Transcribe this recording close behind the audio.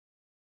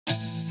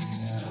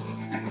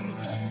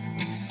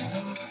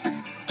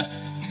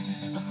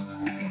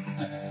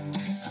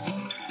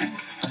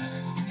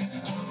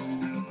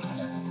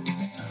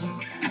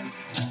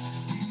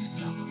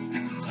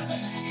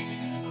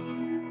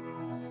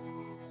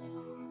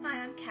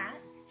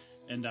Kat.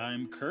 And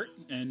I'm Kurt,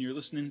 and you're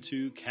listening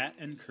to Kat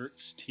and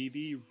Kurt's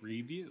TV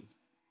Review.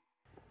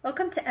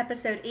 Welcome to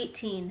episode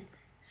 18,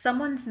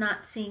 Someone's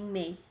Not Seeing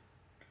Me.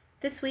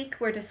 This week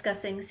we're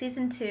discussing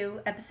Season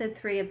 2, Episode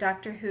 3 of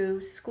Doctor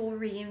Who, School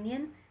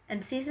Reunion,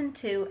 and Season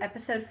 2,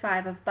 Episode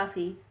 5 of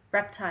Buffy,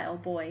 Reptile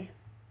Boy.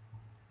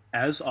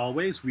 As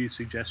always, we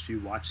suggest you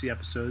watch the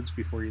episodes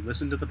before you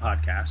listen to the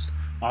podcast.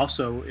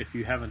 Also, if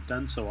you haven't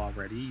done so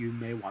already, you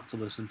may want to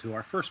listen to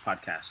our first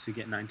podcast to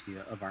get an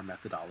idea of our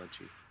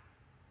methodology.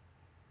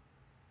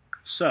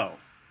 So,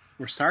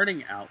 we're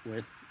starting out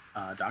with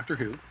Doctor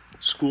Who,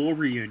 School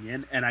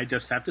Reunion, and I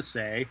just have to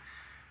say,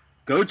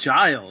 go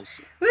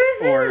Giles!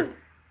 Woohoo!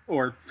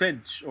 Or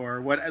Finch,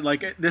 or what,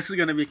 like, this is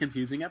going to be a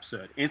confusing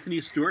episode.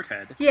 Anthony Stewart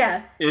Head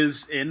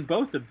is in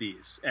both of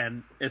these,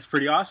 and it's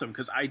pretty awesome,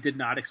 because I did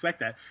not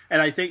expect that.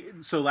 And I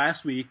think, so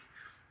last week,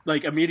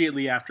 like,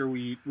 immediately after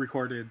we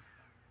recorded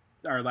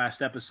our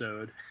last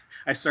episode,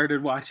 I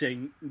started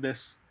watching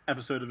this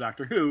episode of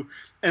Doctor Who,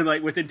 and,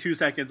 like, within 2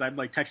 seconds, I'm,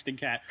 like, texting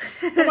Kat,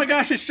 oh my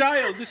gosh, it's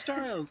Giles, it's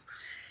Giles!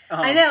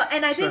 I know,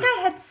 and I think I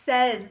had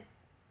said,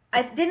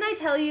 didn't I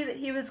tell you that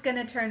he was going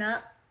to turn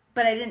up,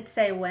 but I didn't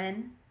say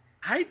when?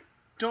 I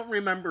don't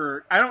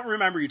remember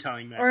you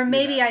telling me. Or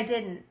maybe I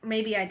didn't.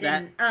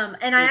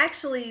 And I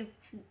actually,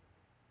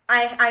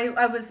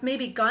 I was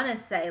maybe gonna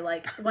say,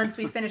 like, once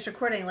we finish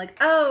recording, like,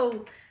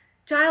 oh,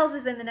 Giles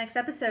is in the next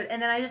episode, and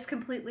then I just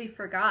completely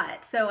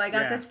forgot. So I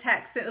got this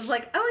text. It was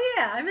like, oh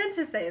yeah, I meant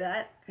to say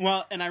that.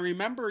 Well, and I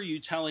remember you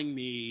telling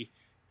me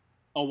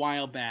a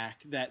while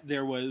back that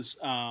there was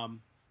a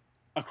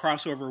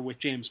crossover with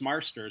James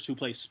Marsters, who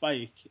plays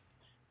Spike,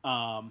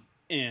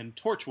 and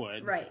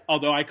Torchwood, right?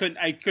 Although I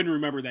couldn't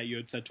remember that you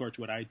had said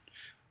Torchwood.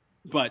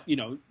 But you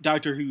know,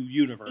 Doctor Who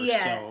universe.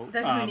 Yeah, so,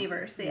 the Who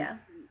universe. Yeah.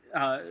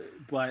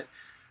 But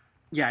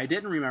yeah, I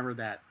didn't remember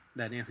that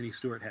Anthony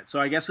Stewart Head.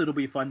 So I guess it'll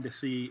be fun to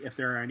see if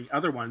there are any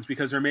other ones,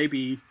 because there may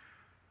be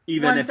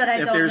even ones that I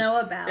don't know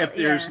about. If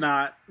there's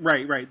not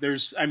right.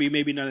 There's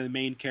maybe none of the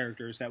main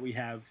characters that we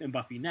have in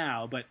Buffy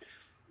now, but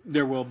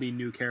there will be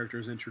new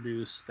characters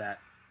introduced that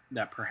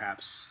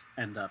perhaps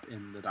end up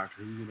in the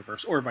Doctor Who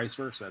universe, or vice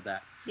versa,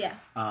 that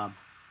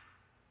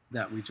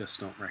we just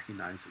don't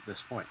recognize at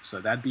this point.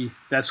 So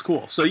that's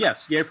cool. So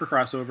yes, yay for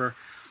crossover,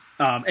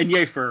 and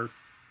yay for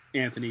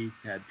Anthony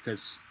Head,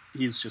 because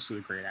he's just a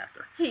great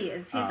actor. He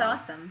is. He's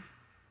awesome.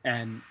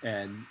 And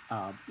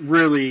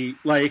really,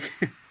 like,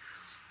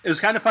 it was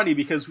kind of funny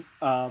because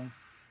I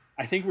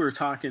think we were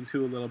talking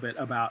too a little bit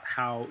about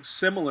how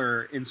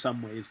similar in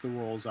some ways the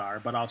roles are,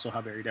 but also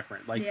how very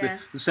different. Like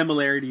the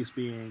similarities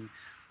being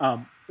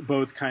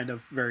both kind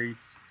of very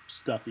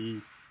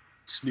stuffy,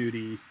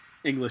 snooty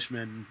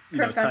Englishmen,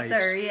 Professor,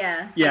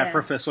 types.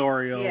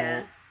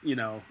 Professorial,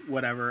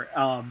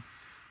 whatever.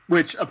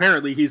 Which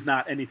apparently he's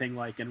not anything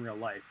like in real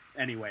life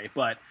anyway.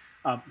 But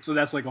so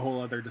that's like a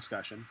whole other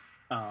discussion.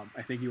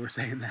 I think you were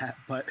saying that,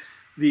 but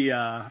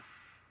the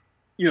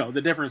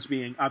difference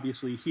being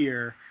obviously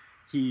here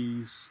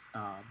he's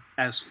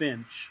as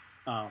Finch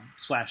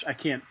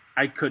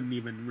I couldn't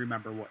even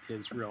remember what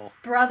his real...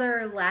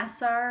 Brother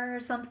Lassar or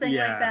something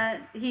like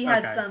that. He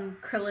has some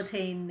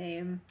Krillitane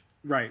name.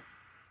 Right.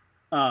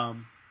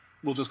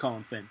 We'll just call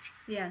him Finch.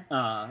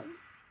 Yeah.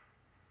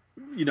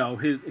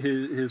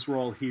 His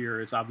role here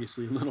is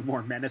obviously a little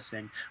more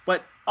menacing.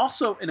 But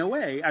also, in a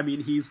way, I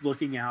mean, he's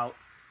looking out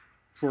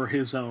for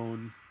his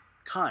own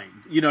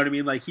kind. You know what I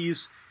mean? Like,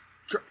 he's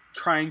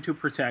trying to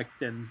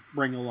protect and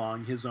bring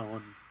along his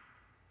own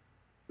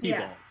people.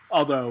 Yeah.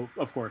 Although,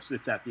 of course,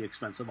 it's at the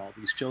expense of all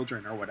these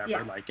children or whatever.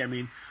 Yeah. Like, I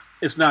mean,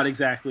 it's not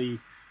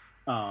exactly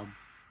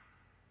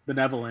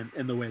benevolent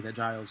in the way that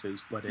Giles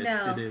is, but it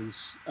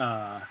is.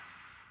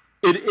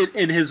 It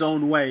in his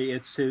own way,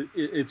 it's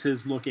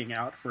his looking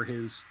out for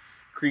his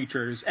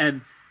creatures,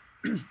 and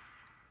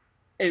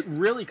it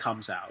really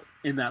comes out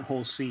in that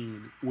whole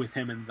scene with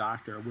him and the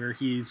Doctor, where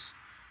he's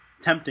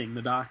tempting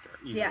the Doctor.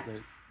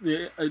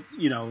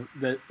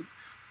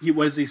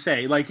 What does he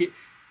say? Like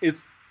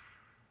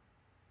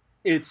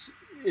it's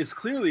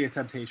clearly a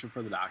temptation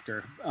for the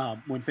Doctor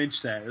when Finch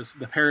says,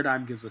 the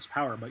paradigm gives us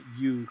power, but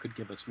you could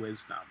give us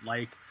wisdom.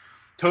 Like,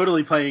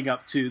 totally playing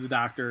up to the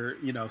Doctor,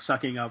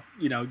 sucking up,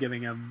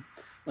 giving him,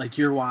 like,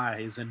 you're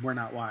wise and we're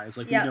not wise.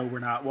 Like, we know we're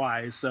not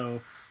wise,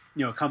 so,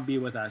 come be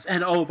with us.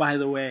 And, oh, by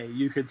the way,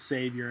 you could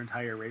save your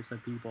entire race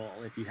of people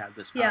if you had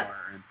this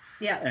power.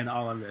 And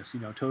all of this,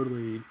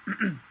 totally,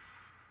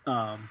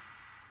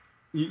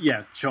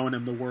 showing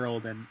him the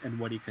world and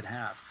what he could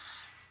have.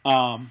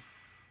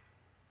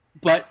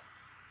 But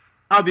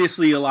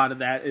obviously a lot of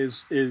that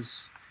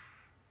is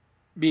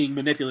being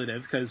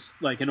manipulative, because,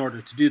 like, in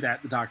order to do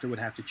that, the Doctor would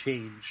have to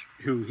change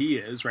who he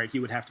is, right? He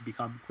would have to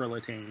become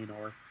Krillitane,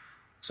 or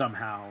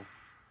somehow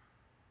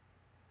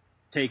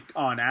take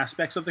on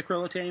aspects of the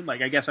Krillitane.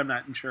 Like, I guess I'm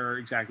not sure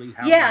exactly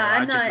how.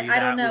 I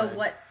don't know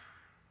what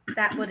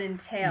that would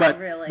entail,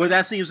 really. But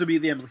that seems to be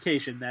the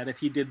implication, that if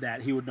he did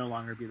that, he would no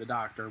longer be the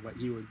Doctor, but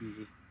he would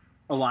be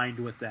aligned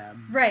with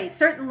them, right?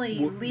 Certainly,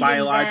 leading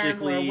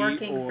biologically, them or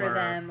working for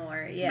them,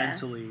 or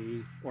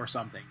mentally, or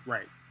something,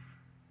 right?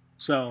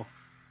 So,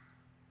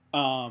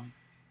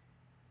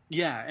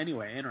 Yeah.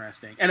 Anyway,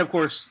 interesting. And of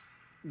course,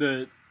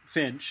 the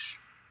Finch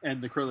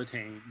and the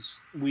Krillitanes,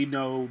 we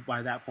know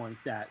by that point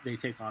that they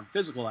take on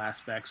physical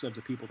aspects of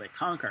the people they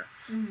conquer.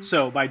 Mhm.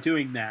 So by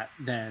doing that,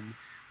 then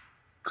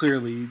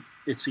clearly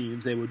it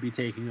seems they would be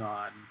taking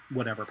on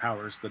whatever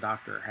powers the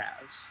Doctor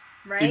has,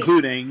 Right.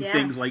 including Yeah.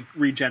 things like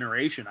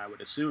regeneration. I would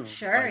assume.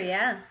 Sure. Like,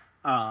 Yeah.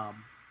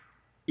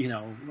 You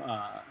know,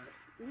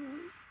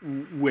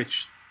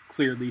 which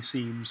clearly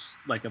seems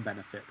like a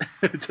benefit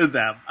to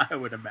them, I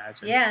would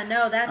imagine. Yeah,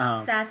 no,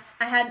 that's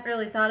I hadn't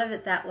really thought of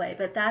it that way,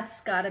 but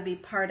that's got to be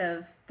part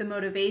of the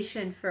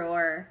motivation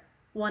for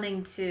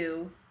wanting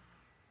to,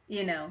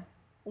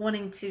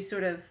 wanting to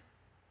sort of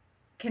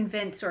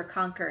convince or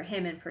conquer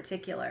him in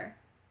particular.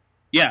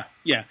 Yeah.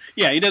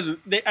 He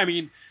doesn't. I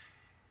mean,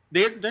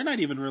 they're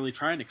not even really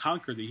trying to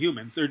conquer the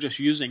humans. They're just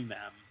using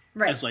them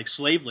as like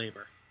slave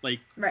labor. Like,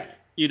 right.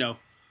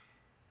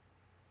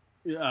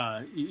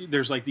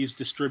 There's like these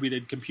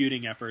distributed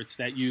computing efforts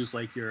that use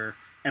like your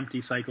empty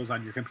cycles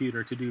on your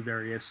computer to do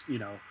various,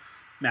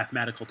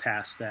 mathematical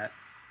tasks that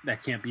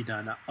can't be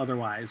done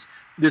otherwise.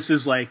 This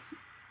is like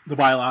the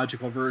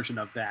biological version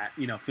of that.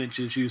 Finch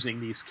is using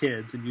these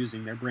kids and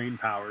using their brain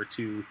power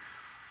to,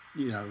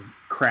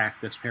 crack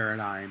this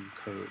paradigm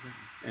code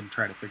and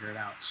try to figure it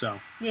out. So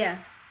yeah,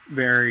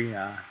 very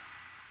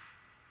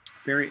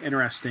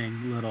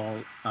interesting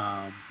little.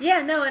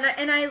 Yeah, no,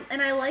 and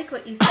I like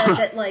what you said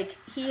that like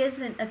he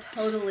isn't a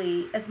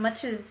totally, as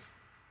much as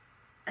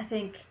I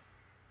think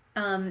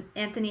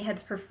Anthony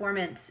Head's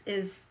performance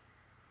is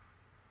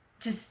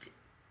just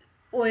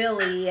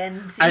oily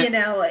and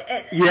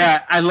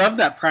I love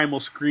that primal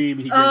scream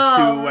he gives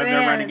to when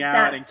they're running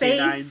out and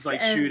K9's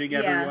like shooting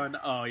everyone.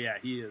 Oh yeah,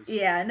 he is.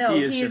 Yeah, no,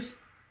 he's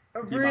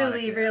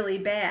really really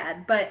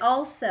bad, but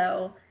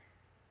also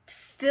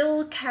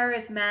still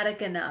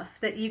charismatic enough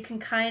that you can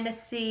kind of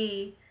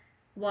see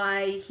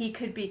why he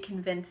could be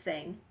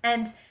convincing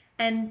and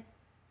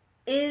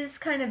is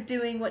kind of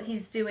doing what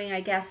he's doing,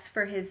 I guess,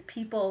 for his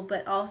people,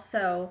 but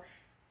also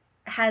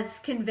has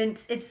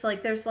convinced. It's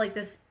like there's like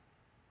this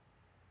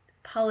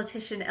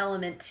politician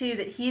element too,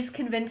 that he's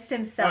convinced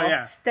himself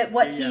that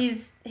what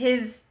he's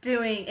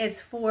doing is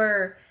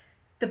for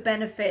the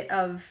benefit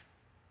of,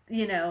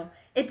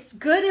 it's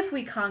good if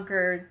we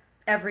conquer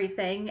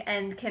everything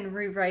and can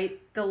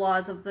rewrite the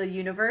laws of the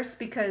universe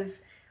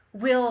because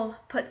we'll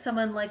put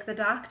someone like the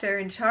Doctor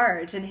in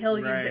charge and he'll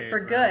use it for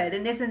good,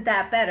 and isn't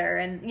that better?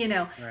 And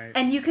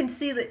and you can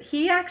see that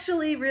he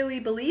actually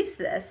really believes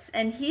this,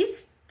 and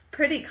he's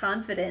pretty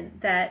confident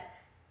that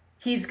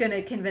he's going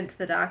to convince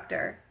the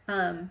Doctor.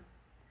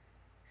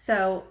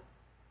 So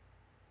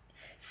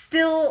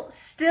still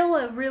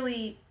a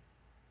really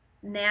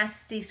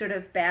nasty sort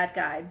of bad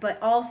guy,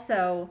 but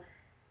also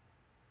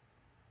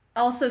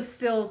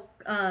still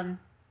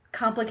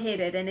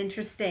complicated and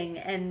interesting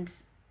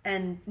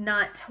and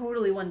not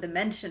totally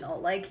one-dimensional.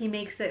 Like he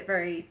makes it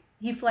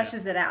he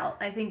fleshes it out.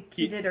 I think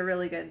he did a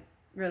really good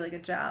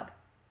job.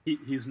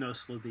 He's no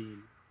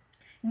Slitheen.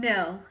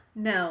 No.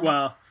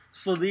 Well,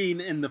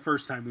 Slitheen in the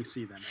first time we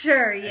see them.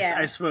 Sure, yeah.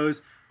 I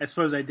suppose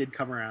I did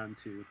come around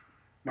to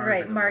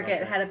Margaret. Right,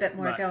 Margaret had a bit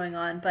more going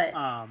on, but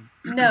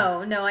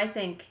no, I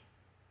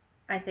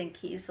think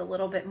he's a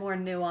little bit more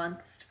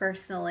nuanced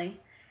personally.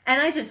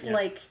 And I just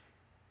like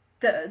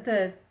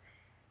the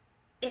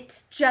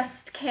it's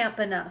just camp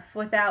enough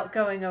without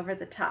going over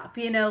the top.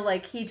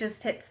 Like he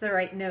just hits the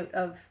right note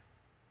of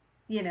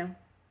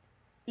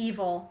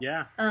evil.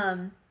 Yeah.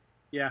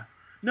 Yeah.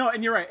 No,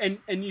 and you're right.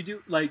 And you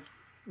do like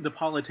the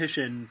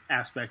politician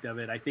aspect of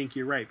it. I think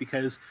you're right,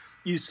 because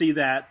you see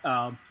that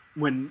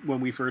when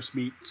we first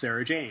meet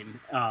Sarah Jane,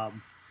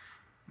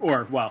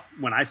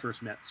 when I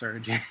first met Sarah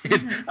Jane,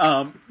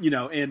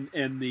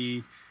 in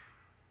the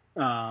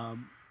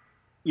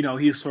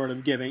he's sort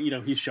of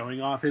giving, he's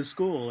showing off his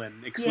school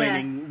and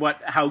explaining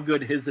how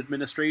good his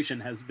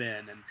administration has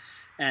been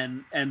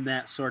and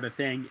that sort of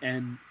thing.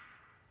 And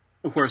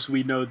of course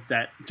we know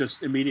that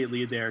just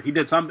immediately there, he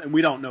did something.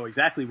 We don't know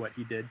exactly what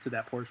he did to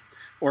that poor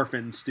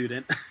orphan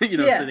student,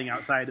 sitting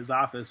outside his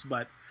office,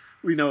 but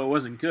we know it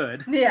wasn't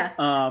good.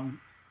 Yeah.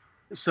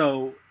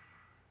 So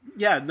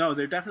yeah, no,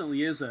 there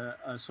definitely is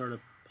a sort of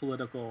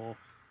political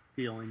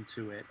feeling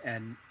to it.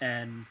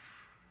 And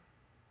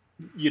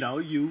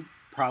you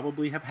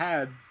probably have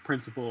had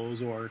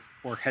principals or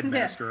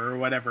headmaster or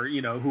whatever,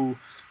 who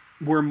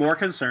were more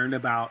concerned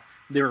about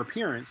their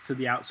appearance to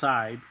the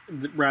outside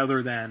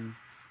rather than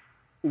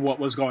what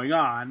was going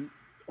on.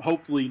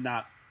 Hopefully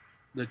not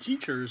the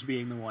teachers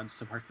being the ones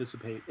to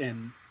participate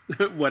in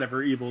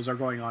whatever evils are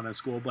going on in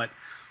school. But,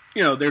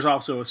 there's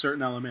also a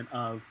certain element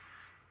of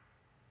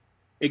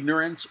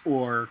ignorance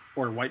or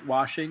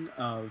whitewashing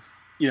of,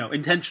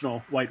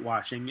 intentional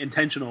whitewashing,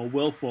 intentional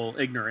willful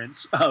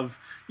ignorance of,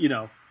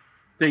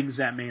 things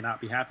that may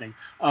not be happening.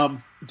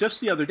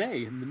 Just the other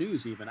day in the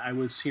news, even, I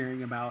was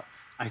hearing about,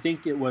 I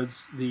think it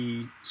was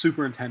the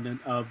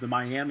superintendent of the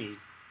Miami,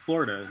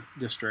 Florida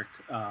district,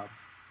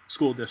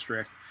 school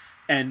district,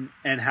 and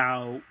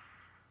how,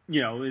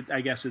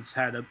 I guess it's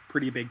had a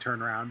pretty big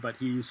turnaround, but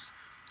he's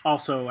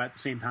also at the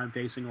same time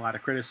facing a lot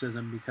of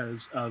criticism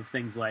because of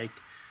things like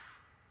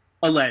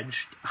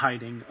alleged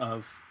hiding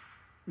of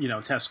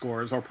test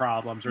scores or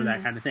problems or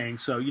that kind of thing.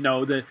 So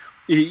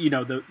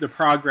the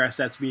progress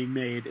that's being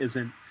made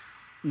isn't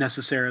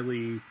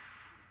necessarily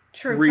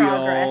true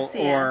real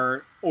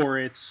progress, or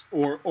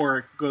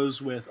it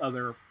goes with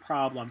other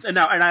problems. And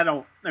I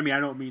don't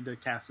mean to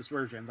cast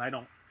aspersions. I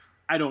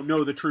don't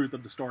know the truth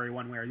of the story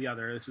one way or the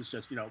other. This is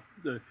just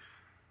the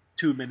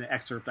 2-minute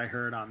excerpt I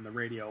heard on the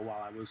radio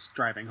while I was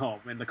driving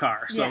home in the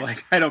car. So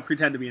like I don't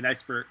pretend to be an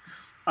expert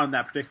on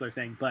that particular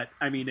thing, but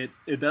I mean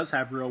it does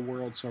have real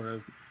world sort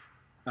of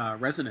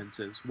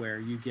resonances where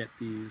you get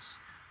these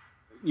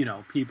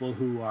people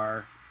who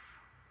are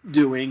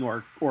doing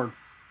or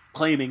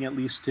claiming at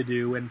least to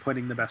do and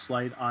putting the best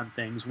light on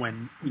things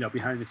when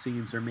behind the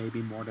scenes there may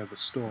be more to the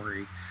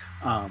story,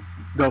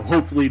 though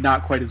hopefully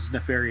not quite as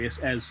nefarious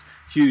as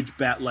huge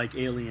bat-like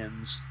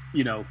aliens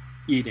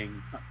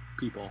eating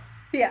people.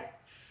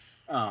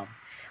 Well,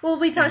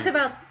 we talked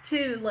about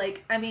too,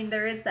 like, I mean,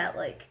 there is that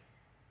like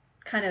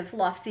kind of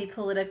lofty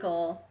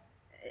political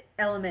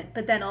element,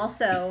 but then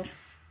also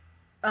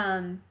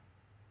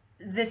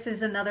this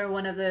is another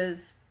one of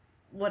those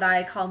what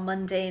I call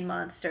mundane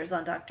monsters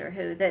on Doctor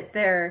Who, that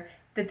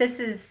this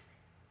is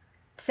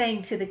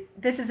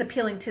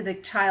appealing to the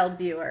child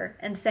viewer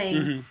and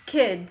saying,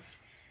 kids,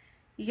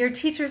 your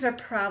teachers are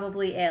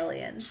probably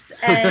aliens,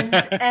 and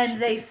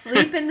they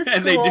sleep in the school,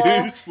 and they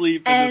do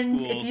sleep in the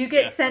schools. And if you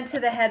get sent to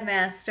the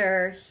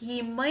headmaster,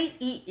 he might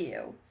eat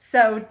you.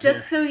 So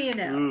just so you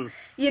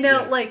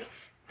know, like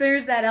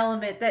there's that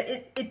element that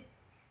it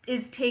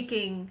is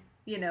taking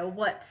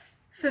what's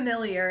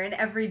familiar and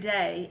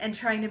everyday and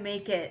trying to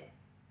make it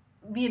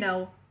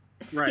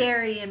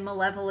scary and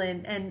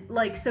malevolent, and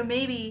like, so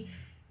maybe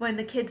when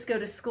the kids go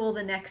to school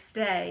the next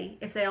day,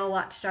 if they all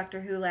watched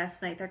Doctor Who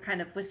last night, they're kind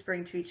of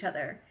whispering to each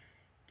other,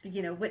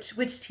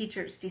 which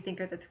teachers do you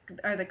think are the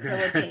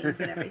Krillitanes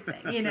and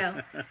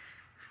everything,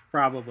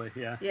 Probably,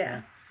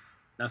 yeah.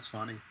 That's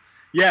funny.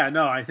 Yeah,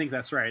 no, I think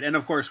that's right. And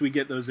of course we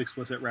get those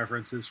explicit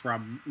references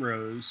from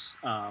Rose.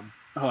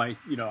 I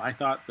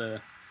thought the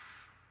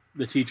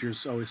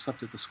teachers always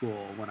slept at the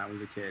school when I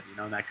was a kid,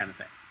 that kind of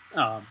thing.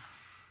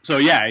 So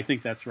yeah, I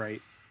think that's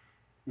right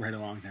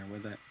along there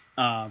with it.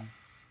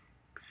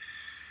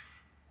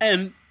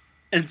 And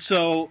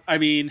so, I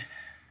mean,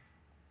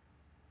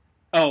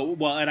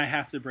 and I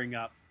have to bring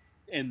up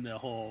in the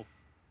whole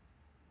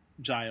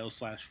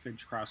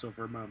Giles/Finch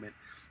crossover moment,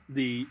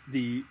 the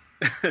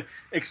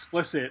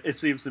explicit, it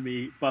seems to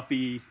me,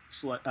 Buffy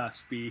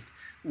speak,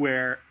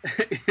 where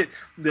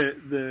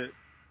the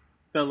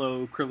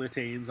fellow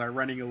Krillitanes are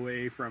running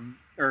away from,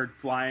 or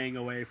flying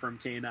away from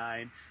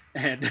K9,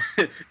 and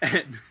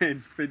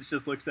Finch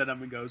just looks at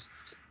him and goes,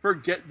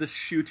 "Forget the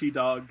shooty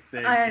dog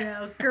thing." I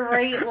know,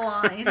 great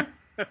line.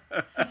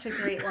 Such a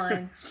great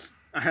line.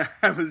 I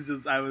was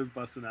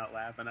busting out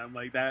laughing. I'm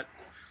like,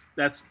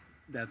 that's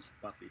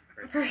Buffy.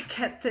 Right?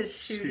 Forget the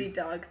shooty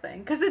dog thing,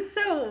 because it's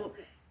so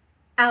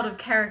out of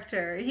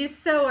character. He's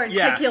so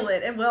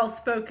articulate and well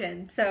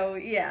spoken. So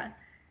yeah.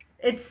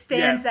 It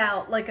stands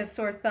out like a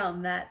sore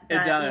thumb, that it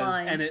does,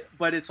 line.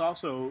 But it's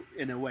also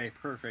in a way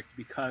perfect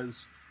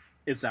because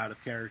it's out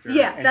of character.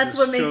 Yeah, and that's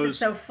what makes it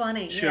so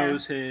funny.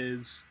 Shows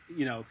his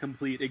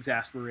complete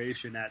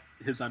exasperation at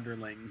his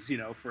underlings,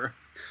 for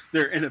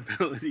their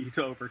inability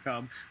to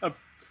overcome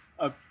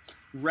a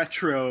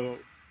retro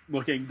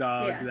looking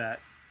dog that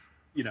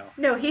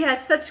No, he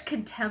has such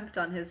contempt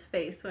on his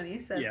face when he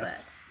says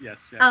that. Yes.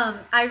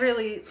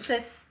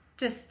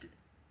 Just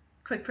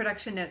quick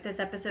production note, this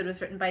episode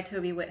was written by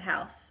Toby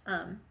Whithouse,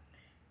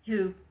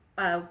 who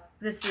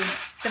this is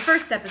the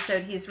first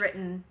episode he's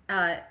written.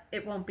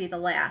 It won't be the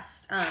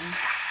last,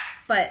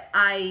 but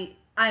I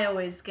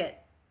always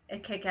get a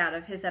kick out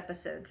of his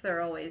episodes.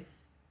 They're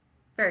always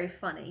very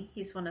funny.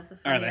 He's one of the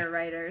funnier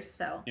writers.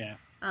 So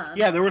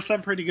there were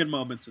some pretty good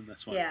moments in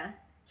this one. Yeah,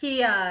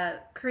 he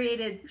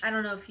created, I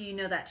don't know if you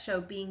know that show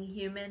Being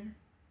Human,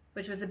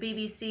 which was a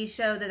BBC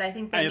show that I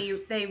think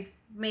they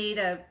made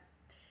a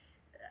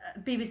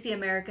BBC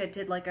America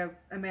did like a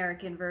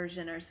American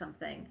version or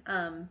something,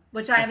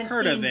 which I haven't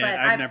heard seen, of it. but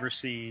I've never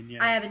seen.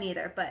 Yeah. I haven't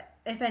either. But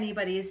if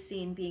anybody has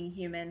seen Being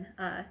Human,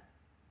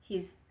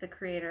 he's the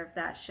creator of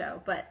that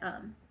show. But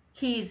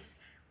he's,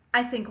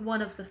 I think,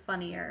 one of the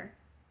funnier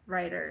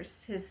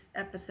writers. His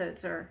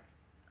episodes are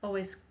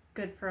always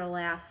good for a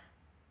laugh.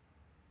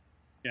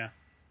 Yeah,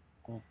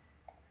 cool.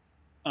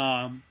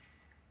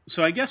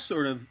 So I guess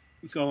sort of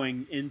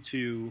going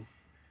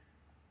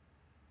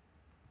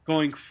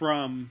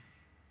from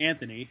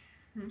Anthony,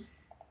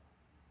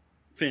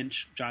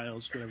 Finch,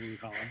 Giles, whatever you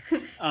call him.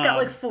 He's got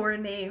like 4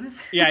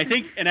 names. Yeah, I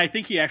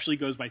think he actually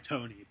goes by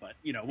Tony, but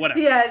whatever.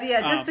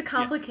 Yeah, just to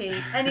complicate.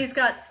 Yeah. And he's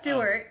got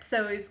Stuart,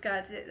 so he's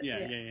got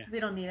yeah. We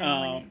don't need any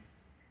more names.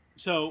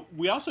 So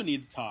we also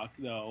need to talk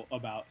though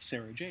about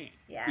Sarah Jane,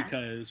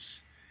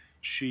 because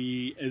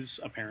she is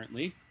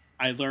apparently,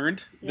 I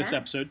learned this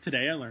episode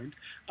today. I learned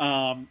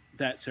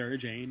that Sarah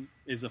Jane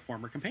is a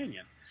former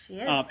companion. She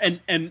is,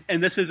 and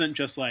this isn't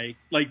just like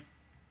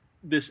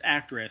this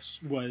actress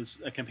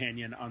was a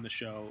companion on the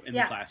show in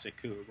the classic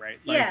Who, right?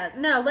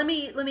 No, let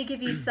me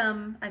give you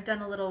some. I've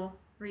done a little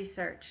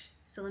research,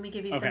 so let me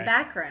give you some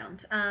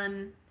background.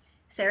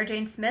 Sarah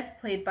Jane Smith,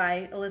 played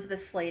by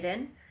Elizabeth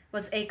Sladen,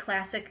 was a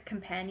classic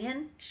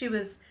companion. She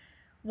was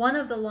one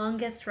of the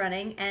longest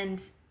running,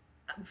 and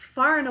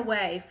far and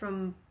away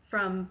from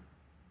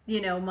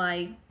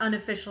my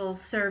unofficial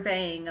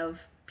surveying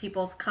of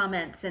people's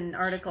comments and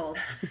articles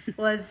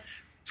was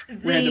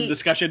random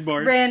discussion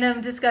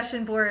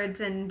boards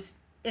and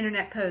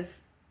internet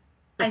posts.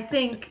 I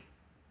think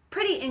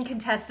pretty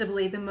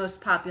incontestably the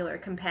most popular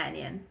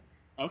companion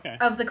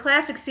of the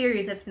classic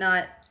series, if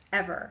not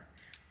ever.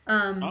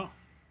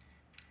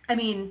 I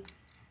mean,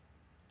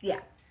 yeah.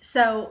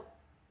 So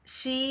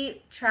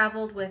she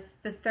traveled with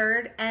the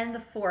third and the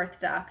fourth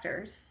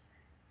Doctors.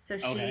 So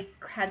she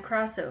had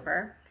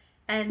crossover.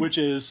 Which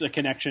is a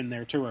connection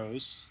there to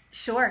Rose.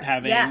 Sure.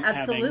 Having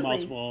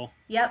multiple...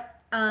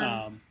 Yep.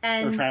 or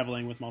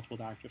traveling with multiple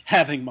doctors.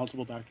 Having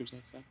multiple doctors, I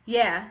said.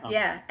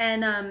 Yeah.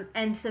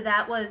 And so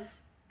that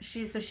was...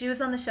 She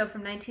was on the show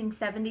from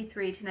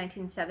 1973 to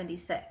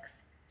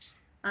 1976.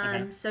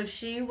 So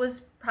she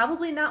was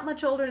probably not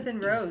much older than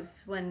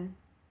Rose when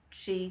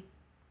she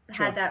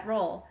had that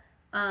role.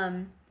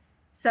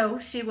 So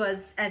she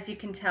was, as you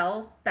can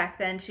tell, back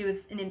then she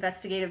was an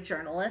investigative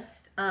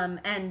journalist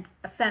and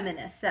a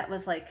feminist. That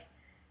was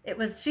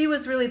she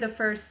was really the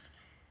first,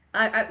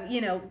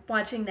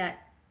 watching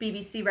that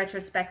BBC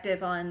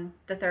retrospective on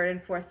the third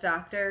and fourth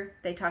Doctor,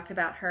 they talked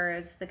about her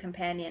as the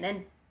companion.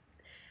 And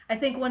I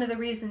think one of the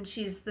reasons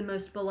she's the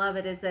most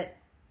beloved is that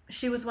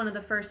she was one of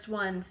the first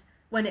ones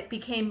when it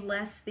became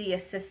less the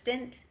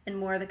assistant and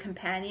more the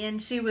companion.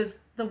 She was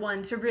the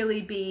one to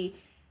really be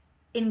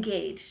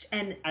engaged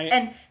and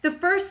the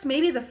first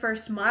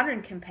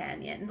modern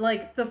companion,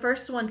 like the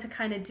first one to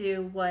kind of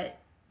do what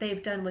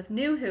they've done with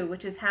New Who,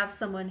 which is have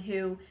someone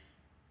who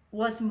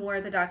was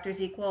more the Doctor's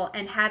equal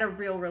and had a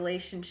real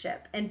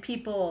relationship, and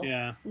people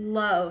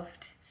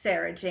loved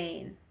Sarah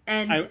Jane.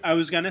 And I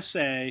was gonna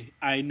say,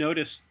 I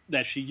noticed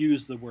that she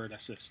used the word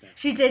assistant.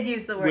 She did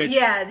use the word,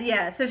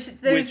 so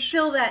there's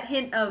still that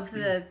hint of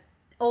the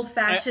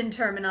old-fashioned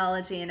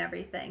terminology and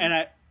everything,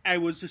 and I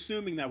was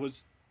assuming that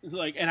was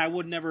and I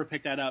would never have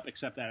picked that up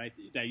except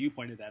that you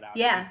pointed that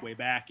out way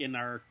back in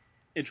our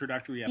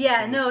introductory episode.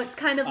 Yeah, no, it's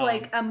kind of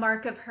like a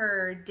mark of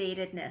her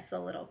datedness a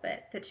little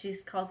bit, that she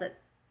calls it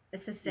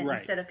assistant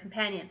instead of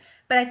companion.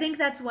 But I think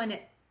that's when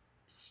it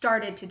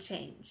started to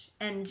change,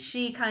 and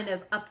she kind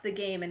of upped the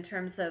game in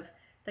terms of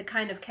the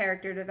kind of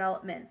character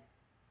development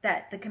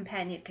that the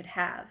companion could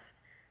have.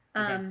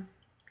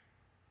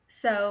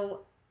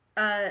 So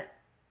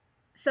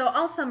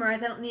I'll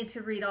summarize. I don't need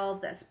to read all of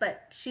this,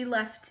 but she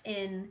left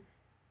in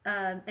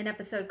an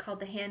episode called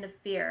The Hand of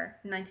Fear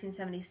in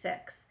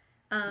 1976.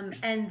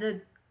 And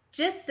the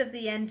gist of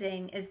the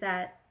ending is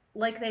that,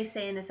 like they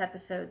say in this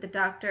episode, the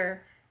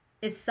Doctor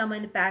is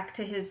summoned back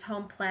to his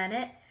home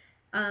planet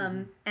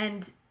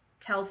and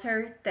tells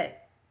her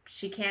that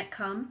she can't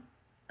come.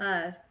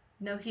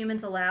 No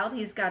humans allowed.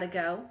 He's got to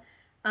go.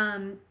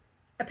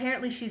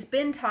 Apparently she's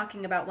been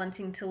talking about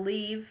wanting to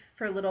leave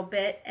for a little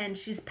bit, and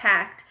she's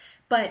packed,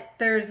 but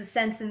there's a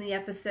sense in the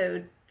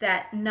episode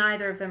that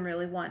neither of them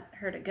really want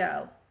her to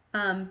go.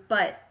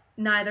 But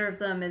neither of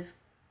them is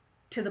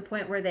to the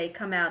point where they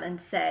come out and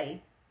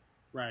say,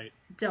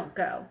 don't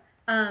go.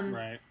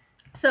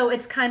 So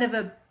it's kind of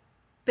a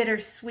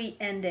bittersweet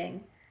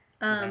ending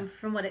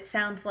from what it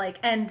sounds like.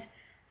 And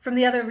from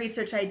the other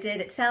research I did,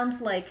 it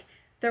sounds like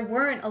there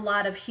weren't a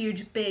lot of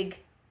huge, big,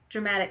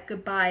 dramatic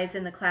goodbyes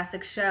in the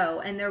classic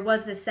show. And there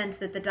was this sense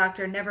that the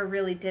Doctor never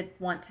really did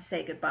want to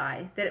say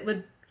goodbye. That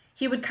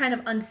he would kind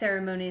of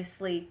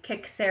unceremoniously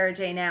kick Sarah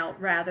Jane out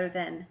rather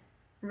than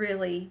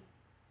really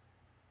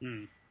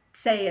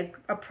say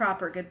a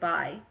proper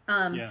goodbye,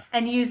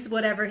 and use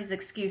whatever his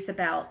excuse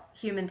about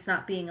humans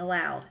not being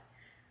allowed.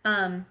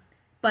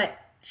 But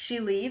she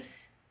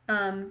leaves.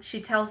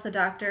 She tells the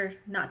Doctor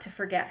not to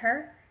forget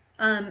her,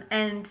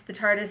 and the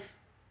TARDIS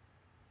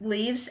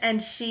leaves,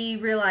 and she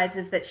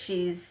realizes that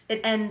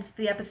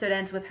the episode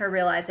ends with her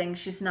realizing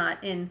she's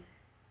not in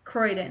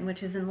Croydon,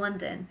 which is in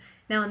London.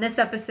 Now in this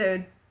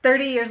episode,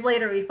 30 years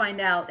later, we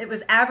find out it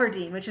was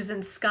Aberdeen, which is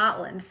in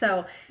Scotland.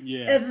 So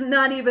it's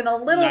not even a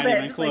little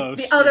bit. It's like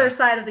the other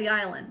side of the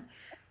island.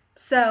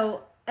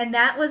 So, and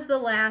that was the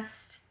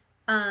last,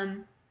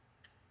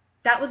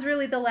 that was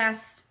really the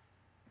last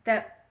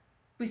that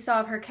we saw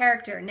of her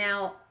character.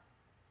 Now,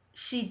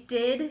 she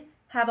did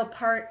have a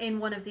part in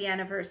one of the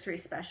anniversary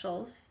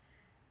specials.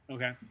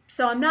 Okay.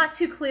 So I'm not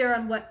too clear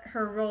on what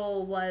her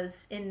role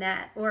was in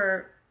that,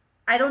 or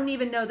I don't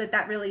even know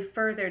that really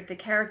furthered the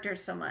character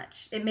so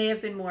much. It may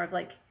have been more of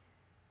like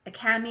a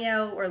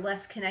cameo or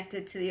less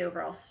connected to the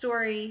overall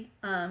story.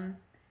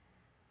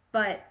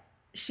 But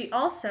she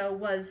also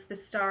was the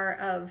star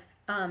of,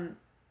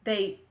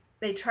 they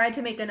tried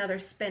to make another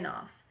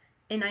spin-off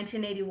in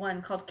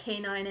 1981 called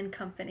K9 and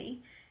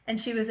Company. And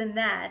she was in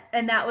that.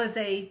 And that was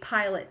a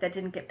pilot that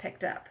didn't get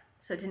picked up.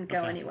 So it didn't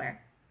go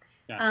anywhere.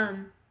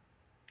 Gotcha.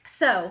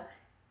 So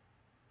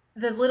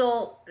that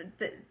little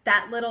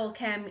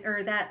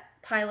or that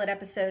pilot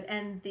episode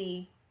and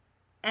the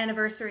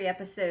anniversary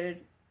episode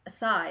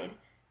aside,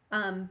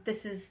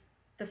 this is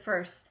the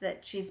first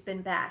that she's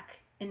been back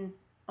in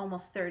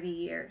almost 30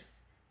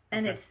 years.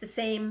 And it's the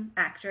same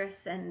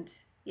actress, and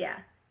yeah,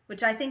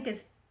 which I think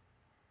is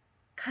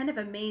kind of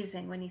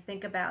amazing when you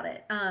think about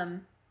it.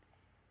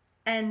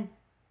 And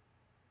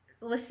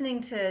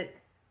listening to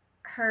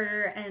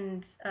her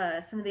and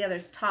some of the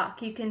others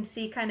talk, you can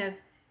see kind of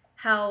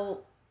how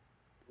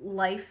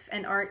life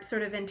and art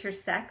sort of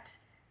intersect.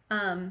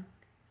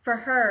 For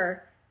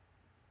her,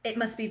 it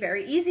must be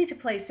very easy to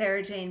play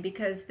Sarah Jane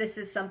because this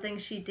is something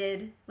she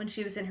did when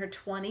she was in her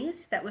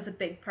 20s. That was a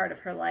big part of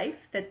her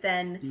life that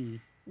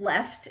then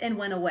left and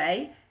went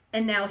away.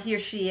 And now here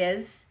she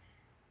is,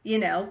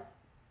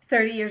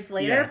 30 years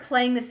later,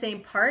 playing the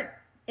same part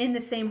in the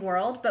same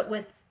world, but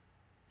with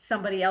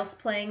somebody else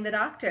playing the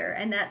doctor.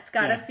 And that's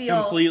got to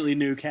feel... completely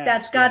new cast.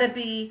 That's got to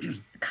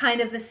be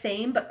kind of the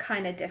same, but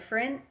kind of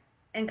different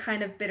and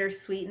kind of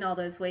bittersweet in all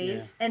those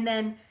ways. Yeah. And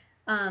then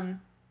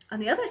on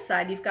the other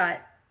side, you've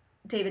got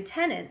David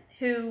Tennant,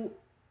 who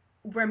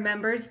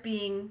remembers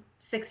being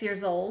 6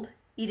 years old,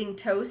 eating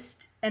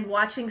toast and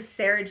watching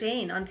Sarah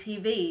Jane on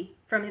TV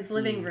from his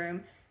living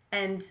room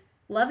and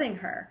loving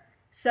her.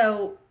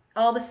 So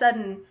all of a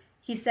sudden,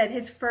 he said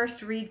his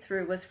first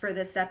read-through was for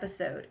this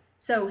episode.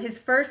 So his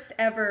first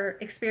ever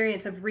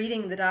experience of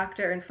reading the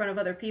doctor in front of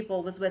other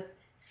people was with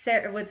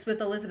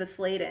Elizabeth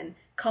Sladen,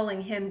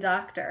 calling him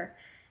doctor,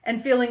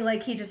 and feeling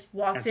like he just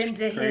walked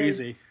into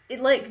crazy.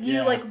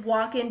 Like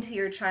walk into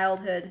your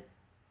childhood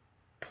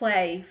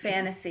play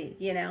fantasy,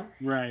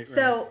 Right.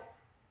 So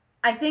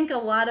I think a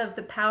lot of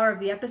the power of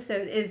the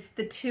episode is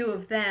the two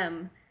of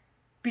them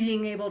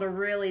being able to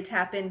really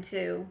tap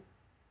into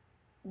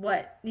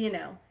what,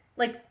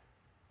 like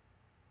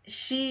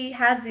she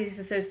has these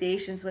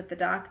associations with the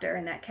doctor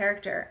and that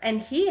character,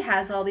 and he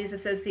has all these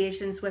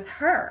associations with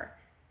her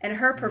and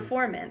her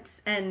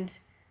performance. And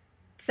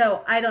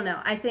so I don't know.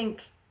 I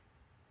think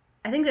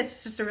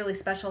that's just a really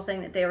special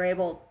thing that they were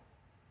able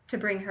to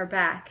bring her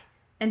back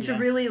and to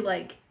really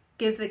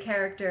give the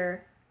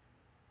character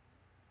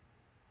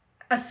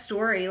a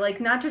story,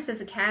 not just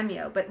as a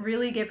cameo, but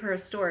really give her a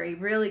story,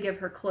 really give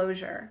her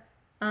closure.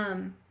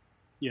 And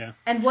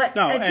what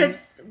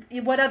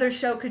other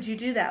show could you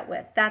do that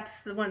with?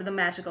 That's one of the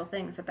magical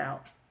things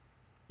about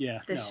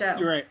this show.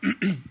 You're right.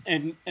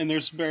 and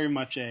there's very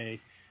much a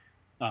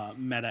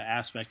meta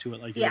aspect to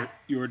it, like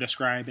you were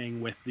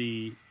describing, with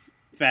the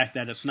fact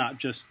that it's not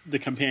just the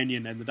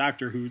companion and the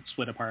doctor who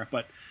split apart,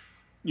 but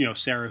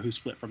Sarah who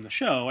split from the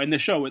show, and the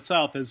show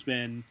itself has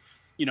been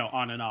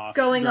on and off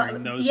going during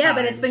on those times,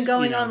 but it's been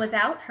going on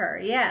without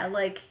her.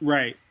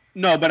 Right.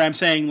 No, but I'm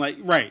saying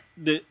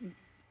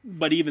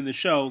but even the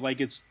show,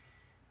 it's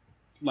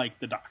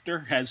the doctor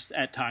has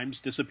at times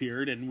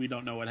disappeared and we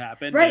don't know what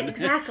happened, right? And,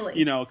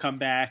 exactly. Come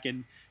back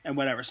and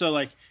whatever. So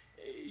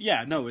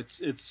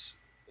it's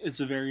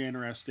a very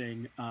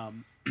interesting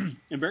and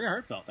very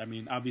heartfelt. I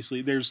mean,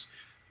 obviously there's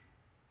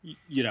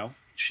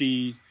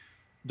she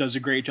does a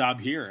great job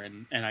here,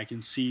 and I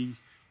can see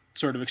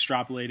sort of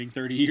extrapolating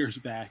 30 years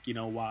back,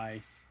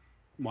 why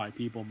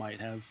people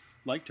might have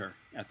liked her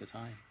at the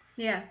time.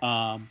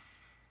 Yeah.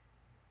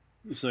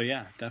 So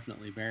yeah,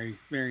 definitely very,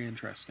 very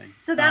interesting.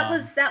 So that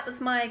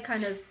was my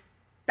kind of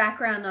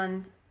background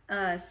on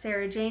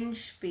Sarah Jane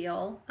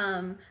spiel.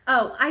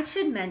 I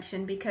should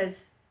mention,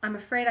 because I'm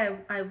afraid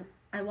I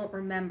won't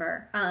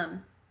remember.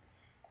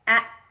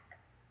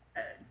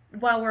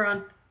 While we're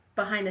on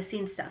behind the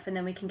scenes stuff, and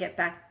then we can get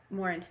back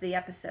more into the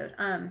episode.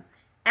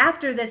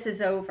 After this is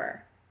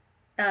over,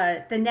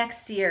 the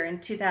next year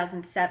in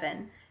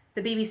 2007,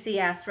 the BBC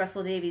asked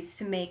Russell Davies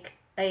to make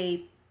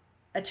a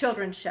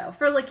children's show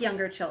for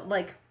younger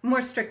children,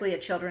 more strictly a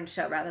children's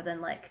show rather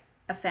than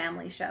a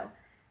family show.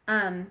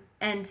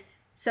 And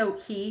so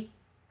he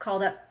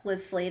called up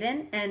Liz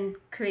Sladen and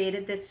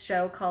created this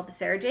show called The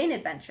Sarah Jane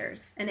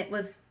Adventures, and it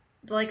was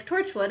like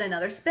Torchwood,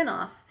 another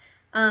spin-off.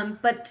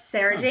 But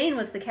Sarah Jane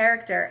was the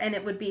character, and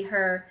it would be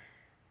her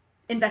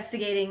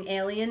investigating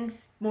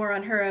aliens more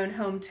on her own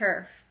home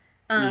turf.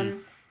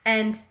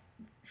 And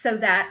so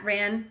that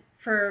ran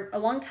for a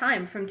long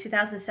time, from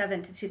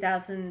 2007 to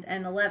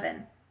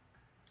 2011.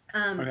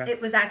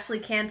 It was actually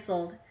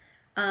canceled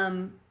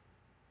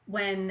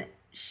when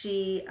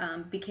she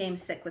became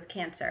sick with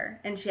cancer,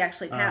 and she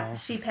actually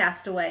she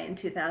passed away in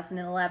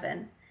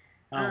 2011.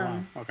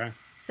 Wow. Okay.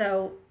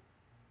 So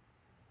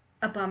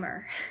a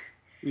bummer.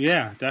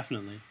 Yeah,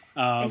 definitely.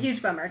 A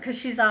huge bummer, because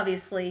she's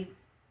obviously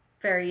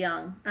very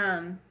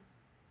young.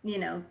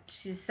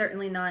 She's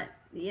certainly not,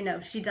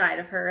 she died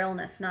of her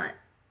illness, not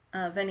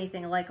of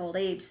anything like old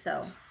age.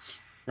 So,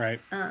 right.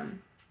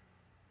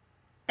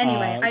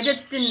 Anyway,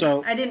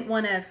 I didn't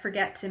want to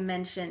forget to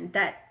mention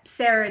that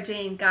Sarah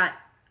Jane got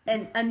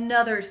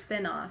another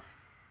spinoff,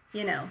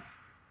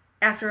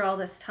 after all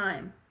this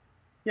time.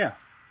 Yeah.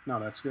 No,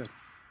 that's good.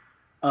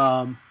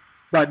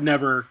 But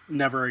never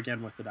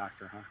again with the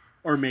doctor, huh?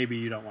 Or maybe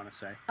you don't want to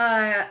say.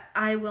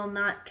 I will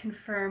not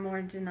confirm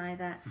or deny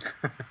that.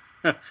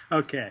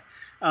 Okay.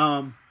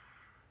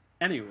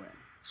 Anyway,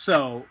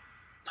 so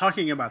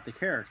talking about the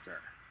character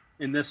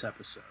in this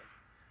episode.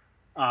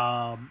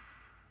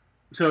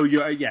 So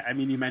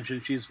you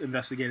mentioned she's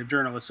investigative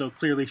journalist, so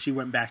clearly she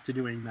went back to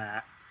doing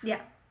that.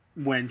 Yeah.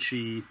 When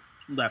she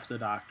left the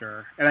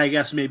Doctor, and I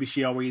guess maybe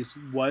she always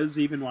was,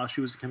 even while she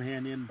was a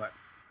companion, but.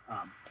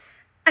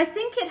 I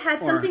think it had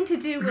something to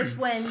do with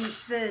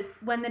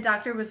when the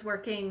Doctor was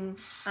working,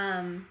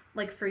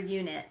 like for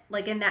UNIT,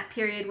 like in that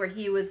period where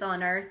he was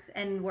on Earth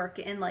and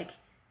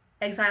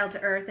exiled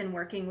to Earth and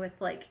working with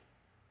like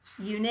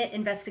UNIT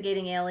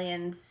investigating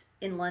aliens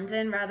in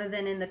London rather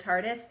than in the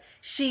TARDIS.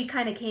 She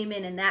kind of came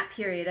in that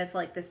period as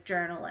like this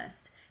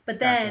journalist, but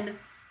then. Gotcha.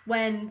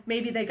 When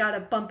maybe they got a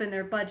bump in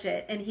their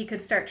budget and he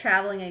could start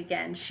traveling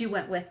again, she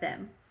went with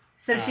him.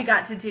 So she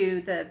got to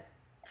do the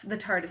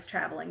TARDIS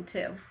traveling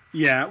too.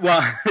 Yeah,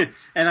 well,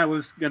 and I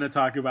was going to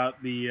talk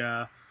about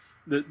the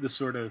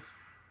sort of,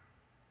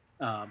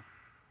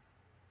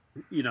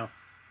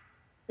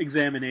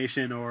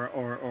 examination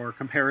or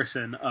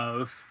comparison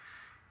of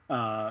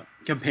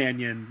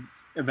companion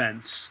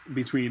events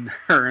between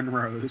her and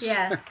Rose.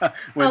 Yeah.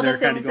 When they're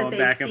kind of going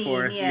back and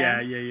forth. Yeah.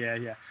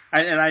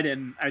 I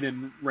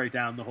didn't write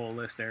down the whole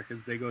list there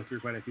because they go through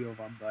quite a few of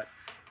them, but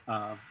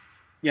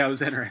it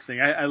was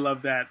interesting. I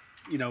love that,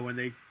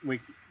 when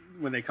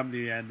they come to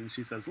the end and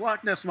she says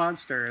Loch Ness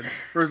Monster, and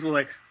Rose is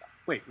like,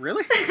 wait,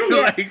 really?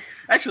 Like,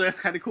 actually,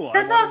 that's kind of cool.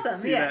 That's awesome.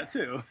 See that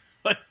too.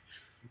 But,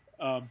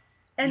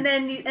 and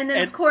then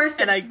of course,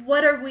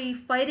 what are we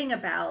fighting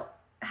about?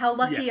 How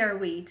lucky are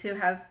we to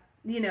have,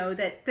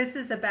 that this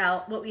is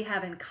about what we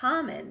have in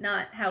common,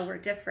 not how we're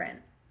different.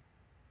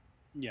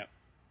 Yeah.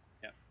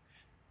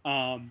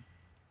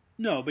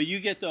 No, but you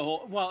get the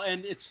whole,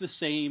 and it's the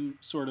same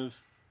sort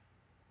of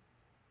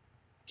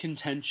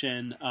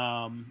contention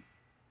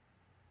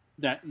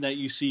that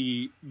you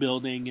see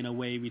building in a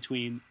way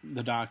between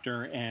the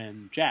Doctor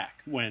and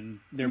Jack when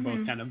they're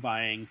both kind of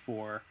vying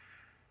for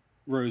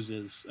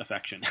Rose's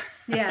affection.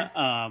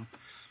 Yeah.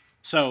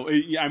 So,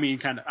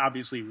 kind of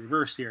obviously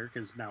reversed here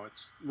because now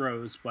it's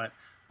Rose, but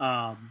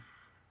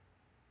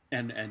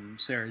and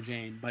Sarah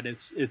Jane, but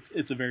it's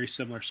a very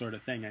similar sort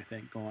of thing, I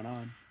think, going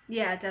on.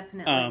 Yeah,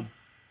 definitely.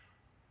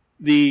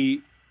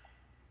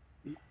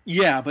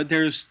 But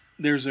there's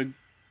a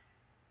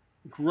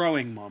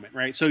growing moment,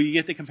 right? So you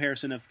get the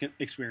comparison of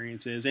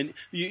experiences, and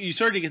you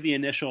sort of get the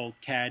initial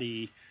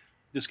catty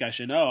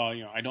discussion. Oh,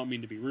 I don't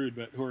mean to be rude,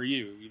 but who are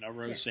you?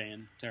 Rose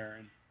saying to her,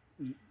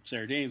 and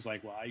Sarah Jane's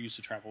like, well, I used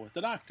to travel with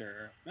the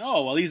Doctor.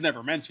 Oh, well, he's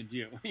never mentioned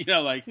you.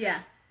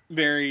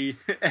 Very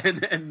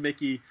and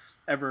Mickey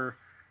ever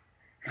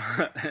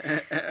tactful.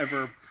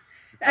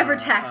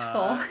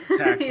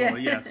 Tactful,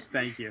 yes,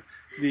 thank you.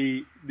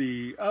 It's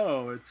the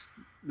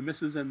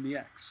Mrs. and the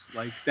X.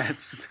 Like,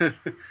 that's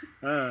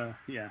okay.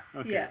 Yeah.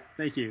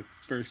 Thank you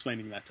for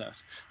explaining that to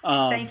us.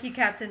 Thank you,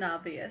 Captain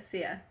Obvious.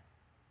 Yeah.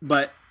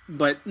 But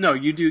no,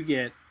 you do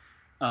get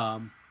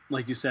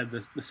like you said,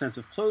 the sense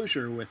of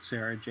closure with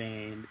Sarah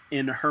Jane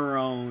in her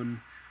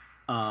own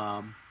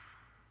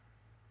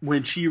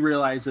when she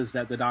realizes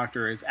that the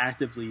Doctor is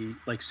actively,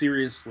 like,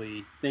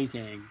 seriously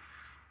thinking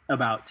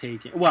about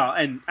taking, or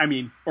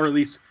at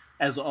least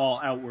as all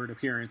outward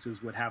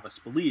appearances would have us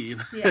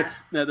believe,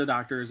 that the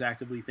Doctor is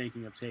actively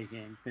thinking of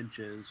taking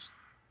Finch's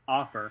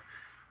offer.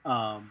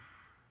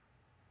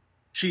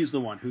 She's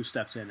the one who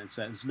steps in and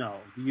says,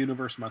 no, the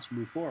universe must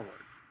move forward.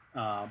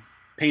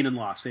 Pain and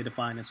loss, they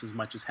define us as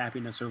much as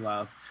happiness or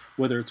love.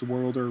 Whether it's a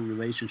world or a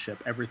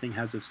relationship, everything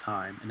has its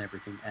time and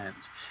everything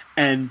ends.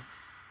 And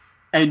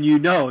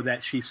that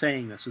she's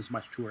saying this as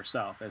much to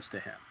herself as to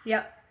him.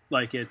 Yep.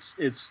 Like, it's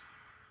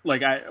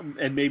like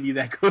and maybe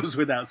that goes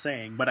without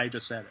saying, but I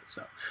just said it.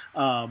 So,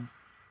 but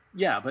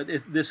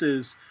this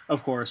is,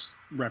 of course,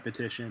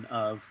 repetition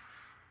of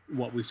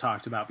what we've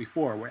talked about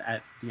before. We're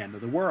at the end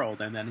of the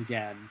world, and then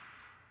again,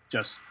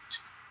 just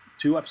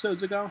 2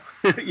 episodes ago,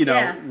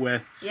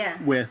 with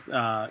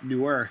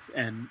New Earth,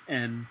 and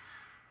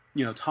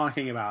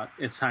talking about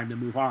it's time to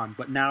move on.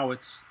 But now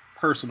it's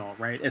personal,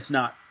 right? It's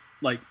not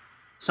like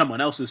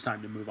someone else's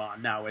time to move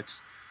on. Now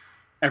it's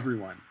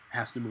everyone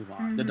has to move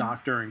on, the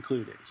Doctor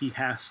included. He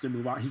has to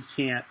move on. He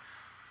can't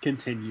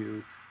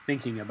continue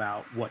thinking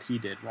about what he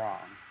did wrong.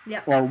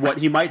 Yep. Or what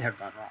he might have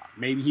done wrong.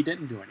 Maybe he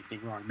didn't do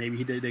anything wrong. Maybe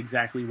he did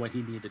exactly what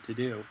he needed to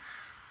do.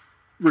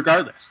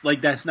 Regardless,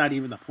 like, that's not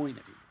even the point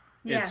anymore.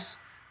 Yeah.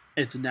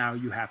 It's now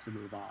you have to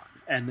move on.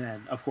 And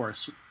then, of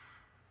course,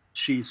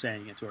 she's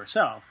saying it to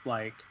herself,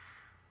 like,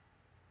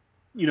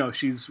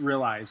 she's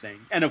realizing,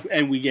 and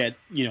we get,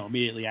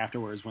 immediately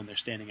afterwards when they're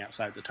standing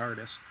outside the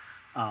TARDIS,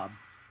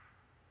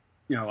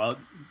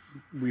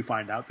 we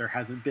find out there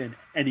hasn't been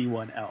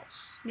anyone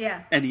else.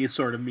 Yeah. Any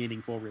sort of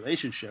meaningful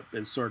relationship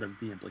is sort of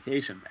the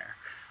implication there.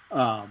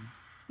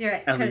 You're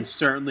right. At least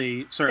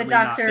certainly the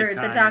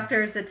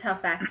Doctor's a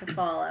tough act to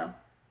follow.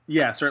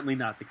 Yeah, certainly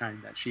not the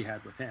kind that she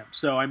had with him.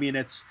 So,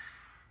 it's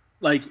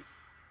like,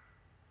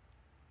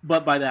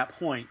 but by that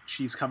point,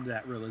 she's come to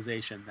that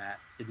realization that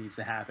it needs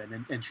to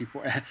happen, and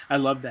I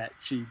love that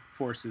she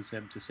forces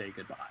him to say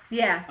goodbye.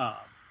 Yeah.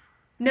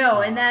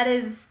 And that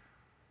is,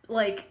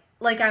 like,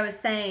 like I was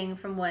saying,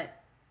 from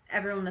what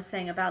everyone was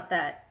saying about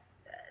that,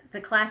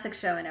 the classic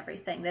show and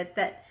everything,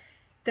 that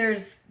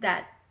there's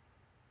that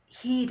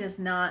he does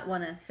not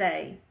want to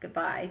say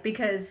goodbye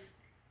because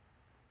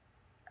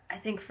I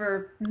think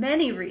for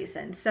many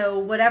reasons. So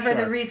whatever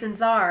the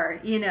reasons are,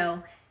 you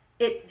know,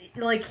 it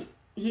like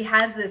he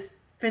has this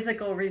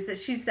physical reason.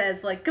 She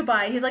says like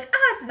goodbye. He's like,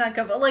 it's not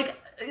goodbye. Like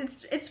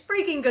it's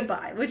freaking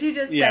goodbye. Would you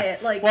just say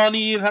it? Like, well, and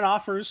he even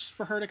offers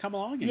for her to come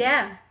along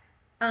again.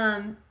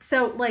 Yeah.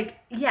 So like,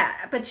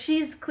 yeah, but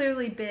she's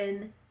clearly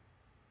been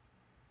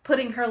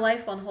putting her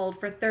life on hold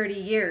for 30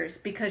 years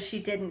because she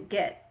didn't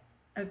get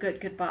a good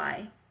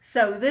goodbye.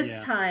 So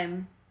this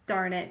time,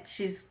 darn it,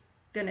 she's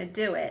gonna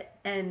do it.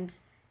 And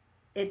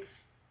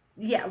it's,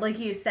 like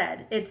you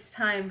said, it's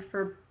time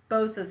for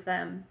both of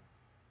them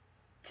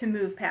to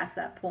move past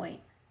that point.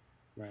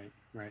 Right.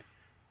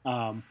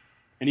 And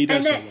he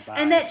does say goodbye.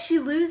 And that she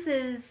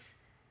loses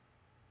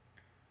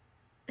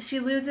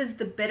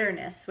the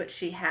bitterness which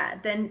she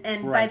had.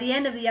 And by the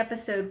end of the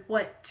episode,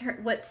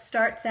 what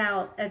starts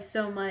out as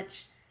so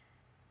much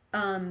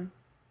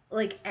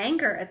like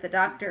anger at the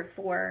doctor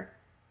for,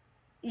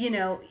 you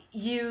know,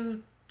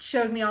 you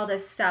showed me all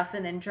this stuff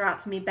and then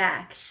dropped me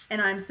back,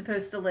 and I'm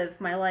supposed to live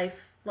my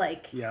life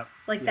like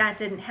that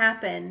didn't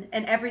happen,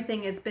 and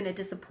everything has been a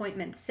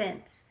disappointment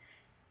since.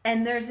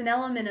 And there's an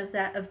element of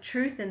that, of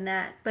truth in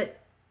that, but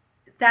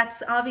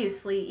that's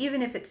obviously,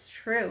 even if it's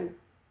true,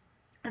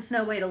 it's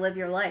no way to live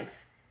your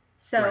life.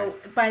 So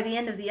by the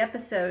end of the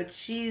episode,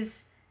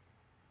 she's,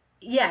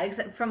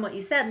 from what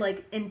you said,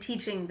 like in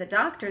teaching the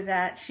doctor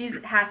that, she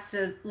has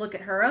to look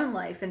at her own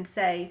life and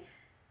say,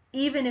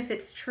 even if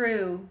it's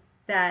true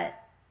that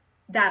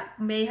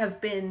may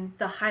have been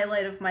the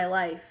highlight of my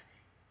life,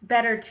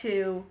 better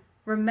to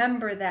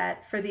remember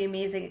that for the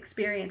amazing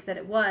experience that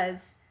it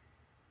was,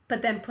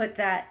 but then put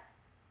that,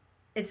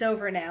 it's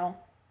over now,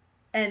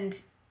 and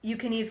you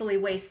can easily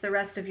waste the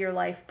rest of your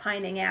life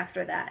pining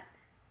after that,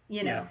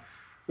 you know.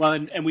 Well,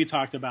 and we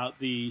talked about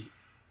the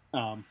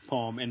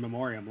poem In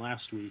Memoriam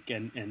last week,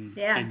 and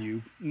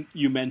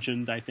you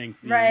mentioned, I think,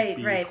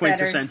 the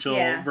quintessential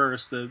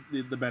verse, the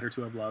better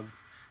to have loved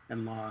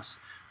and lost.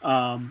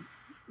 And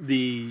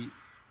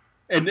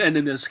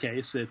in this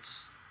case,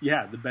 it's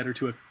the better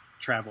to have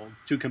traveled,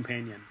 to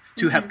companion,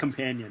 to have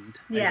companioned,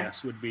 I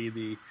guess would be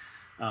the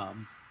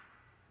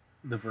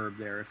verb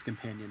there, if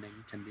companioning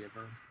can be a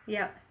verb.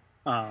 Yeah.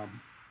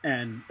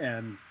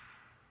 And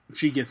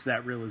she gets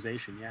that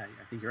realization. Yeah,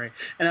 I think you're right.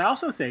 And I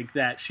also think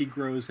that she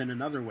grows in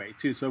another way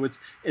too. So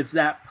it's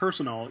that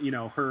personal, you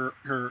know,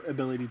 her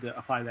ability to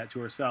apply that to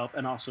herself,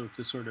 and also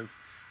to sort of,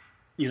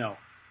 you know,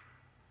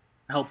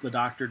 help the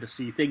doctor to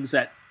see things,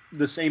 that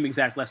the same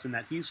exact lesson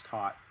that he's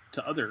taught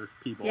to other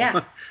people.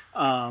 Yeah.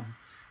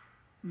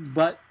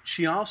 But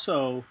she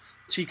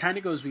kind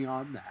of goes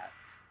beyond that,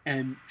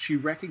 and she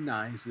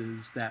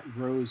recognizes that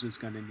Rose is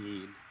going to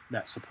need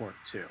that support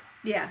too.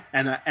 Yeah.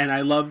 And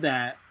I love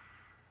that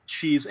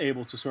she's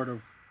able to sort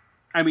of,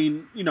 I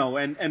mean, you know,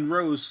 and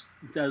Rose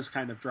does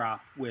kind of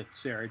drop with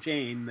Sarah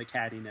Jane, the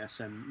cattiness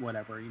and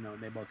whatever, you know,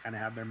 they both kind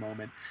of have their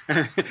moment.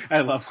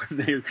 I love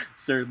when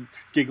they're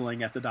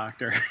giggling at the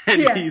doctor,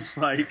 and he's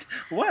like,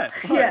 what?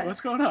 What's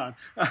going on?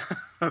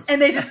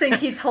 And they just think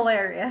he's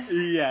hilarious.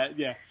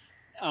 Yeah.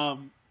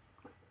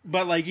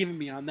 But like, even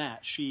beyond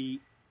that,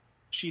 she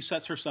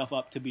sets herself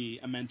up to be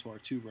a mentor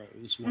to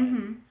Rose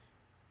when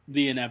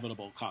the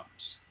inevitable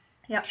comes.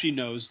 Yeah. She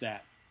knows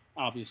that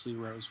obviously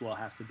Rose will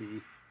have to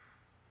be,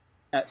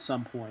 at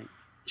some point,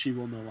 she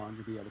will no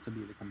longer be able to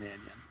be the companion.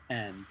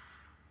 And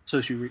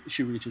so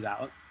she reaches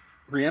out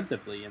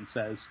preemptively and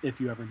says, if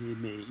you ever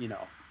need me, you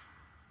know,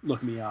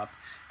 look me up.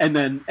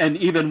 And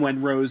even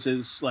when Rose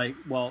is like,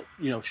 well,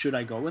 you know, should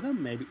I go with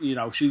him? Maybe, you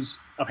know, she's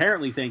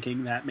apparently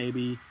thinking that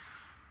maybe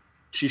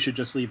she should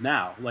just leave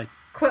now. Like,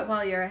 quit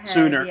while you're ahead.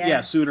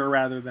 Sooner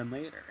rather than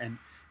later. And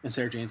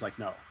Sarah Jane's like,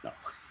 no,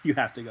 you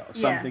have to go.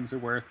 Some things are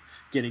worth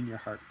getting your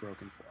heart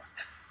broken for.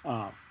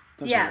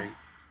 That's a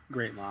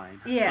great line.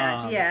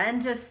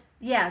 And just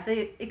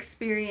the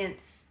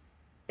experience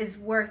is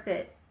worth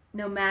it,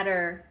 no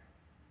matter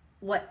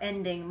what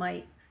ending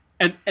might.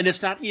 And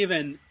it's not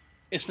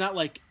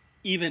like,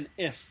 even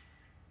if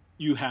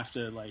you have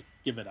to like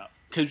give it up,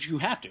 because you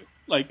have to.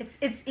 Like,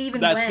 it's even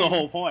that's when. The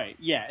whole point.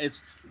 Yeah,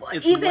 it's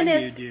even when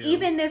if you do.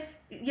 Even if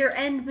your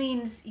end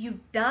means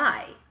you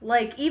die,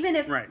 like, even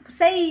if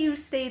say you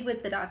stayed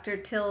with the doctor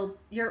till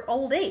your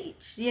old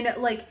age, you know,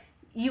 like,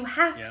 you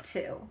have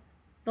to.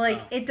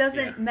 Like, it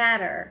doesn't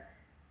matter,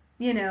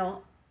 you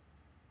know,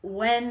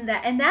 when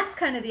that, and that's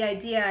kind of the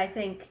idea, I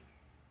think,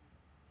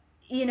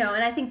 you know,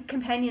 and I think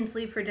companions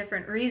leave for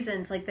different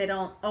reasons, like, they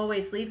don't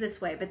always leave this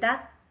way, but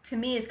that, to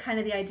me, is kind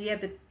of the idea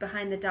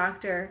behind the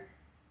doctor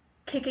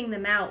kicking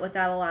them out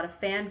without a lot of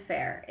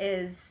fanfare,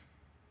 is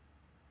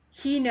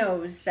he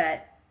knows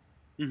that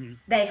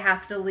they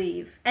have to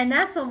leave, and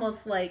that's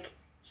almost like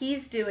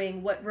he's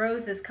doing what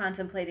Rose is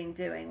contemplating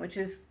doing, which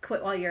is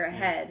quit while you're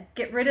ahead.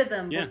 Get rid of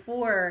them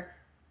before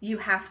you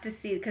have to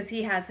see, because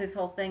he has his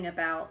whole thing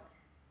about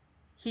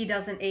he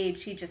doesn't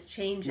age, he just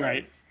changes.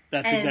 Right.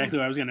 That's exactly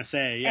what I was going to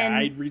say. Yeah,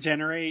 I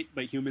regenerate,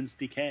 but humans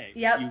decay.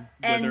 Yep. You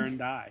wither and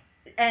die.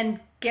 And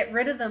get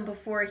rid of them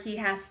before he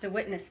has to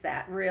witness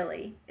that,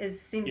 really,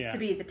 seems to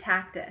be the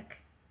tactic.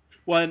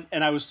 Well,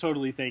 and I was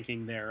totally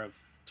thinking there of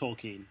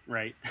Tolkien,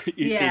 right?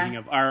 You're thinking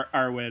of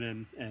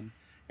Arwen and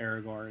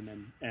Aragorn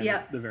and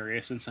the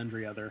various and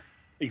sundry other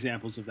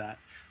examples of that.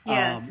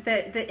 Yeah,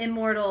 the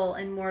immortal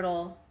and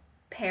mortal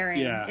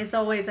pairing is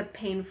always a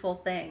painful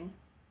thing.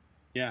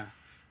 Yeah.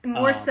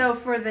 More so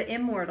for the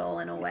immortal,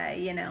 in a way,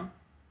 you know?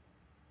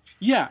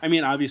 Yeah, I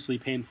mean, obviously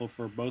painful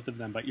for both of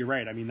them, but you're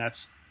right. I mean,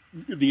 that's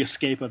the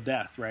escape of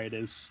death, right?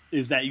 Is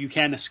that you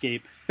can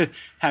escape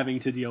having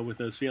to deal with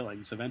those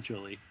feelings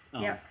eventually.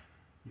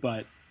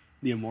 But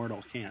the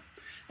immortal can't.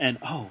 And,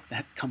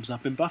 that comes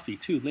up in Buffy,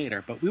 too,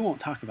 later, but we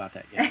won't talk about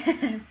that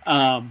yet.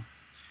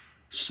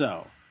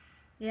 So...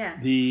 Yeah.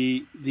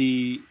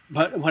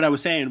 But what I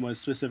was saying was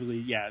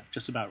specifically,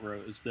 just about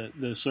Rose,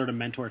 the sort of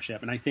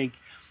mentorship, and I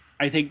think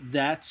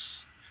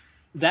that's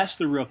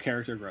the real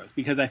character growth,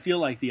 because I feel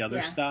like the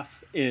other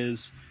stuff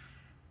is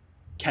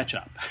catch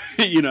up,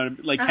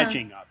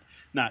 catching up,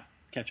 not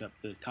catch up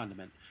the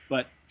condiment,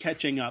 but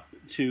catching up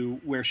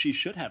to where she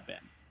should have been,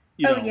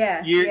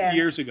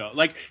 years ago.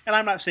 And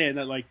I'm not saying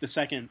that the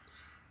second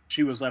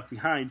she was left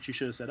behind, she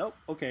should have said, "Oh,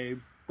 okay,"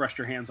 brushed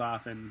her hands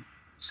off and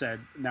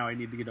said, "Now I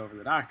need to get over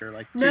the doctor."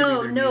 But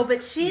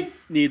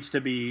needs to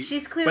be.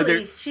 She's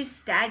clearly she's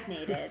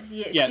stagnated.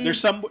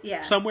 There's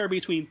somewhere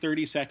between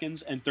 30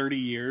 seconds and 30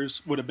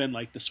 years would have been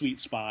the sweet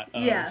spot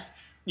of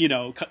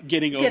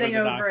getting over the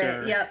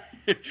doctor,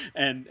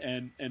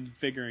 and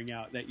figuring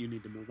out that you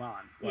need to move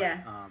on.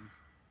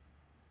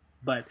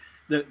 But,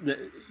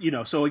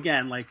 but so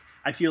again,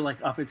 I feel like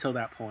up until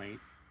that point,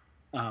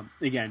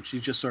 again,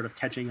 she's just sort of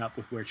catching up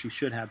with where she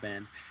should have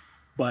been.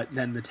 But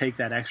then to take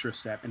that extra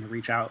step and to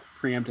reach out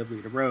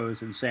preemptively to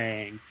Rose and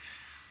saying,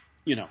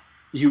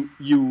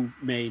 you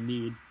may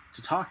need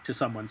to talk to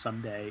someone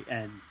someday,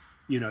 and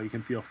you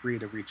can feel free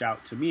to reach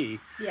out to me.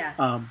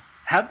 Yeah.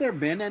 Have there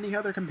been any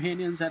other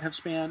companions that have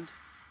spanned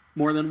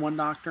more than one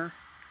doctor?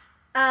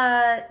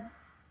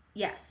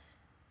 Yes.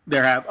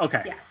 There have.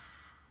 Okay. Yes.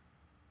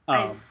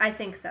 I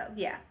think so.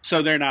 Yeah.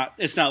 So they're not.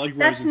 It's not like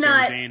Rose and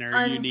Sarah Jane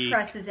are unique.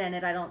 That's not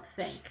unprecedented. I don't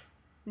think.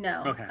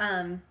 No. Okay.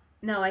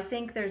 No, I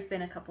think there's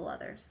been a couple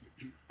others.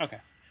 Okay.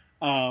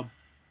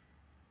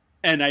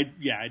 And I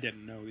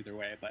didn't know either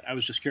way, but I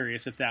was just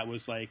curious if that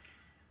was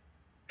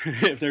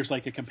if there's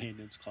a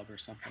companions club or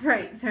something.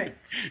 Right.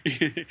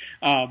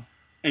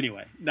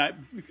 Anyway, but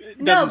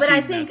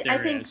I think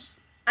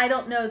I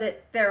don't know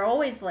that they're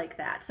always like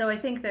that. So I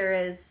think there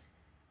is.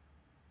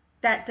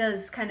 That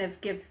does kind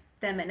of give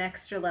them an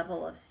extra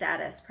level of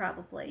status,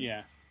 probably.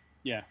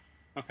 Yeah.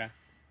 Okay.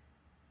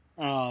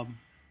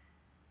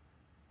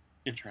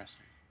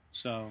 Interesting.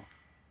 So,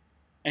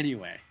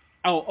 anyway,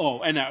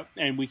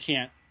 and we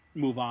can't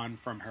move on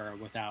from her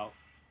without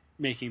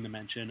making the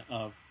mention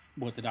of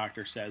what the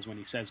doctor says when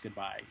he says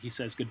goodbye. He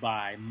says,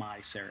 "Goodbye, my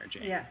Sarah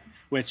Jane,"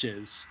 which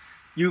is,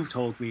 you've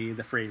told me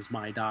the phrase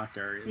 "my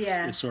doctor"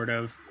 is sort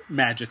of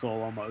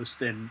magical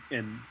almost in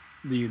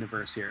the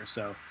universe here.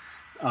 So,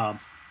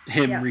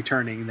 him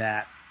returning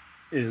that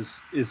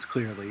is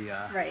clearly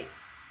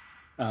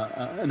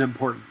an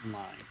important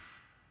line.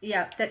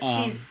 Yeah, that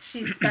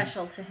she's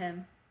special to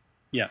him.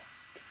 Yeah.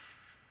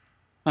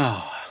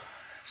 Oh,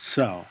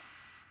 so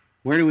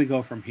where do we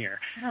go from here?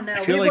 I don't know.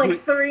 We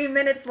have 3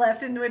 minutes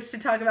left in which to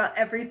talk about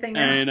everything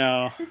else. I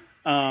know.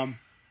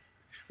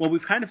 Well,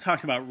 we've kind of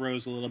talked about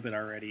Rose a little bit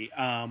already.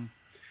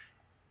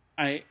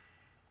 I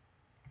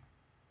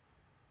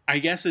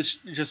guess it's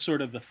just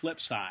sort of the flip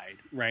side,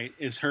 right?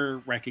 Is her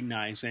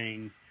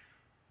recognizing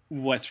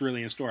what's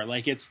really in store.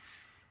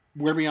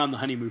 We're beyond the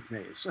honeymoon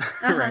phase,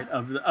 right?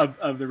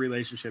 Of the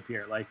relationship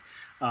here.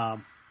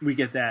 We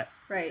get that.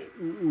 Right.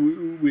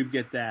 We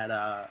get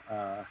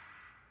that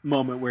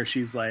moment where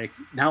she's like,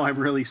 now I'm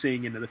really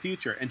seeing into the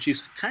future. And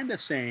she's kind of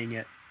saying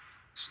it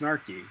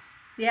snarky.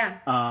 Yeah.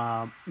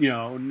 Now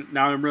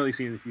I'm really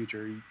seeing the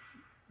future.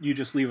 You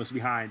just leave us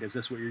behind. Is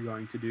this what you're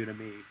going to do to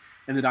me?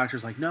 And the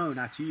doctor's like, no,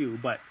 not to you.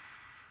 But,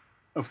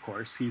 of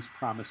course, he's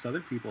promised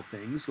other people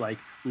things, like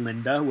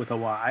Linda with a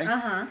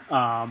Y,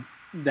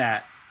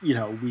 that,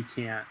 we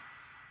can't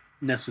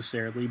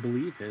necessarily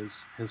believe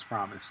his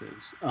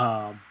promises.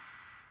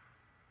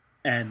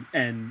 And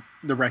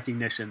the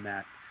recognition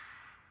that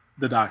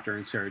the Doctor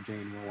and Sarah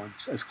Jane were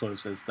once as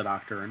close as the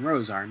Doctor and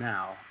Rose are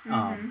now.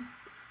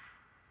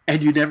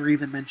 And you never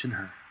even mention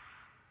her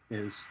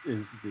is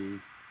the...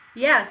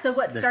 Yeah, so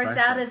what starts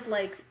out as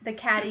the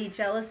catty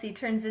jealousy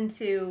turns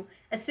into,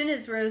 as soon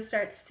as Rose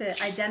starts to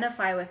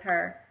identify with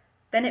her,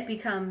 then it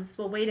becomes,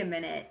 well, wait a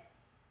minute.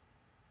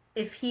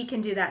 If he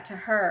can do that to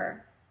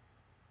her,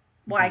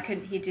 why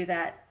couldn't he do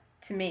that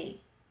to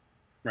me?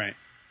 Right.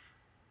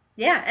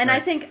 Yeah, and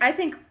right. I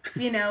think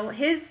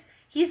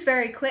he's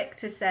very quick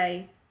to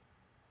say,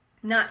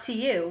 not to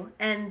you,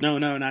 and no,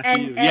 not to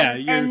you.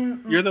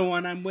 You're the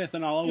one I'm with,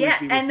 and I'll always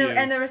be with you.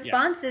 And the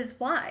response is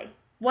why?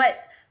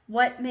 What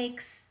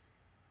makes?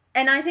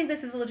 And I think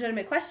this is a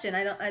legitimate question.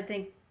 I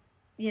think,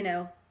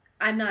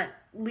 I'm not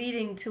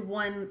leading to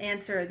one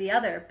answer or the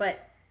other,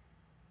 but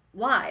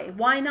why?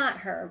 Why not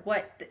her?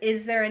 What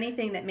is there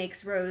anything that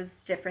makes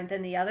Rose different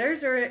than the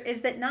others, or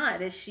is that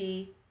not? Is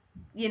she,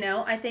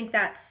 I think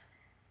that's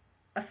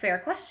a fair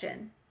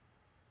question.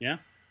 Yeah,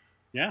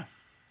 yeah,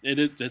 it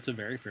is. It's a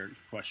very fair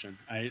question.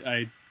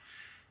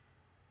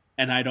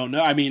 And I don't know.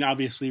 I mean,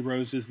 obviously,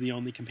 Rose is the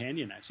only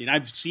companion I've seen.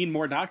 I've seen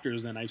more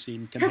doctors than I've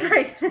seen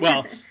companions.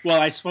 Right.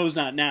 well, I suppose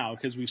not now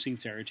because we've seen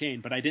Sarah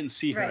Jane, but I didn't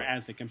see her Right.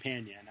 as a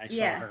companion. I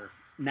saw her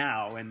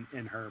now in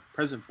her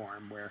present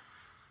form where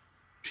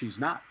she's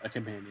not a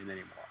companion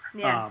anymore.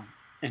 Yeah.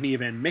 And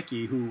even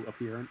Mickey, who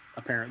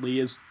apparently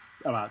is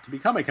about to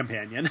become a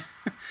companion.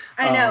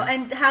 I know.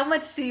 And how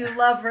much do you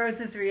love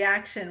Rose's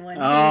reaction when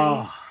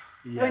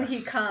when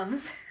he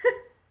comes?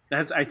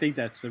 I think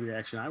that's the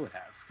reaction I would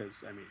have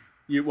because I mean,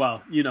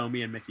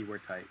 me and Mickey were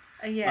tight.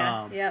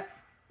 Yeah. Yep.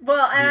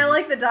 Well, and I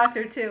like the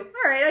Doctor too.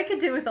 All right, I could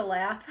do with a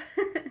laugh.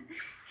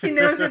 He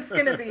knows it's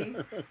going to be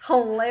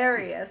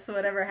hilarious,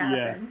 whatever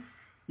happens.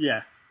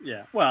 Yeah.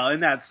 Well,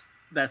 and that's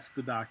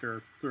the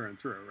Doctor through and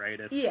through, right?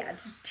 It's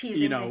just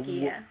teasing Mickey.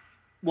 Yeah.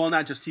 Well,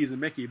 not just teasing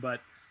Mickey,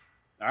 but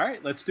all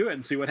right, let's do it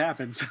and see what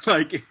happens.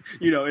 Like,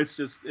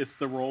 it's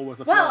the roll with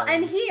a flow. Well,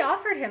 and he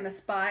offered him a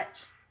spot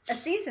a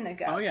season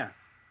ago.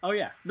 Oh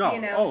yeah.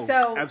 No.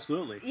 So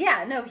absolutely.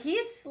 Yeah, no,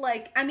 he's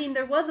like, I mean,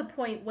 there was a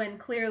point when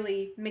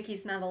clearly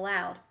Mickey's not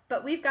allowed,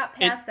 but we've got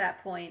past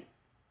that point.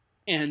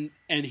 And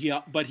he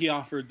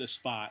offered the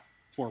spot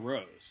for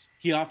Rose.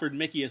 He offered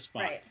Mickey a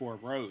spot for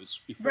Rose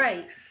before.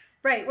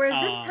 Right.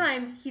 Whereas this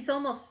time he's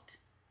almost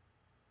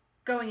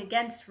going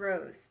against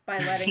Rose by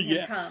letting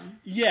him come.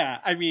 Yeah,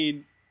 I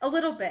mean, a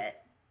little bit.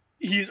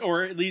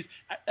 Or at least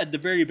at the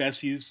very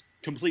best, he's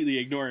completely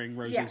ignoring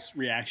Rose's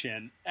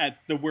reaction. At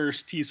the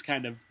worst, he's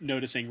kind of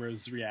noticing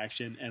Rose's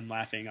reaction and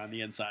laughing on the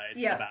inside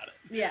about it.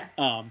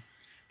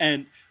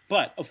 Yeah.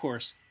 But of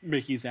course,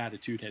 Mickey's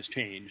attitude has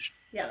changed.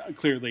 Yeah.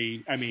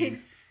 Clearly, I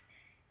mean,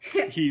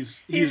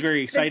 he's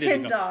very excited. The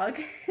tin dog.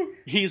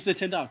 He's the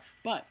tin dog.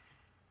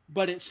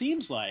 But it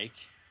seems like,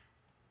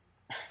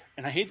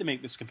 and I hate to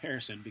make this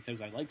comparison because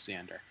I like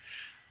Xander.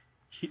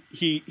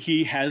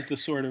 He has the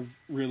sort of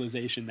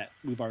realization that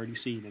we've already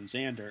seen in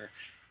Xander,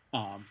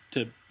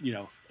 to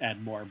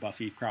add more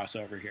Buffy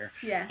crossover here.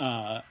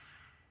 Yeah.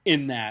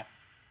 In that,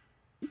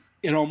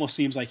 it almost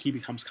seems like he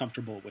becomes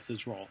comfortable with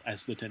his role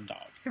as the tin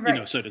dog,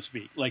 right. So to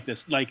speak. Like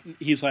this, like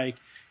he's like,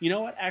 you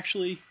know what?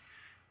 Actually,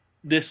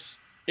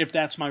 if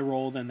that's my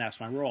role, then that's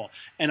my role.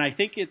 And I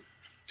think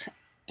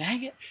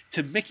dang it,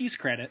 to Mickey's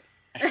credit,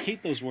 I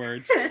hate those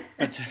words,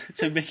 but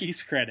to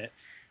Mickey's credit,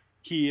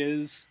 he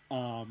is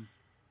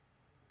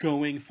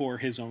going for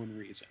his own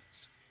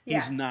reasons. Yeah.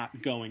 He's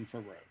not going for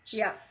Rose.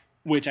 Yeah.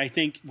 Which I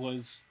think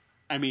was,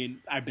 I mean,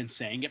 I've been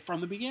saying it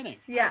from the beginning.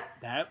 Yeah.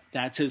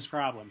 That's his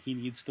problem. He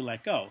needs to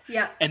let go.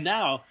 Yeah. And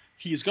now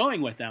he's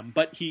going with them,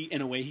 but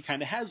in a way, he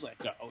kind of has let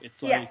go.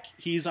 It's like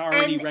he's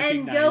already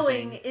recognizing. And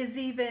going is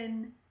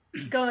even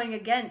going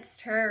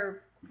against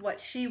her, what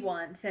she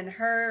wants and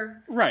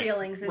her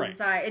feelings and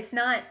desire. It's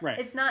not.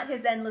 It's not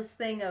his endless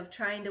thing of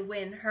trying to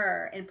win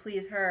her and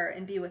please her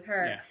and be with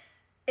her. Yeah.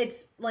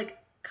 It's like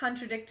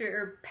contradictory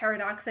or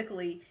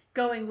paradoxically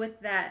going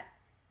with that.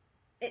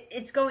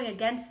 It's going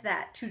against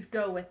that to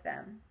go with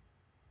them.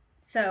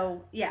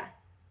 So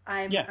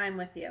I'm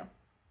with you.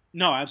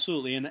 No,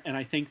 absolutely, and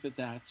I think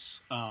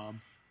that's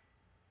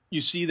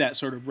you see that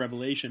sort of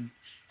revelation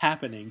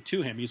happening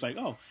to him. He's like,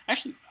 oh,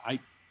 actually,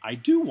 I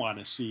do want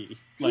to see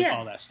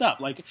all that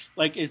stuff. Like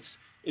it's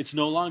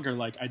no longer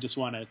like I just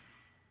want to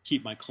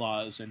keep my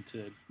claws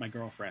into my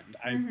girlfriend.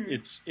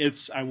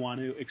 It's I want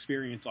to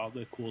experience all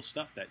the cool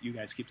stuff that you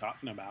guys keep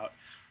talking about.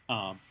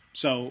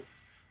 So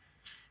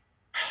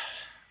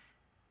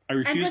I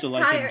refuse to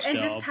like him still. And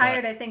just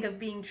tired, I think, of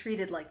being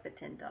treated like the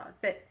tin dog.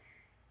 But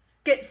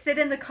sit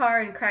in the car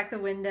and crack the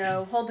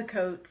window, hold the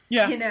coats.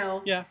 Yeah.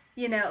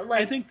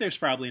 Like I think there's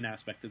probably an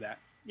aspect of that.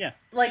 Yeah.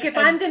 Like if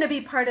I'm going to be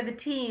part of the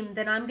team,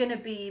 then I'm going to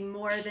be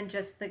more than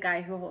just the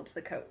guy who holds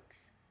the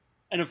coats.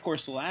 And of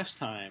course, the last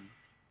time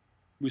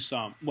we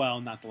saw him,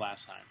 well, not the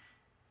last time.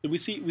 We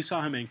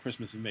saw him in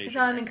Christmas Invasion. We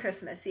saw him in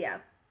Christmas, yeah.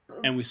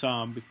 And we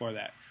saw him before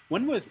that.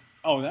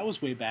 That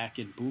was way back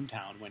in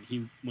Boomtown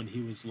when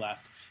he was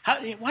left.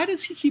 Why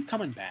does he keep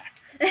coming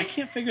back? I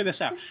can't figure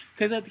this out.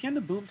 Because at the end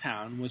of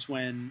Boomtown was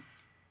when,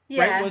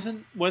 right?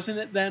 Wasn't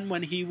it then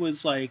when he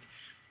was like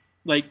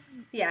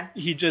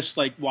he just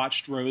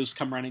watched Rose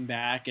come running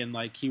back and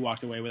he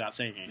walked away without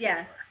saying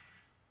anything.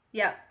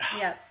 Yeah.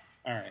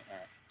 All right.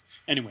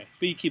 Anyway,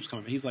 but he keeps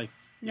coming. He's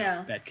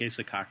bad case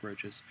of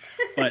cockroaches.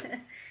 But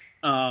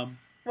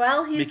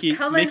well, he's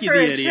coming for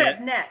a trip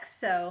next.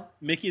 So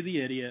Mickey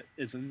the idiot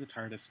is in the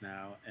TARDIS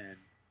now, and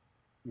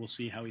we'll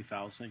see how he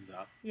fouls things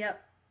up.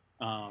 Yep.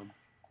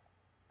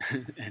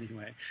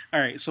 Anyway, all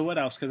right. So what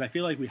else? Because I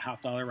feel like we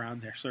hopped all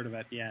around there, sort of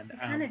at the end.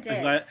 Kind of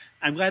did.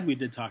 I'm glad we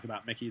did talk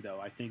about Mickey,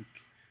 though. I think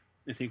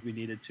we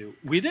needed to.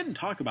 We didn't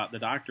talk about the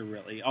Doctor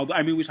really.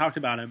 Although we talked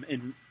about him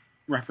in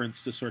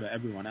reference to sort of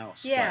everyone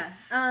else. Yeah.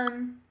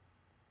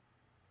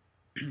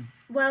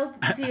 Well,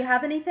 do you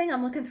have anything?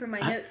 I'm looking through my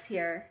notes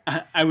here.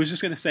 I was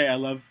just gonna say I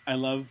love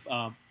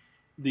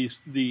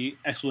the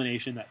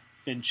explanation that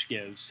Finch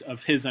gives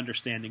of his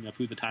understanding of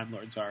who the Time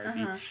Lords are, the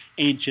Uh-huh.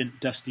 ancient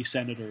dusty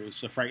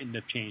senators, frightened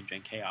of change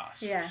and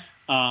chaos. Yeah.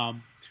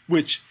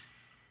 Which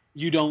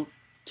you don't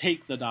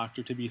take the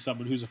Doctor to be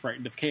someone who's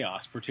frightened of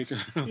chaos,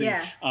 particularly.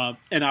 Yeah.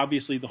 And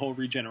obviously the whole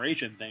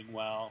regeneration thing.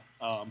 Well,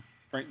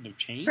 frightened of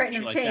change.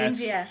 Frightened of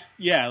change. Yeah.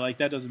 Yeah, like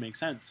that doesn't make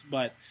sense.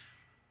 But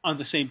on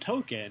the same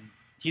token,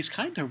 he's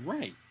kind of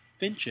right.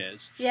 Finch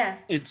is. Yeah.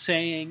 In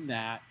saying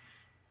that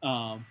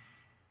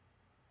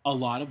a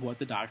lot of what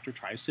the Doctor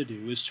tries to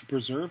do is to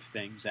preserve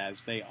things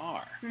as they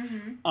are.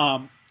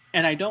 Mm-hmm.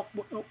 And I don't,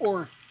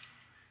 or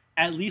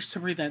at least to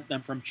prevent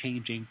them from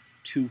changing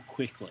too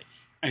quickly,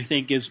 I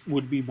think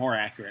would be more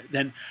accurate.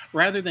 Then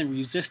rather than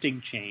resisting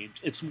change,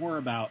 it's more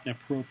about an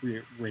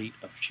appropriate rate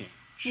of change.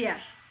 Yeah.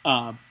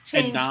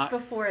 Change and not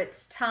before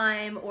it's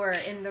time or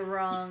in the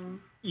wrong.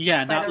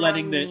 Yeah, not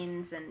letting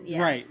means and,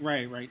 yeah.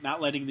 Right. Not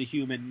letting the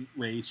human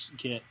race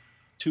get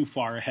too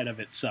far ahead of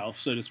itself,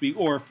 so to speak,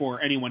 or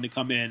for anyone to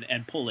come in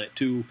and pull it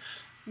too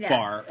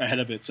far ahead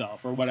of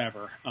itself, or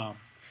whatever,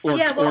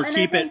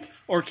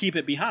 keep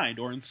it behind,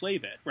 or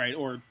enslave it, right,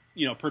 or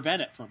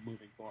prevent it from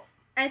moving forward.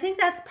 I think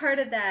that's part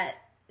of that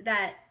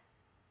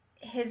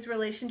his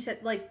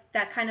relationship, like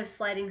that kind of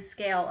sliding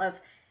scale of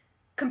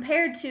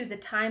compared to the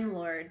Time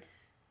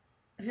Lords,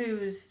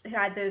 who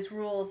had those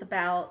rules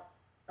about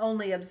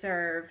only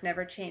observe,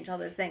 never change, all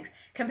those things.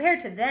 Compared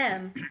to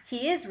them,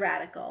 he is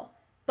radical,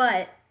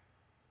 but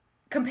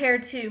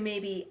compared to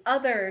maybe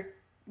other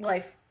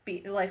life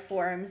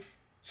forms,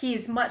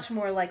 he's much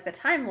more like the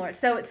Time Lord.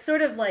 So it's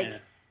sort of like,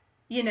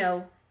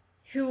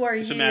 who are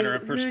it's you? A matter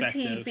of perspective.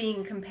 Who's he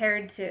being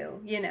compared to?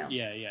 Yeah.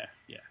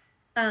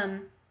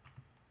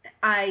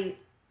 I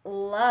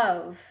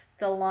love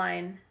the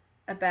line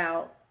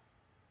about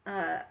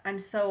I'm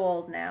so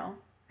old now.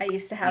 I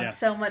used to have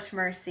so much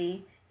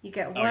mercy. You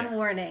get one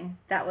warning.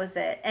 That was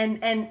it.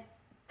 And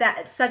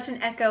that's such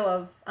an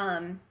echo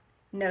of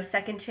no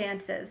second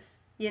chances.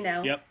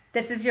 Yep.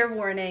 This is your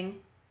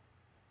warning,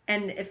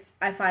 and if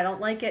I don't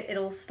like it,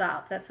 it'll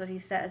stop. That's what he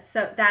says.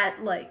 So that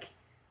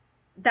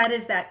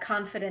is that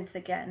confidence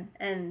again,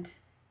 and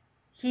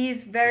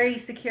he's very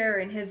secure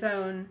in his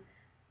own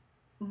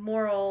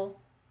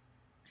moral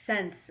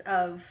sense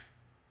of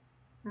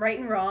right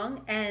and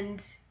wrong,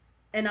 and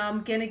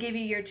I'm gonna give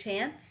you your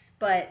chance,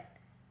 but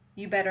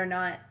you better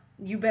not.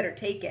 You better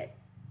take it.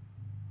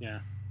 Yeah.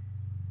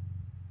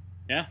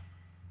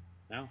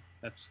 No,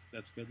 that's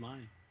a good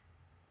line.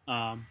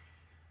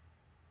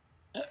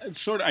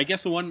 Sort of. I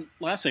guess the one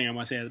last thing I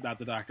want to say about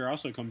the Doctor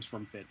also comes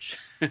from Finch,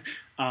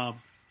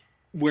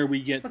 where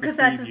we get because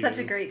that's such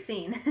a great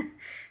scene.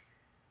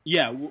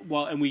 Yeah,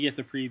 well, and we get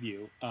the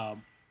preview.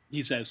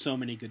 He says, "So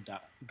many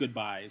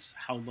goodbyes.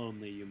 How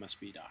lonely you must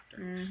be, Doctor."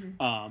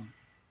 Mm-hmm.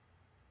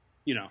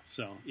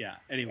 So yeah.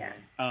 Anyway.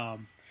 Yeah.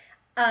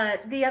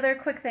 The other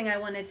quick thing I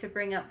wanted to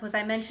bring up was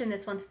I mentioned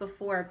this once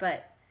before,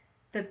 but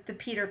the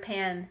Peter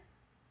Pan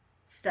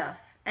stuff,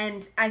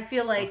 and I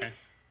feel like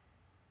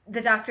the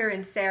Doctor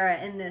and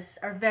Sarah in this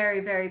are very,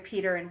 very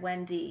Peter and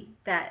Wendy.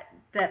 That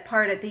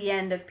part at the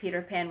end of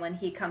Peter Pan when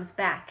he comes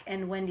back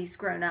and Wendy's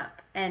grown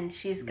up and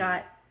she's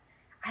got.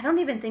 I don't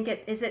even think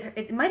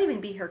it might even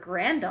be her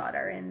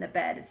granddaughter in the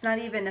bed. It's not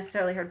even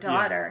necessarily her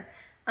daughter.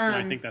 Yeah.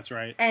 I think that's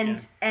right.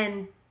 And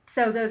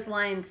so those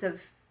lines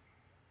of.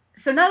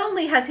 So not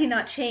only has he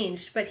not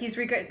changed, but he's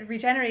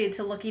regenerated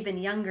to look even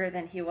younger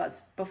than he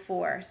was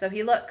before. So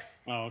he looks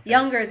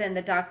younger than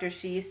the Doctor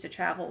she used to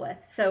travel with.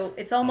 So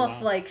it's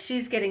almost like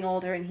she's getting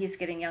older and he's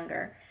getting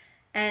younger.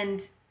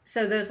 And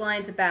so those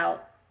lines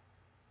about,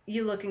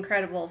 you look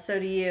incredible, so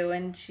do you.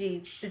 And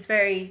she is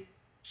very,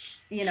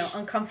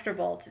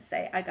 uncomfortable to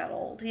say, I got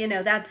old.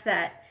 That's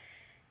that,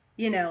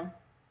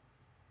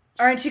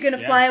 aren't you going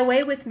to fly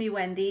away with me,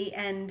 Wendy?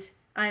 And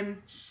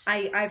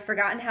I've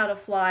forgotten how to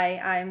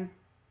fly. I'm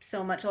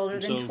so much older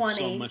than 20.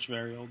 So much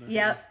very older.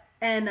 Yep.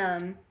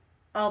 And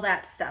all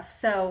that stuff.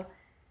 So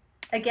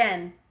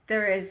again,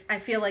 I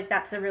feel like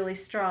that's a really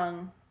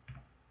strong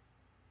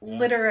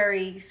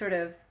literary sort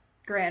of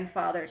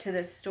grandfather to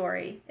this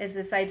story, is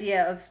this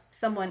idea of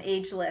someone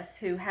ageless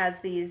who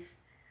has these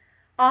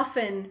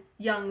often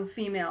young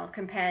female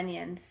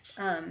companions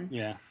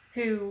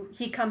who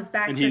he comes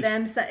back for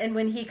them. So, and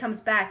when he comes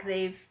back,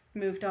 they've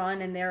moved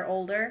on and they're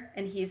older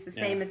and he's the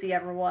same as he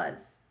ever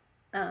was.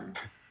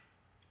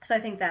 So I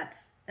think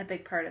that's a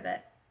big part of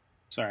it.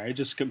 Sorry, I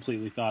just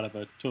completely thought of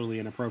a totally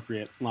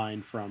inappropriate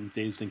line from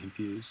Dazed and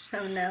Confused.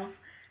 Oh, no.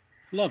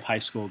 I love high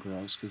school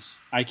girls because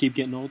I keep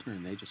getting older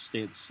and they just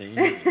stay the same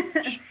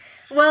age.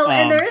 Well,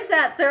 and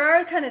there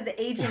are kind of the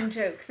aging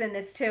jokes in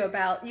this too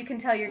about you can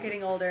tell you're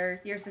getting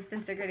older, your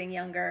assistants are getting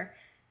younger.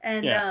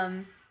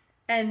 And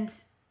and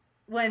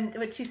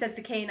when she says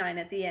to K9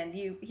 at the end,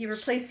 he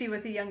replaced you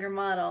with a younger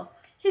model.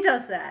 He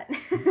does that.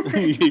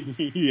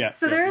 Yeah.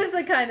 So there is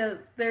the kind of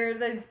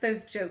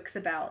those jokes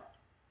about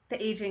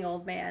the aging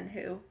old man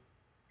who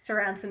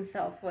surrounds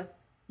himself with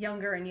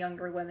younger and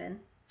younger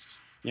women.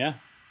 Yeah.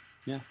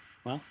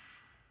 Well,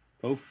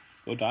 Go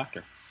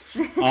doctor.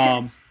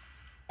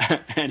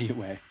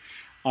 Anyway,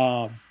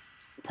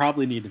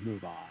 probably need to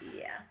move on.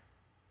 Yeah.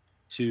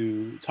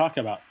 To talk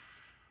about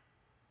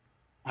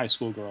high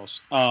school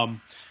girls.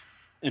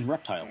 And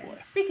Reptile Boy.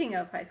 Speaking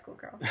of high school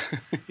girls.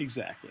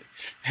 Exactly.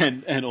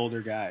 And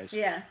older guys.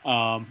 Yeah.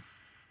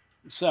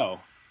 So,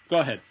 go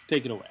ahead.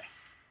 Take it away.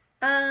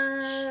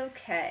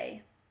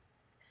 Okay.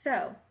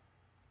 So,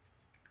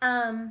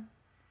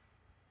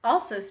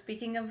 also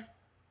speaking of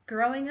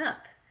growing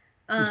up.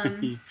 Yeah,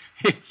 and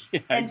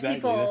exactly.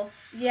 People,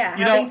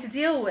 having to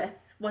deal with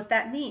what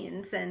that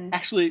means. And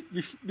actually,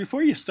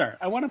 before you start,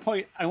 I want to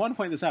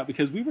point this out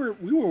because we were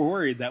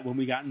worried that when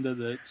we got into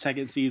the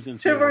second season,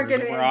 there weren't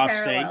going to be any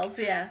parallels.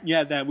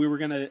 That we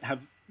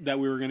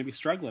were going to be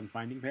struggling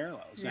finding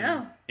parallels.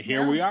 No, and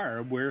here we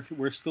are.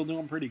 We're still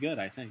doing pretty good,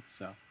 I think.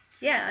 So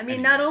yeah, I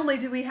mean, not only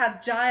do we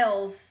have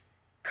Giles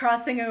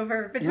crossing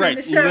over between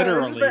the shows,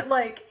 literally. but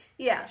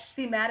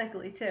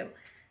thematically too.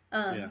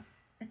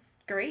 It's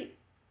great.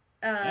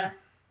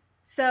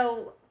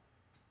 So.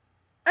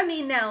 I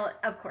mean, now,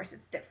 of course,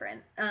 it's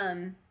different.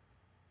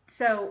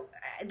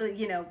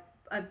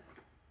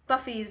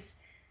 Buffy's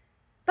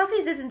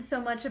isn't so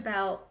much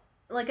about,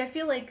 I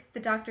feel like the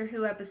Doctor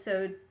Who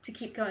episode, to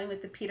keep going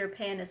with the Peter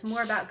Pan, is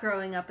more about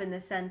growing up in the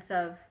sense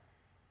of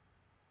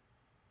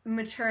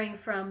maturing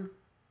from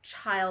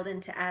child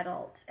into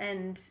adult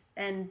and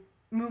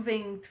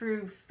moving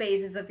through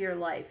phases of your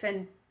life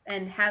and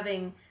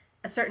having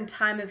a certain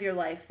time of your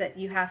life that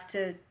you have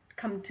to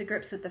come to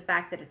grips with the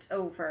fact that it's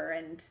over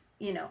and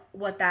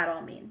what that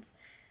all means.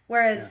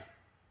 Whereas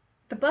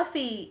the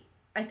Buffy,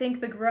 I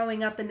think the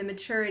growing up and the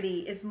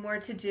maturity is more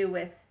to do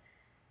with,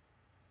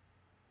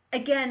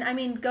 again, I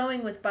mean,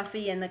 going with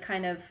Buffy and the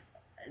kind of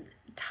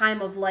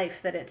time of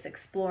life that it's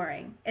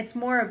exploring. It's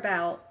more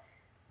about,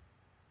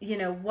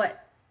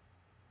 what,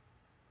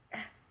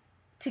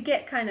 to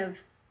get kind of,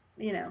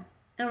 I don't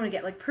want to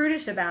get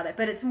prudish about it,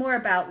 but it's more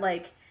about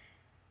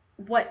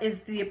what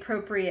is the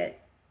appropriate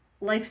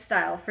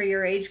lifestyle for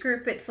your age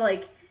group. It's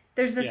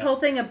there's this whole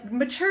thing of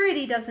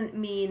maturity doesn't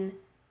mean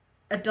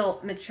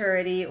adult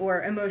maturity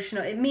or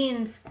emotional. It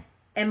means,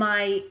 am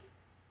I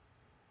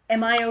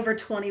over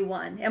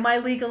 21? Am I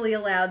legally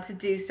allowed to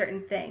do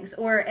certain things?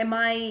 Or am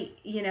I,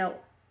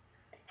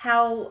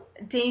 how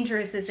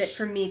dangerous is it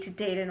for me to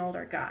date an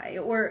older guy?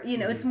 Or,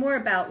 it's more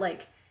about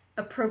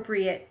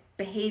appropriate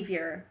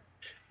behavior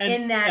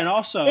in that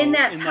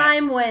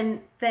time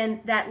when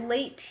that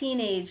late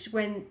teenage,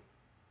 when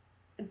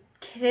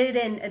kid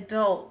and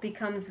adult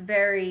becomes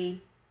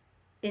very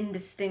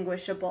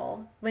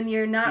indistinguishable, when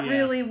you're not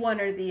really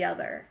one or the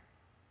other.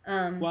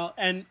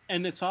 And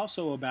it's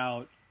also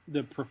about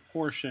the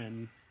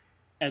proportion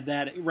at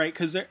that, right?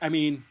 Because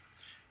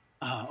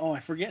I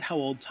forget how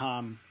old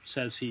Tom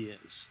says he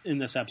is in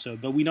this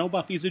episode, but we know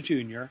Buffy's a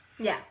junior.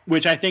 Yeah.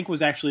 Which I think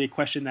was actually a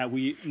question that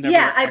we never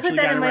I put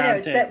that in my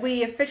notes, that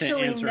we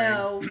officially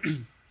know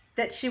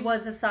that she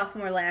was a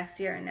sophomore last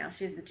year and now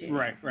she's a junior.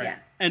 Right. Yeah.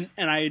 And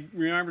I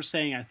remember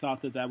saying I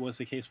thought that was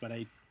the case, but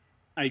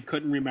I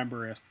couldn't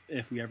remember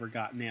if we ever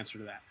got an answer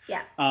to that.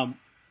 Yeah.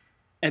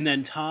 And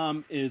then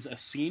Tom is a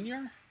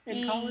senior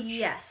in college?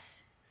 Yes.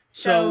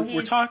 So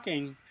we're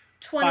talking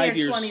 20 5 or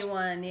years.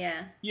 21,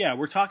 yeah. Yeah,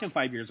 we're talking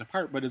 5 years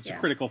apart, but it's a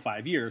critical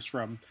 5 years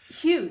from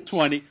huge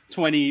 20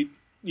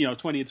 to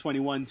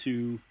 21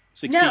 to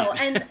 16. No,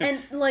 and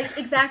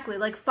exactly,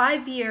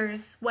 5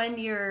 years when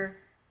you're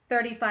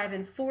 35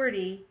 and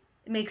 40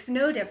 makes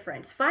no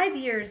difference. 5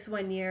 years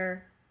when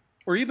you're...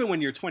 Or even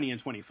when you're 20 and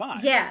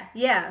 25. Yeah.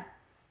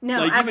 No,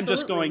 absolutely. Even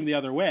just going the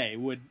other way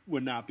would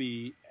not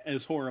be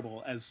as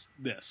horrible as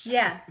this.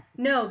 Yeah.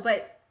 No,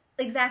 but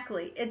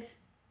exactly. It's,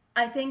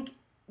 I think,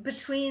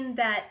 between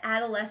that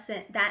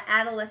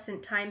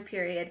adolescent time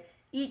period,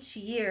 each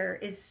year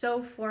is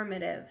so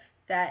formative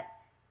that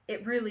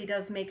it really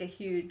does make a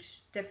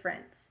huge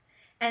difference.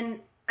 And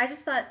I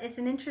just thought it's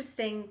an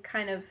interesting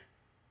kind of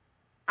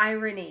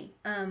irony,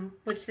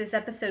 which this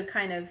episode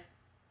kind of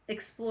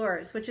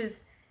explores, which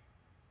is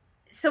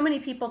so many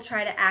people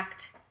try to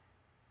act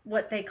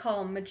what they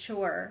call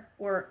mature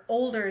or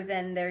older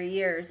than their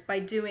years by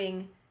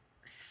doing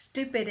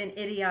stupid and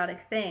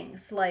idiotic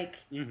things like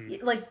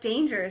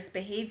dangerous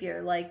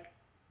behavior,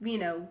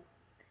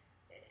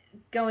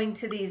 going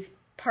to these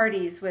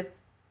parties with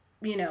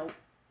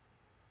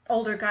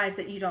older guys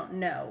that you don't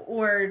know,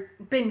 or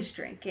binge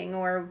drinking,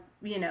 or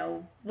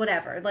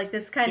whatever,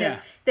 this kind of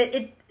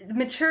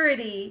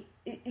maturity.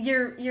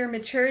 Your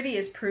maturity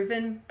is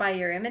proven by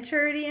your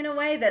immaturity in a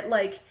way that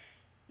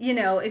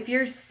if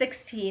you're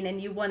 16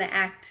 and you want to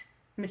act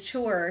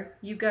mature,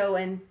 you go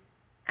and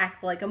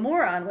act like a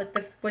moron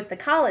with the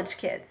college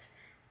kids.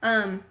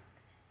 But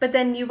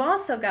then you've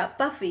also got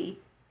Buffy,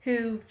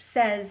 who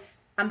says,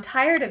 I'm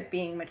tired of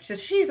being mature.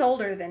 So she's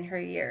older than her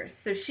years.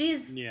 So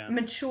she's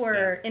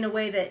mature in a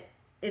way that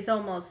is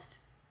almost,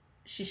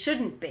 she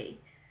shouldn't be.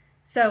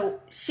 So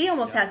she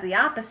almost has the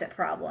opposite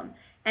problem.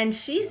 And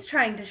she's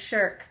trying to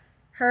shirk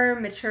her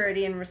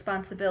maturity and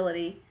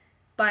responsibility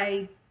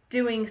by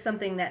doing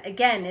something that,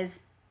 again, is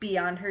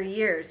beyond her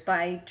years,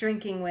 by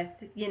drinking with,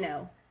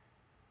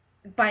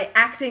 by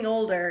acting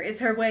older is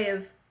her way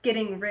of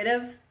getting rid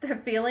of the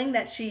feeling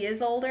that she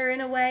is older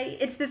in a way.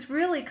 It's this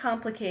really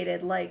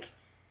complicated, like,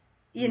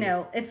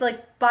 it's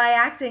like by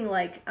acting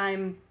like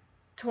I'm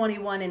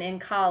 21 and in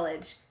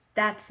college,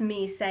 that's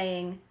me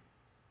saying,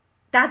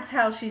 that's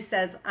how she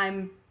says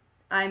I'm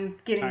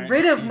getting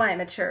rid of my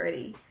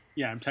maturity.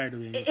 Yeah, I'm tired of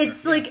being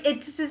It's like,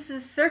 it's just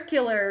this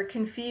circular,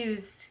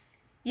 confused,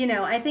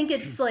 I think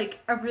it's like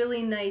a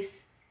really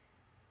nice,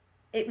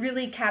 it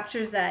really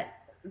captures the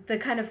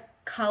kind of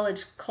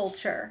college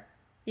culture,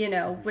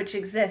 which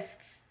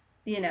exists,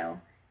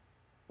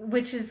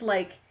 which is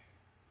like,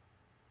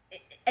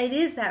 it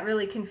is that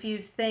really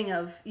confused thing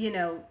of,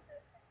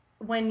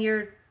 when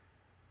you're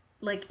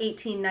like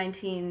 18,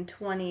 19,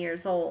 20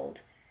 years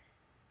old,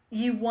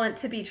 you want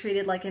to be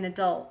treated like an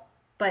adult,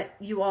 but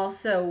you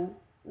also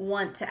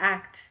want to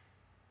act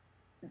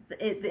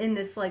in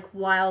this like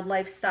wild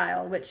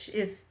lifestyle, which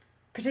is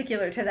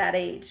particular to that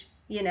age,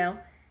 Yeah.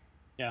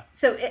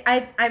 So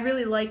I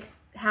really like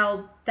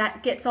how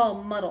that gets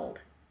all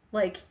muddled.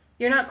 Like,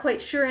 you're not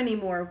quite sure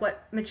anymore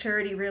what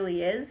maturity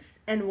really is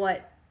and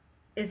what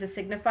is a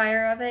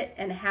signifier of it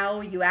and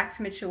how you act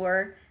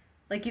mature.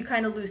 Like, you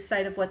kind of lose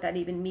sight of what that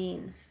even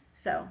means.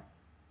 So.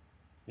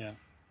 Yeah.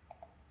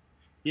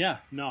 Yeah,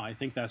 no, I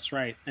think that's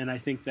right. And I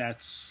think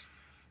that's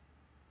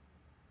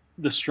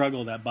the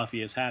struggle that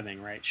Buffy is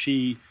having, right?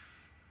 She's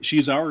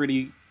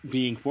already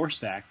being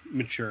forced to act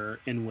mature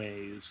in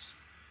ways,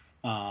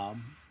 that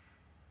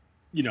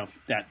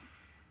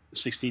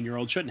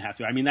 16-year-old shouldn't have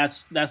to. I mean,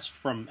 that's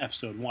from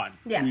episode 1.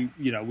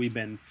 Yeah. We've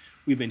been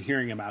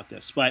hearing about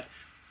this, but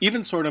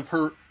even sort of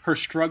her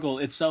struggle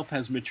itself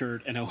has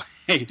matured in a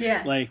way.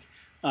 Yeah. Like,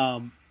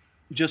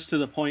 just to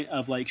the point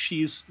of like,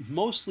 she's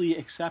mostly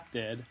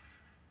accepted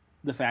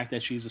the fact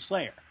that she's a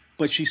Slayer,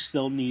 but she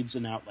still needs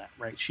an outlet,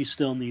 right? She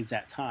still needs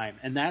that time.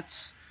 And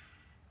that's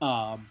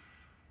sort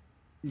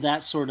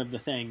of the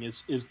thing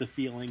is the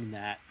feeling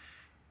that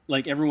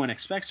like everyone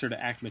expects her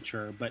to act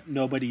mature, but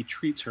nobody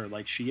treats her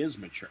like she is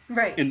mature.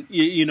 Right. And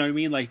you know what I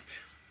mean?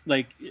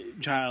 Like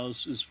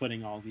Giles is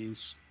putting all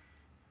these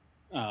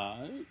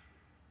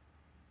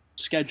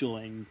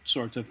scheduling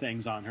sorts of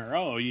things on her.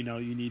 Oh, you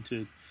need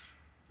to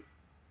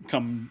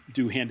come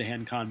do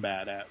hand-to-hand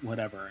combat at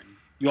whatever, and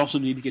you also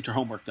need to get your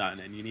homework done,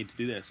 and you need to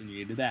do this, and you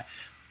need to do that.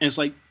 And it's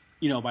like,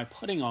 by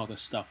putting all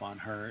this stuff on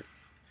her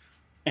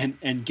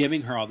and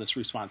giving her all this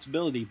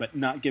responsibility, but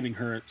not giving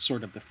her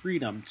sort of the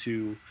freedom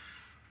to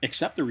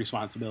accept the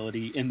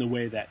responsibility in the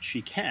way that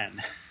she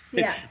can.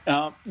 Yeah.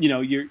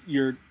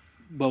 You're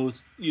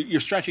both,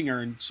 you're stretching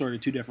her in sort of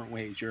two different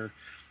ways. You're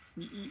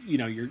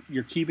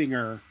keeping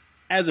her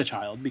as a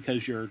child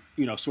because you're,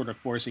 sort of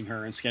forcing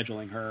her and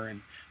scheduling her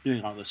and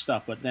doing all this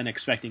stuff, but then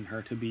expecting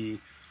her to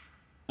be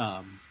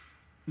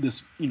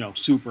this,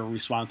 super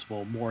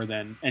responsible, more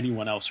than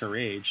anyone else her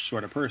age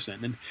sort of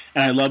person. And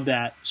I love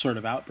that sort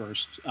of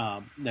outburst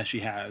that she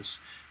has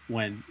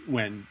when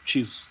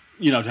she's,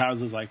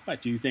 Giles is like,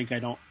 what, do you think I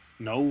don't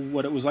know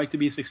what it was like to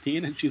be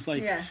 16? And she's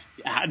like, yeah.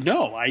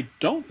 No, I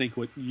don't think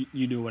what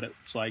you knew what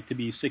it's like to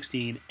be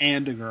 16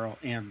 and a girl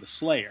and the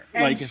Slayer.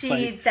 And like, it's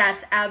like,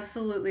 that's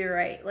absolutely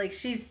right. Like,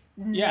 she's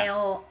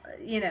Oh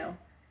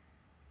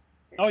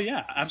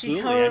yeah,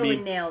 absolutely. She totally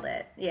nailed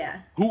it. Yeah.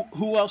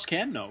 Who else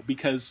can know?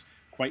 Because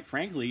quite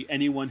frankly,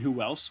 anyone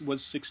who else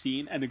was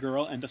 16 and a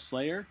girl and a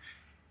Slayer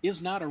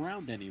is not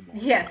around anymore.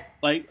 Yeah.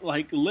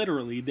 Like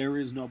literally, there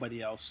is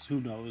nobody else who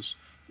knows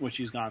what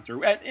she's gone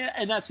through.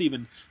 And that's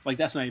even, like,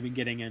 that's not even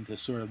getting into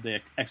sort of the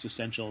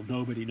existential,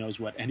 nobody knows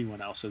what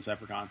anyone else has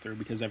ever gone through,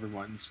 because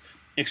everyone's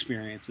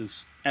experience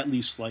is at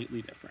least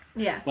slightly different.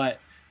 Yeah.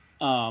 But,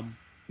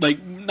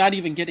 like, not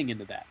even getting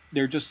into that.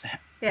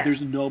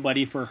 There's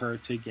nobody for her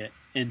to get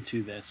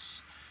into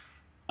this,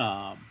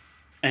 and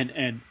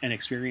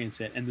experience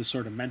it and to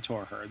sort of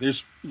mentor her.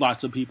 There's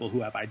lots of people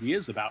who have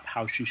ideas about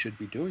how she should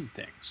be doing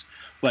things,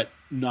 but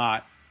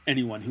not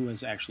anyone who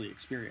has actually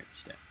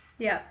experienced it.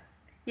 Yeah.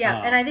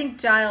 Yeah, and I think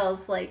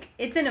Giles, like,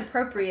 it's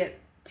inappropriate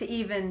to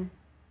even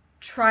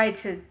try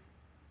to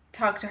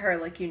talk to her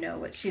like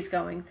what she's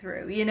going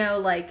through.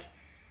 Like,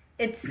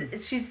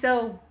 she's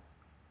so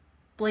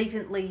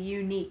blatantly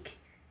unique.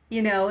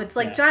 It's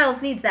like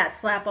Giles needs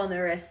that slap on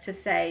the wrist to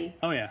say,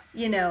 oh yeah,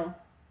 you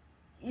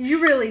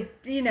really,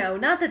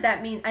 not that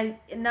that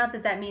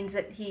means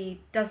that he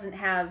doesn't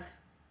have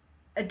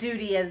a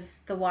duty as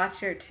the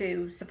Watcher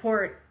to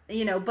support,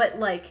 but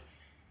like,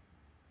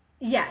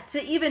 yeah,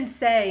 to even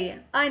say,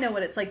 I know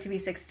what it's like to be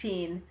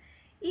 16,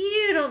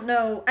 you don't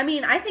know. I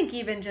mean, I think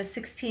even just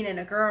 16 and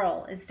a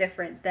girl is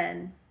different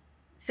than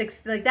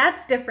like,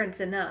 that's difference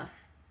enough,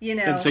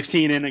 Than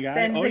 16 and a guy?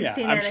 Than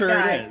 16 I'm sure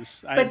it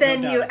is. But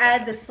then you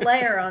add the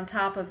Slayer on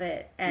top of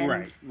it,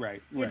 and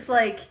right. It's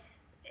like,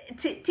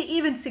 to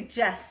even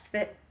suggest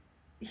that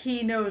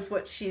he knows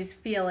what she's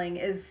feeling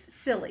is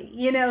silly,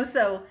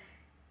 so,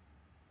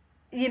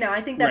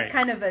 I think that's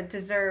kind of a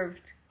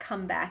deserved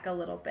comeback a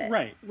little bit.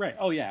 Right.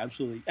 Oh yeah,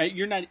 absolutely.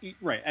 You're not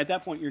right at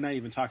that point. You're not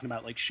even talking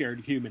about like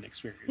shared human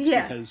experience,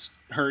 yeah, because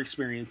her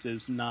experience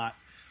is not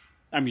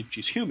I mean,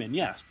 she's human,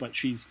 yes, but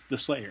she's the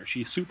Slayer.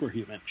 She's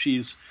superhuman.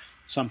 She's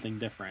something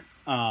different.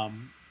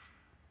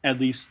 At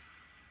least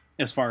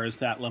as far as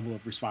that level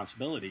of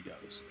responsibility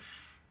goes.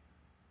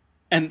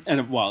 And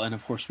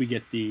of course we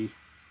get the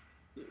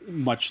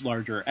much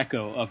larger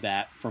echo of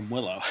that from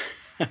Willow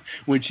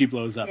when she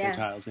blows up the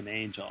Giles and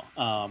Angel.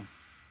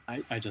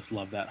 I just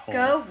love that whole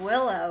Go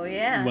Willow,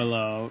 yeah.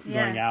 Willow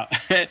going out,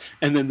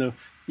 and then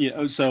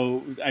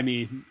so I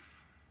mean,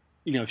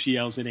 she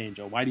yells at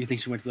Angel, "Why do you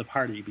think she went to the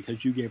party?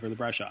 Because you gave her the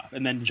brush off."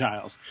 And then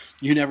Giles,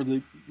 "You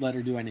never let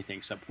her do anything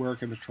except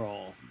work and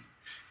patrol."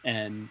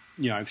 And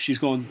if she's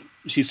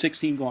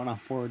 16 going on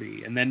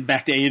 40, and then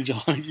back to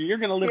Angel, "You're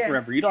going to live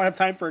forever. You don't have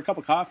time for a cup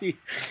of coffee."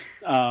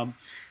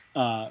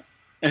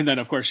 And then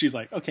of course she's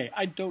like, "Okay,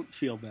 I don't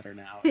feel better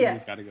now. And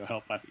we've got to go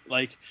help Buffy."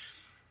 Like,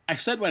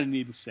 I've said what I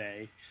need to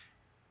say.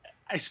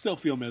 I still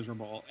feel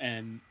miserable,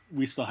 and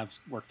we still have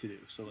work to do.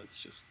 So let's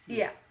just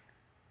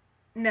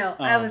No,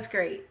 that was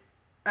great.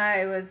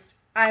 I was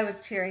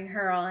cheering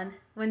her on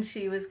when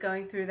she was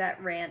going through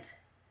that rant.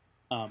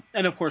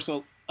 And of course,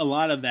 a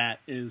lot of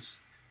that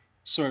is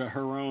sort of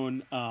her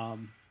own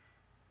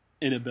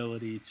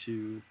inability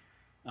to,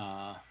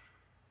 or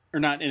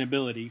not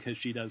inability because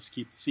she does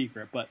keep the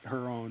secret, but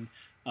her own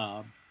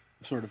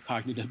sort of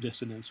cognitive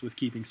dissonance with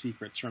keeping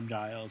secrets from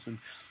Giles. And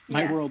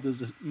my world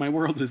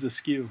is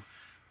askew.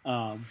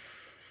 But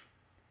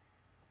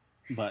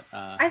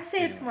I'd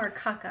say it's more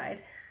cockeyed.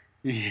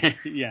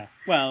 Yeah.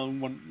 Well,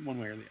 one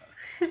way or the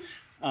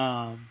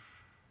other.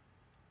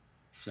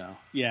 So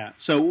yeah.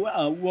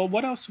 So well,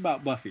 what else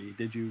about Buffy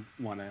did you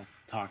want to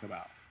talk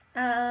about?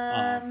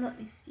 Let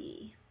me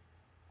see.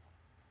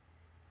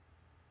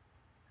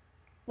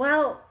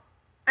 Well,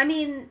 I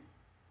mean,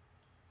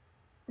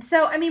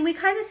 we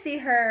kind of see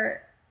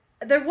her.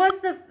 There was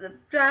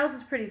Giles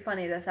is pretty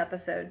funny this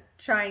episode,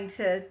 trying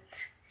to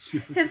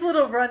his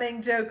little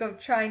running joke of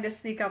trying to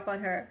sneak up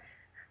on her.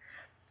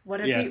 What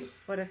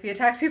if he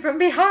attacks you from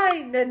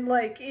behind, and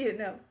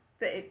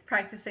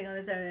practicing on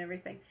his own and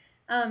everything.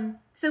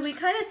 So we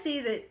kind of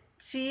see that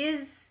she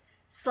is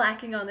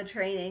slacking on the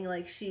training,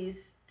 like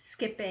she's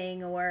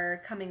skipping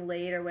or coming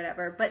late or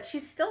whatever, but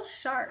she's still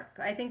sharp.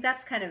 I think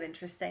that's kind of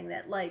interesting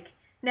that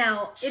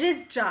now it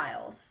is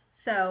Giles,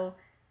 so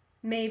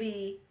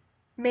maybe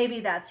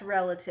that's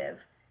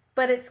relative,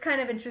 but it's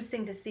kind of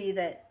interesting to see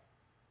that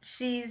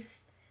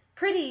she's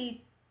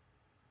pretty,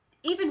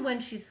 even when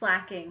she's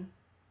slacking,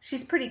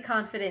 she's pretty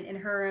confident in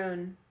her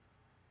own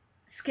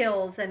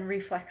skills and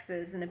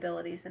reflexes and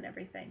abilities and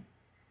everything.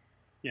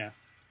 Yeah.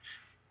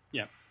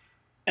 Yeah.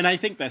 And I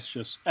think that's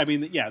just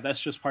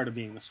part of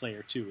being the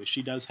Slayer too, is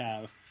she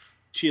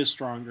is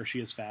stronger, she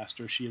is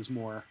faster, she is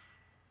more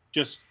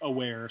just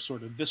aware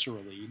sort of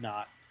viscerally,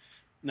 not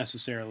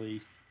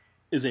necessarily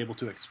is able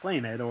to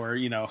explain it or,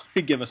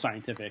 give a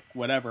scientific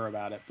whatever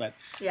about it. But,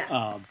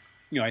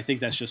 I think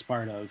that's just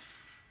part of,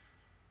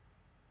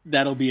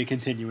 that'll be a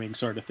continuing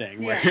sort of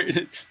thing where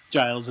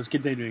Giles is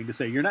continuing to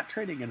say, "You're not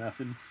training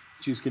enough," and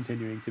she's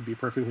continuing to be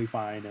perfectly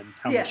fine and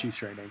how much she's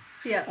training.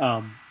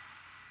 Yeah.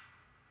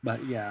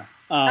 But yeah.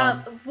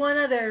 One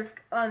other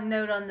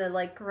note on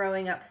the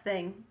growing up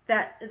thing,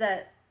 that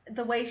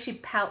the way she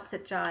pouts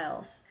at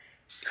Giles.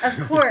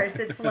 Of course,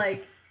 it's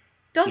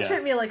don't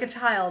treat me like a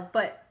child,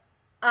 but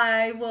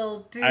I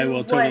will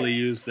totally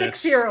use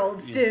this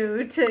 6-year-olds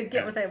do to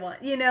get what they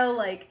want.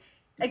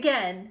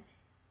 Again,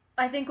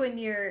 I think when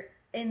you're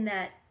in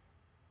that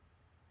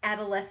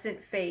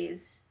adolescent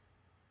phase,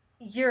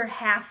 you're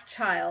half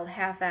child,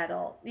 half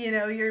adult.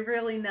 You're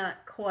really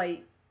not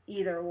quite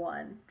either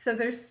one. So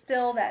there's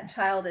still that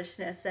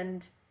childishness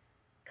and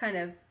kind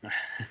of,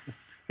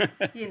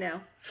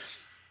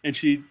 And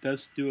she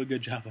does do a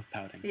good job of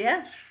pouting.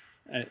 Yeah.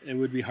 It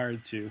would be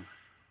hard to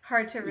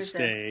resist.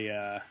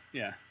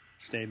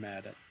 Stay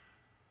mad at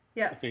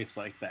a face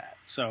like that.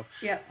 So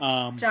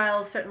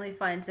Giles certainly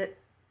finds it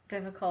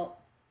difficult.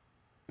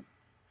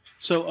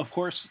 So of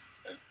course,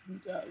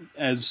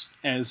 as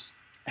has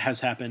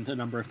happened a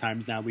number of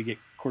times now, we get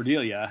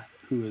Cordelia,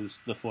 who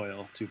is the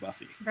foil to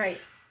Buffy. Right.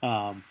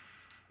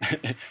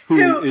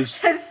 who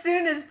is, as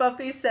soon as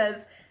Buffy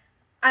says,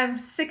 "I'm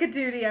sick of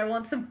duty, I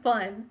want some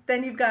fun,"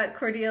 then you've got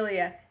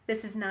Cordelia.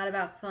 This is not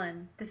about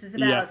fun. This is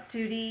about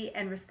duty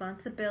and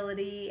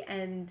responsibility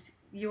and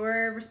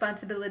your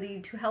responsibility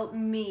to help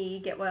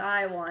me get what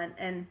I want.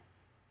 And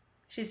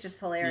she's just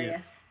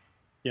hilarious.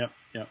 Yep.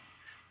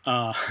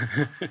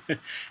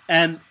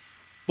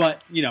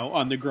 But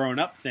on the grown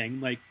up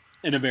thing,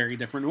 in a very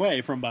different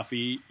way from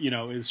Buffy,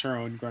 is her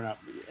own grown up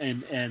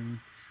and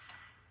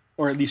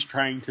or at least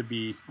trying to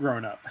be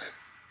grown up.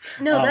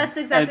 No, that's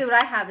exactly what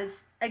I have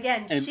is,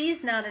 again,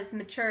 she's not as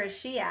mature as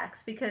she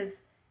acts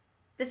because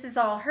this is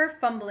all her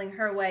fumbling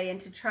her way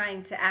into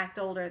trying to act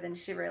older than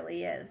she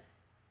really is.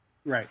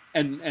 Right.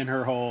 And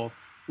her whole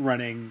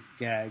running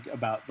gag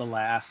about the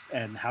laugh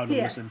and how to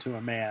listen to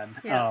a man.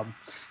 Yeah.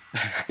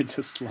 I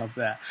just love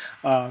that.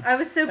 I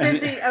was so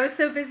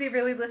busy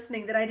really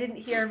listening that I didn't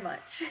hear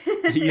much.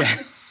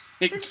 Yeah,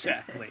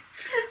 exactly.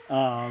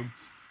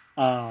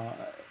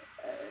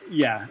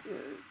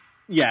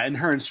 yeah, and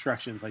her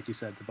instructions, like you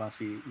said, to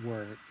Buffy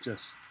were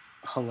just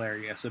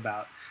hilarious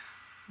about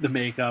the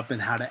makeup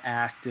and how to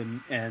act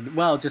and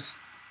well, just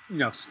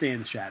stay in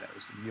the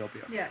shadows and you'll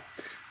be okay. Yeah.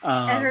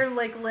 And her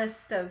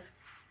list of,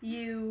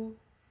 you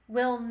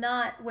will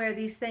not wear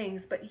these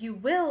things, but you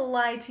will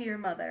lie to your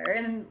mother,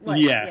 and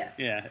yeah.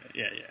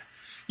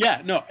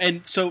 No,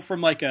 and so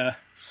from like a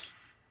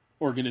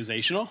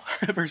organizational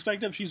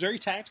perspective, she's very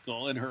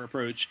tactical in her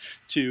approach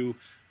to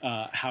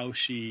how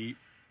she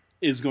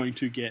is going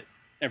to get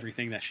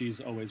everything that she's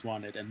always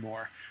wanted and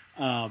more.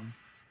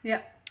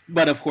 Yeah.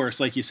 But of course,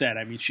 like you said,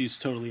 I mean, she's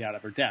totally out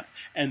of her depth.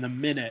 And the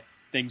minute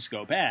things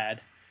go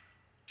bad,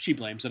 she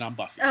blames it on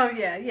Buffy. Oh,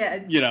 yeah, yeah.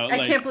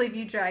 I can't believe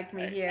you dragged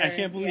me here. I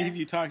can't believe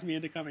you talked me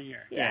into coming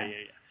here. Yeah.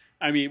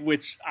 I mean,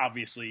 which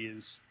obviously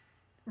is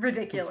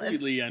ridiculous,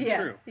 completely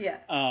untrue.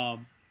 Yeah.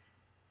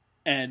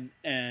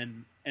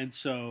 And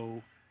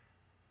so,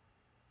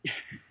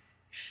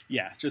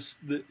 yeah, just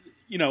the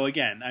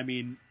again, I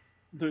mean,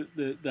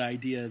 the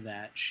idea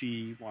that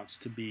she wants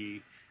to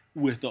be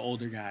with the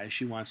older guys,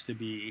 she wants to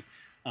be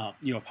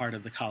part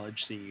of the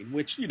college scene,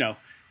 which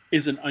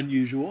isn't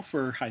unusual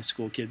for high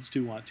school kids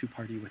to want to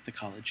party with the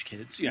college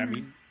kids. Yeah, mm-hmm. I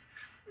mean,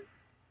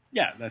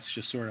 yeah, that's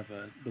just sort of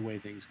the way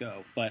things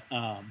go. But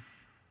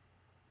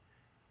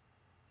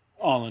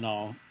all in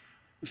all,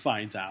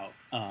 finds out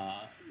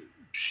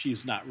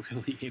she's not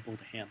really able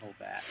to handle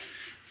that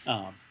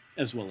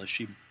as well as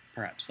she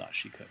perhaps thought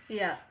she could.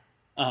 Yeah.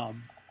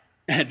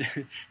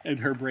 And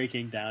her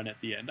breaking down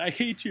at the end. I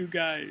hate you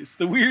guys.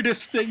 The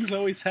weirdest things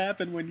always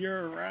happen when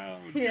you're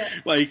around. Yeah.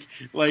 Like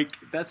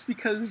that's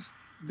because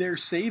they're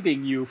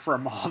saving you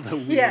from all the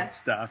weird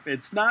stuff.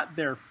 It's not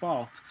their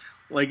fault.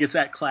 Like, it's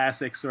that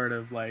classic sort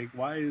of like,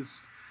 why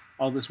is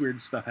all this weird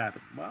stuff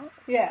happening? Well,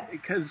 yeah,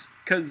 because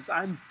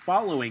I'm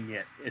following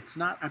it. I'm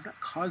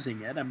not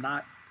causing it. I'm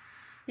not.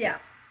 Yeah.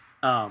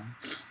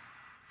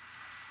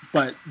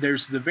 But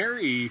there's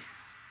the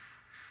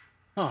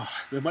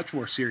much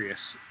more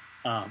serious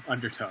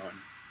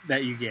undertone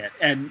that you get,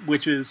 and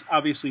which is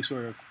obviously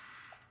sort of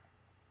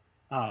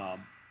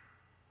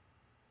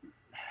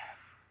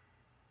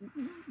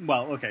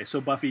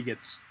so Buffy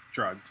gets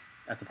drugged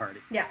at the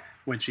party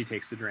when she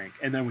takes the drink,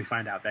 and then we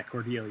find out that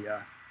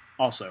Cordelia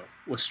also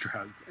was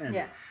drugged,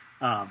 and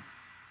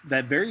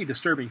that very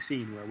disturbing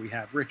scene where we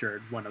have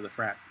Richard, one of the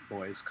frat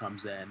boys,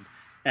 comes in,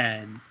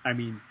 and I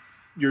mean,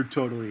 you're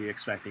totally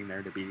expecting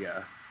there to be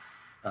a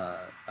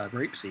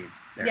rape scene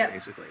there,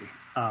 basically.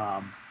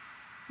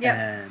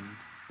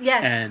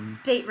 And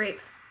date rape.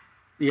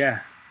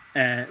 Yeah,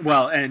 and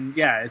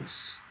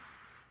it's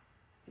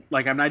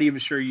like, I'm not even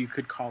sure you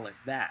could call it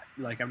that.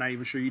 Like, I'm not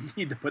even sure you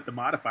need to put the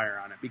modifier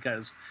on it,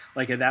 because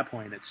like at that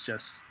point it's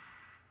just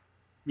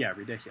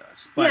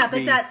ridiculous. But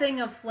that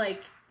thing of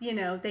like,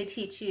 they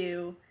teach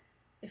you,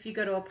 if you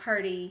go to a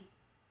party,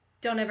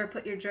 don't ever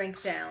put your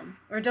drink down,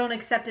 or don't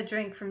accept a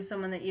drink from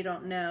someone that you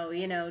don't know,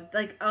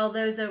 like all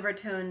those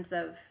overtones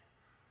of,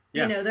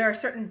 there are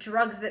certain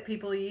drugs that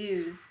people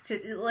use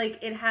to, like,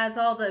 it has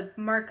all the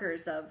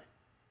markers of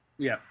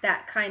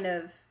that kind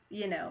of,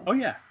 Oh,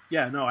 yeah.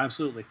 Yeah, no,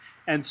 absolutely.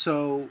 And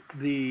so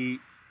the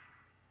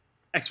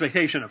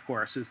expectation, of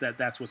course, is that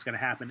that's what's going to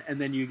happen. And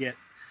then you get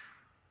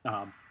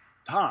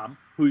Tom,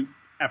 who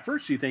at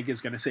first you think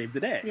is going to save the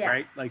day,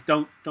 right? Like,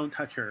 don't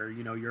touch her,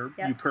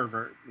 you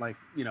pervert, like,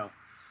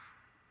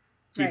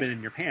 keep it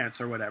in your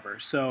pants or whatever.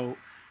 So,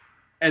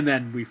 and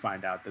then we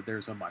find out that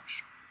there's a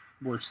much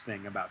worse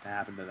thing about to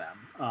happen to them.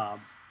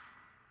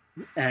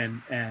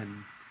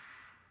 And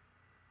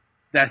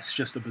that's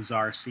just a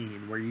bizarre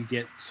scene where you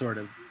get sort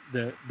of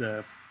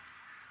the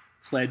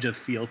pledge of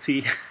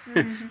fealty,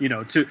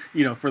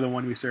 mm-hmm. For the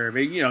one we serve.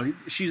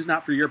 She's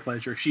not for your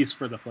pleasure; she's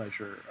for the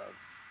pleasure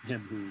of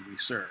him who we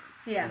serve.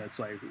 Yeah, and it's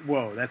like,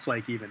 whoa, that's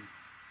like even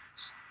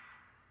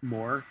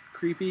more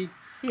creepy.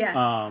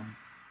 Yeah,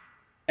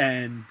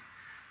 and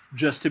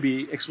just to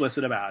be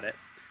explicit about it,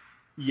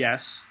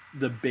 yes,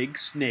 the big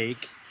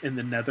snake in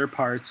the nether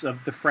parts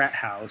of the frat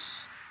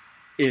house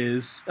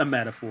is a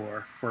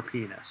metaphor for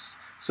penis.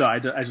 So I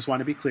just want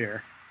to be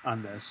clear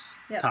on this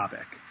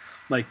topic.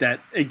 Like that,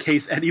 in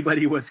case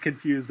anybody was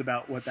confused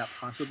about what that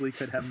possibly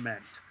could have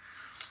meant.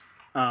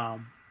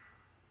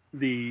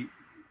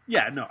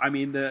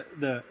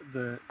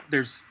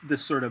 There's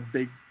this sort of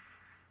big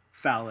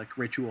phallic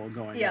ritual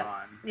going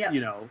on,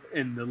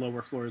 in the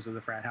lower floors of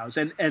the frat house.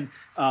 And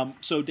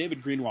so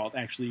David Greenwald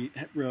actually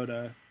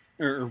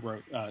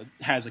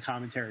has a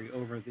commentary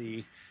over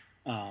the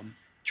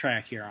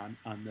track here on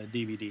the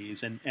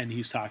DVDs, and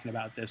he's talking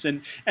about this.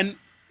 And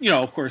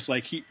of course,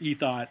 like he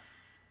thought,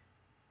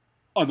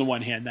 on the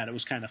one hand, that it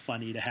was kind of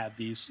funny to have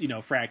these,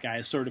 frat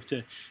guys sort of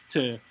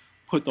to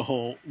put the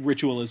whole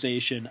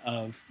ritualization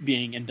of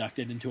being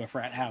inducted into a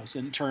frat house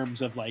in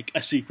terms of like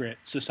a secret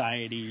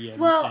society.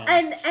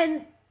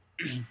 And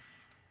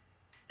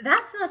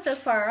that's not so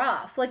far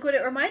off. Like, what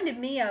it reminded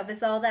me of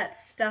is all that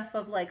stuff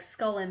of like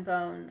Skull and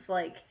Bones.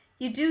 Like,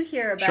 you do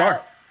hear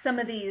about some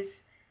of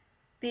these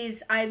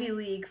Ivy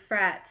League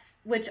frats,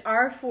 which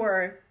are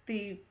for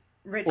the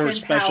rich or and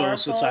special powerful. The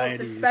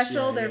societies.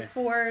 special, Yeah, they're yeah,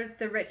 for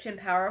the rich and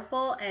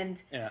powerful,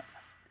 and yeah,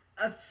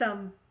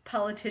 some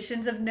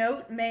politicians of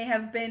note may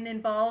have been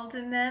involved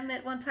in them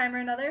at one time or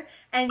another.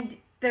 And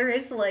there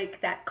is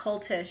like that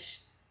cultish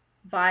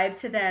vibe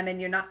to them, and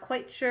you're not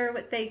quite sure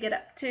what they get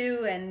up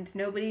to, and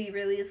nobody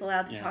really is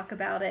allowed to yeah, talk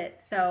about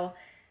it. So,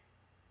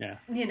 yeah,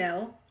 you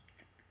know,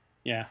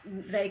 yeah.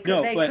 they could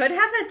No, they but could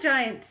have a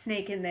giant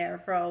snake in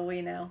there for all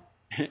we know.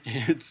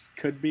 it's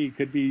could be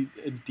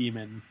a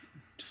demon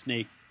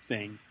snake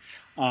thing,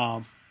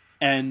 um,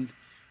 and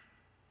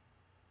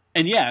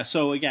yeah.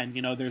 So again,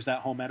 there's that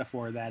whole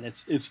metaphor that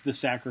it's the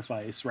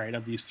sacrifice, right,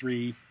 of these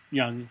three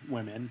young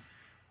women,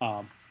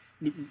 um,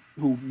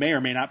 who may or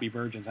may not be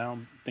virgins. I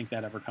don't think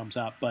that ever comes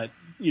up, but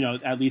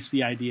at least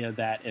the idea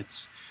that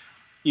it's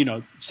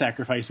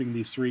sacrificing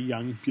these three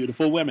young,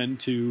 beautiful women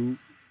to,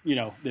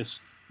 this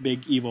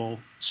big evil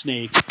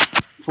snake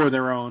for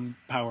their own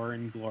power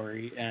and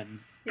glory.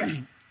 And Yeah.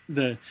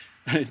 the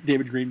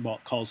David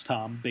Greenwalt calls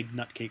Tom Big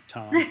Nutcake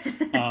Tom,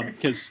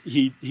 because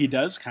he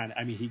does kind of.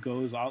 I mean, he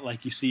goes out,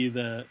 like, you see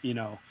the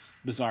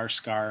bizarre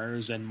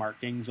scars and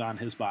markings on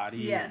his body,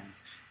 Yeah.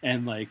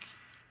 and like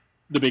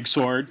the big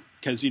sword,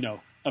 because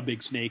a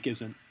big snake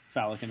isn't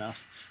phallic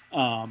enough.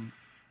 Yeah.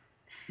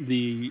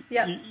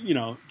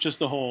 Just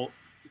the whole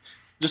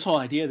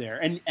idea there,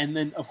 and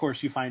then of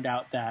course you find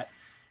out that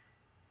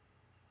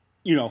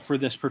for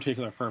this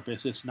particular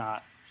purpose it's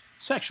not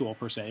sexual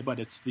per se, but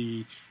it's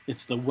the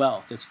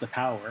wealth, it's the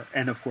power,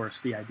 and of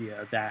course the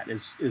idea that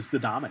is the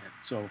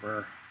dominance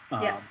over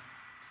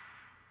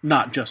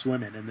not just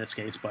women in this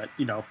case, but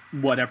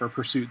whatever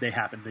pursuit they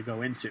happen to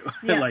go into,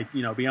 like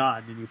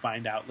beyond. And you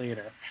find out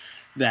later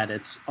that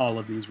it's all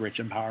of these rich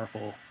and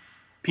powerful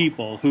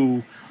people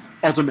who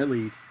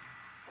ultimately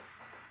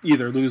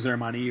either lose their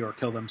money or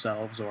kill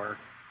themselves or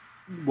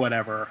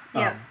whatever,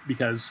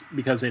 because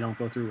they don't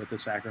go through with the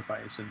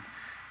sacrifice. And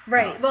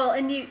right. Well,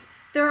 and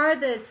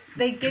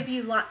they give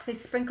you they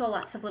sprinkle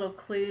lots of little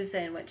clues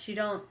in, which you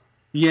don't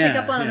pick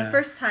up on the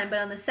first time, but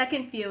on the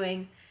second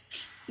viewing,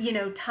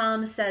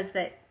 Tom says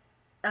that,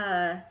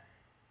 I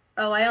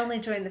only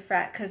joined the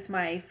frat because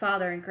my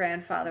father and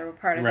grandfather were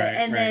part of it.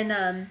 And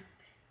then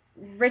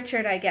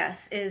Richard, I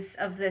guess, is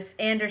of this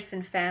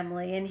Anderson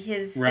family, and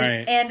there's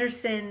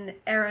Anderson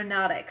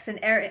Aeronautics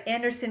and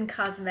Anderson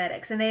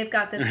Cosmetics, and they've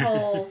got this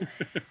whole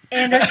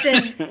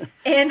Anderson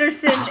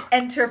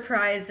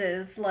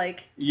Enterprises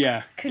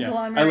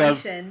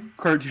conglomeration.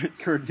 I love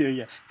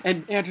Cordelia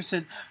and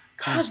Anderson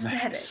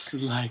Cosmetics.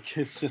 Like,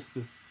 it's just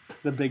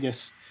the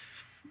biggest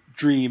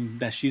dream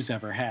that she's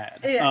ever had.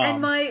 Yeah,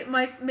 and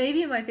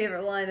maybe my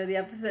favorite line of the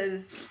episode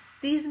is,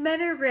 "These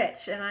men are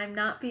rich, and I'm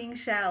not being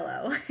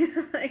shallow."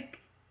 Like,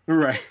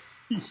 right.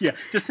 Yeah.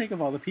 Just think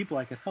of all the people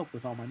I could help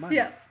with all my money.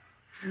 Yeah.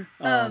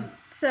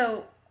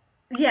 So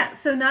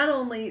not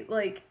only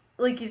like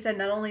you said,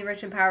 not only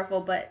rich and powerful,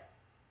 but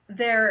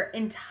their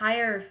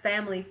entire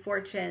family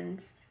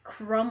fortunes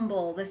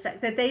crumble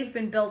that they've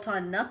been built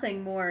on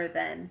nothing more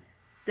than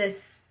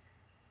this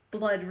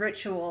blood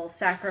ritual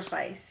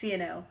sacrifice.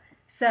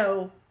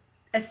 So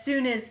as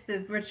soon as the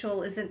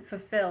ritual isn't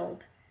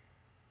fulfilled,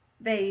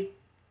 they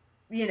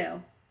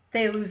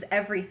lose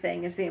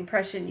everything, is the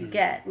impression you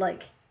get.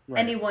 Like,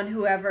 anyone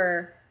who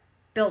ever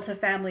built a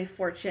family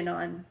fortune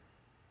on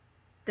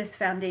this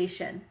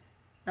foundation.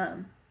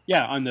 On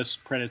this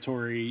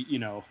predatory,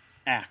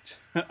 act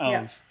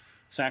of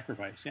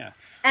sacrifice. Yeah.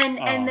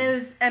 And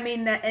those,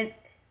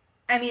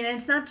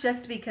 it's not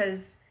just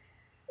because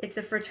it's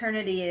a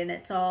fraternity and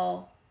it's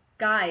all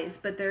guys,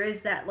 but there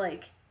is that,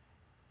 like,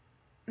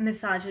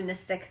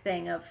 misogynistic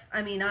thing of,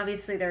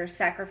 obviously they're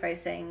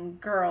sacrificing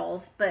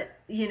girls, but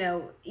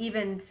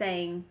even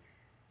saying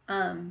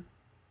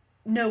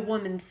no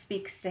woman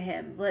speaks to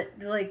him,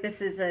 like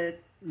this is a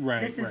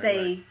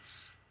masculine,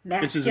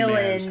 this is a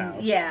man's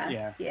house.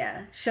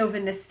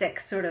 chauvinistic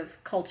sort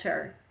of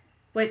culture,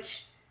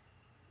 which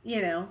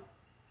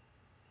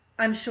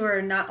I'm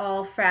sure not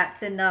all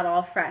frats and not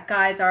all frat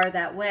guys are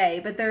that way,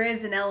 but there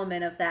is an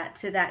element of that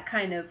to that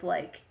kind of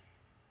like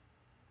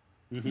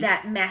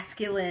that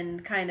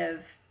masculine kind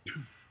of,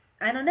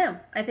 I don't know.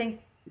 I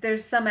think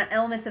there's some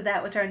elements of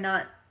that which are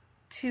not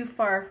too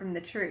far from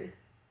the truth.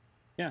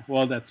 Yeah,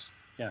 well, they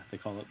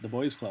call it the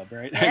boys' club,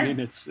 right? Yeah. I mean,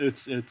 it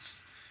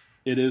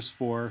is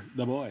for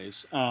the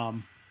boys,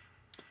 and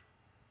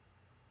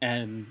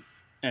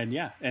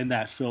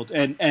that filter,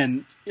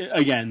 and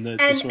again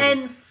the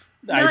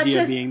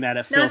idea being that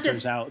it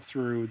filters out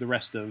through the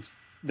rest of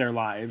their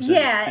lives,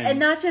 and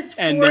not just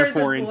for and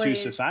therefore the boys. Into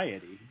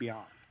society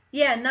beyond.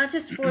 Yeah, not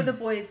just for the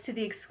boys to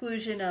the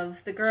exclusion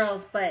of the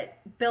girls, but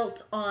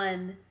built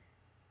on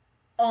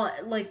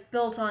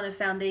a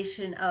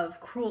foundation of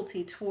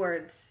cruelty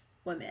towards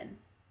women.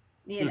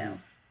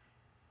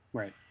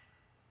 Right.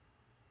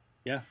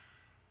 Yeah.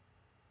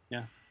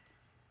 Yeah.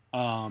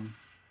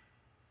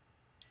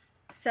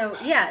 So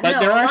yeah,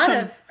 but there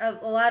are a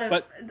lot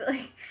of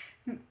like,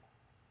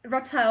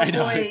 Reptile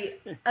Boy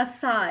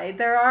aside,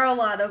 there are a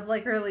lot of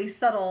like really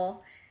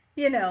subtle,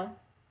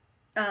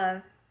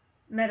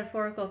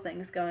 metaphorical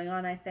things going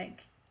on, I think.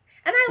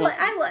 And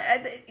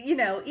you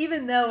know,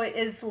 even though it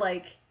is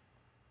like,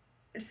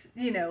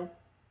 you know,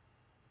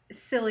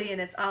 silly in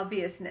its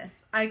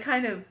obviousness, I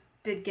kind of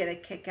did get a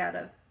kick out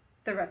of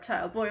the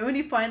reptile boy when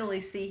you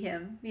finally see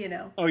him. You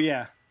know, Oh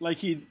yeah, like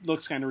he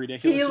looks kind of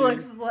ridiculous. he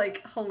looks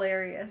like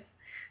hilarious.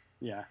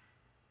 Yeah,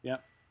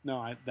 yep.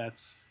 No,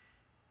 that's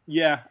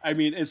yeah. I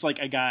mean, it's like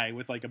a guy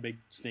with like a big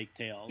snake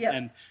tail,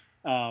 Yep.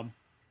 and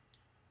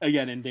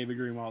again in David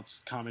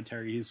Greenwald's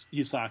commentary,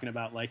 he's talking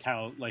about like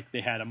how like they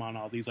had him on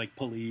all these like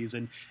pulleys,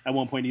 and at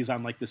one point he's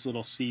on like this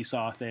little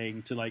seesaw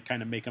thing to like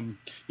kind of make him,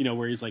 you know,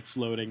 where he's like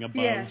floating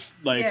above,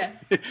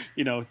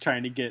 you know,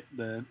 trying to get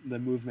the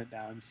movement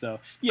down. So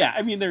yeah,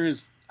 I mean there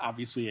is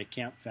obviously a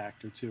camp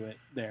factor to it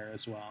there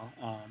as well,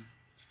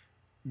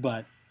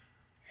 but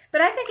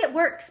I think it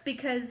works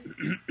because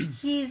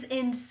he's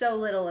in so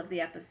little of the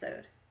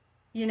episode.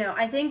 You know,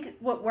 I think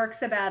what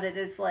works about it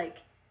is like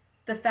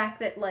the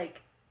fact that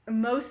like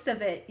most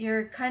of it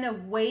you're kind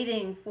of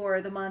waiting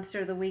for the monster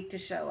of the week to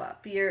show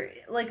up. You're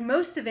like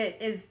most of it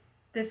is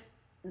this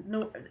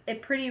a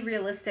pretty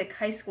realistic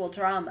high school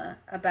drama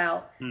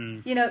about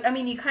you know, I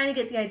mean you kind of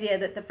get the idea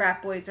that the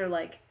frat boys are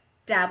like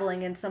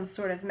dabbling in some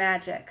sort of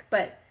magic,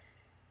 but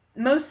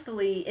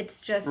mostly it's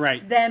just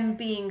them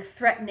being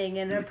threatening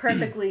in a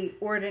perfectly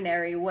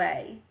ordinary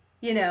way,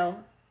 you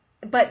know.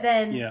 But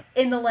then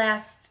in the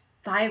last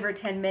 5 or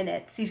 10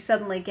 minutes you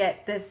suddenly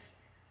get this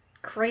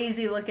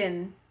crazy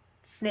looking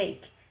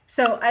snake.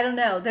 So I don't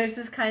know, there's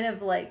this kind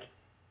of like,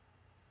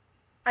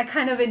 I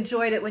kind of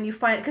enjoyed it when you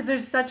find, because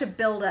there's such a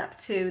build up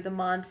to the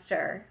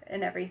monster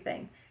and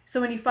everything.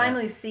 So when you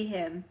finally see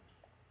him,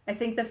 I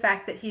think the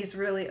fact that he's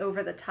really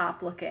over the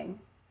top looking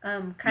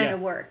kind of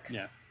works.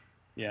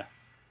 Yeah.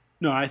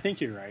 No, I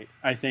think you're right.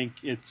 I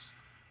think it's,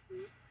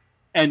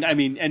 and I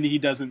mean, and he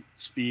doesn't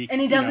speak.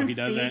 And he doesn't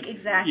speak,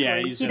 exactly.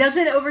 Yeah, he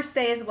doesn't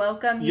overstay his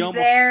welcome. He's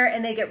there,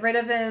 and they get rid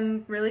of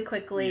him really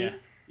quickly.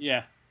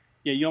 Yeah.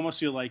 You almost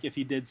feel like if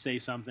he did say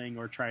something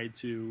or tried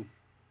to,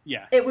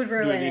 it would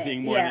ruin do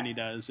anything it. more than he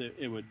does.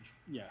 It would,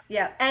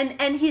 Yeah,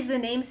 and he's the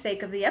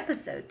namesake of the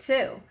episode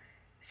too.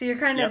 So you're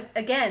kind of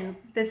again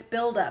this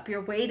build up.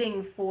 You're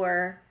waiting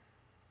for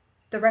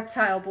the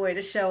reptile boy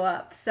to show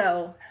up.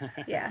 So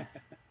yeah.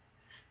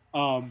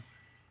 So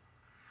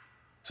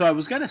I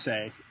was gonna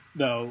say,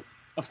 though,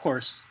 of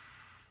course,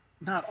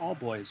 not all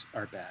boys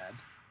are bad,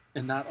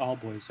 and not all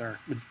boys are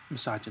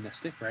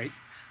misogynistic, right?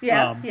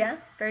 Yeah,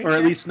 very true.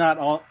 At least not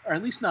all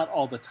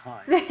the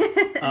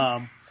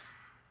time.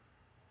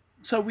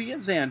 So we get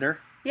Xander.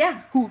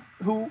 Yeah. Who?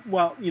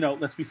 Well, you know,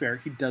 let's be fair.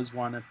 He does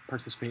want to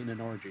participate in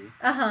an orgy.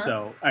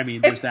 So I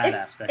mean, there's that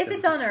aspect. If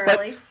it's on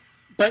early.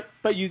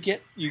 But you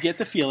get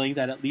the feeling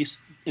that at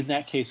least in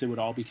that case it would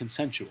all be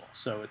consensual.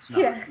 So it's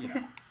not you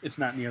know, it's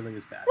not nearly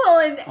as bad. Well,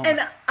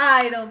 and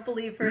I don't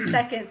believe for a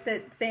second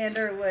that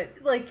Xander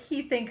would, like,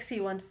 he thinks he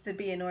wants to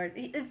be an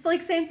orgy. It's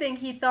like same thing.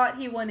 He thought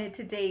he wanted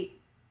to date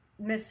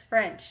Miss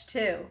French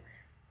too,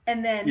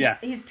 and then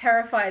he's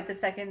terrified the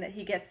second that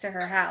he gets to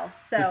her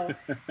house. So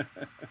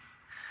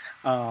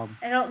I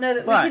don't know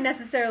that we can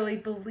necessarily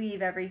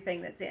believe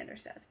everything that Xander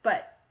says,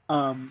 but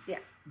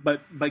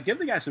But give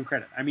the guy some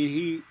credit. I mean,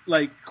 he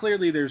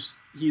clearly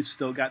he's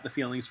still got the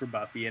feelings for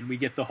Buffy, and we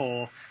get the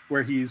whole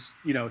where he's,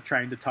 you know,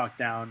 trying to talk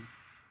down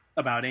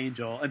about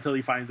Angel until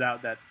he finds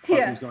out that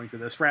Buffy's going to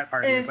this frat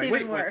party. And it's like,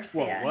 even worse.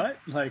 What?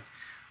 Like,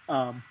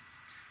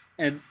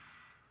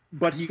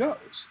 but he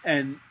goes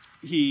and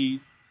he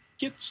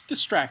gets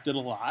distracted a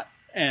lot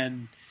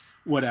and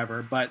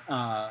whatever. But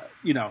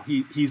you know,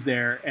 he's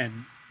there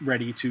and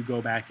ready to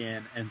go back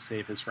in and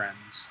save his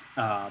friends.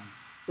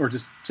 Or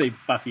just save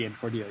Buffy and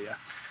Cordelia.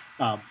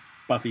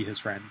 Buffy, his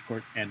friend,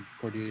 and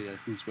Cordelia,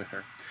 who's with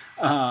her.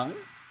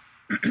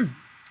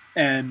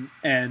 And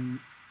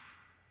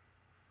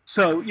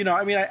so, you know,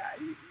 I mean,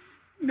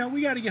 you know,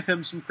 we got to give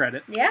him some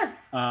credit. Yeah.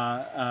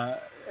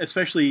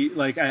 Especially,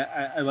 like,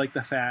 I like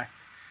the fact,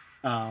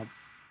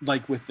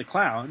 like with the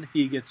clown,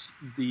 he gets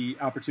the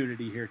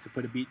opportunity here to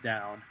put a beat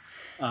down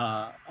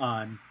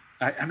on.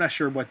 I'm not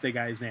sure what the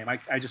guy's name.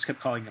 I just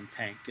kept calling him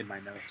Tank in my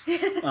notes.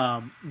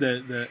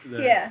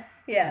 The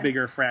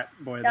bigger frat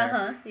boy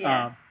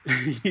there.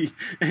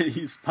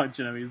 He's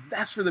punching him.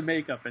 That's for the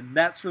makeup, and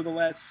that's for the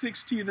last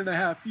 16 and a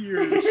half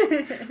years.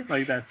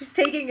 Like that's he's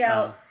taking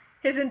out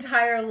his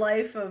entire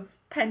life of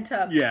pent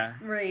up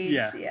rage.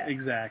 Yeah,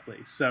 exactly.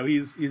 So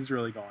he's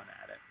really going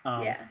at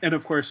it. And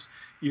of course,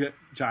 you get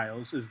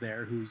Giles is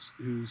there,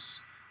 who's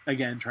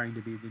again trying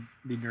to be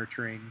the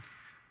nurturing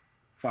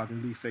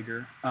fatherly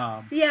figure.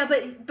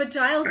 But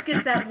Giles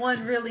gets that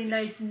one really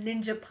nice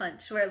ninja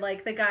punch where,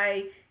 like, the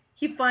guy,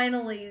 he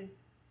finally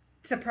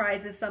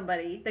surprises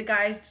somebody. The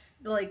guy,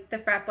 just, like, the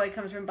frat boy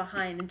comes from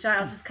behind, and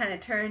Giles just kind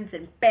of turns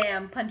and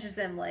bam, punches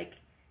him like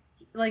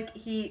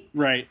he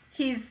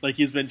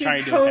he's been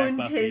trying to attack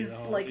Buffy his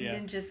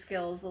ninja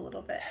skills a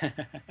little bit.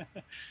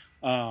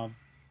 And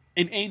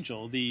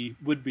Angel, the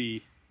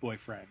would-be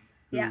boyfriend,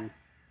 who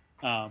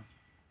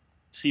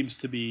seems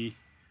to be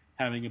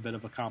having a bit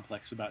of a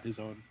complex about his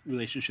own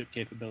relationship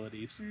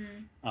capabilities.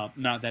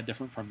 Not that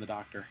different from the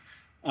Doctor.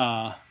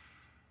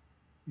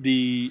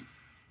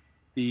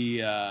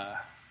 the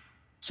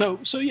so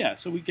yeah,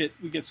 so we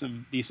get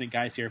some decent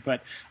guys here,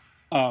 but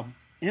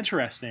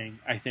interesting,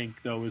 I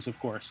think, though, is of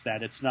course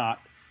that it's not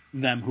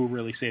them who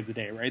really save the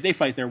day, right? They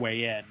fight their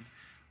way in,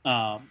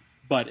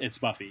 but it's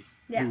Buffy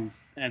who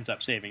ends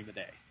up saving the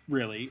day.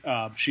 Really,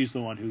 she's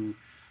the one who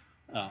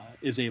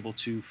is able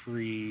to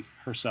free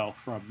herself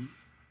from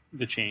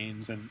the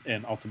chains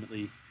and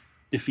ultimately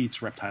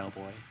defeats Reptile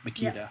Boy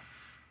Makita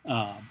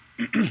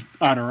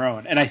on her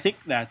own. And I think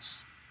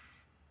that's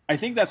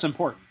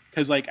important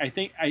because, like, I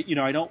think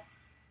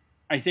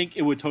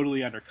it would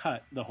totally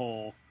undercut the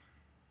whole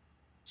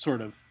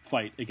sort of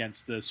fight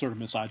against the sort of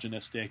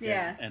misogynistic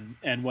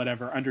and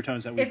whatever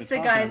undertones that we've been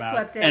talking about,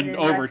 swept in and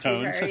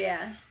overtones. Her,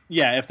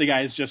 if the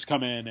guys just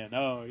come in and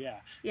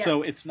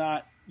so it's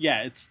not.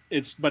 Yeah,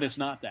 but it's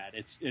not that.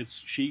 It's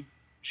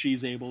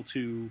she's able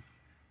to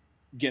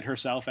get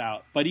herself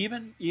out. But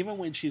even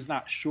when she's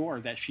not sure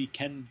that she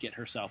can get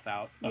herself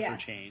out of her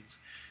chains,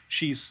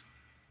 she's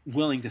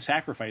willing to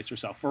sacrifice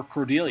herself for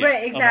Cordelia.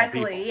 Right,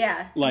 exactly.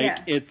 Yeah. Like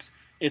it's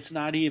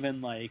not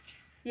even like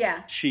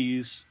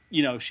she's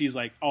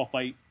like, I'll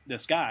fight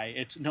this guy.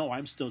 It's no,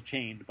 I'm still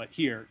chained, but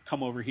here,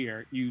 come over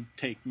here, you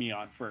take me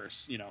on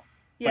first,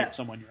 fight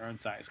someone your own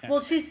size kind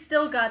of thing. She's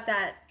still got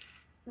that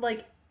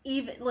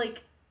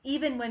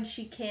even when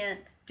she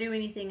can't do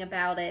anything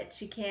about it,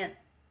 she can't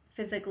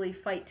physically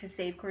fight to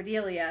save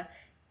Cordelia,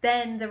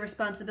 then the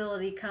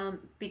responsibility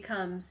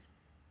becomes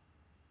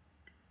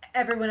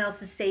everyone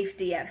else's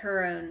safety at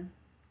her own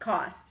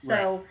cost.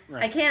 So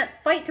I can't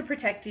fight to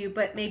protect you,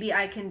 but maybe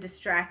I can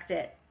distract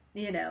it,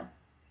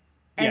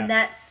 And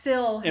that's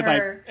still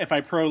her. If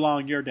I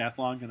prolong your death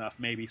long enough,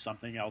 maybe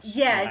something else.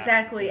 Yeah,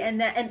 exactly.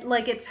 Happen. And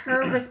it's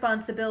her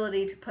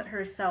responsibility to put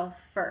herself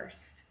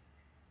first.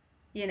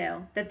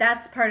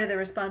 That's part of the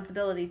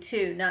responsibility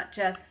too, not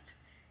just,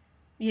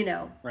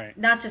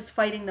 not just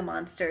fighting the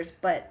monsters,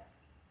 but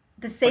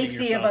the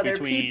safety of other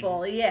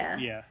people.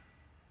 Yeah.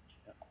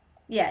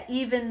 Yeah,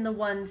 even the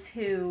ones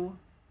who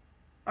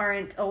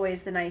aren't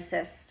always the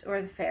nicest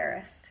or the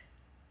fairest.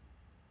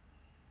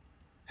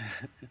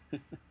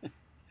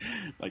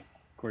 Like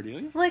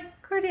Cordelia?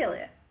 Like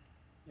Cordelia.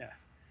 Yeah.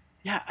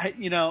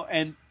 Yeah,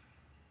 and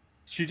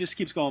she just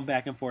keeps going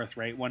back and forth,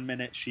 right? One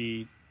minute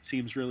she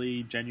seems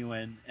really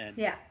genuine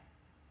and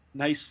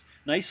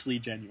nicely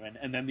genuine,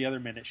 and then the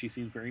other minute she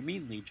seems very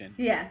meanly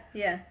genuine.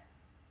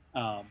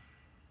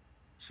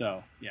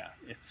 So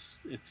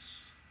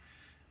it's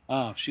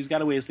she's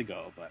got a ways to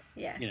go, but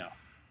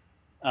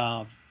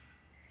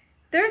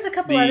there's a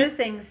couple other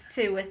things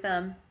too with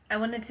I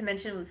wanted to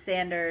mention with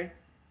Xander.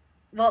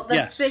 Well,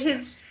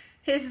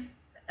 his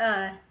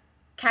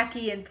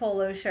khaki and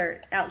polo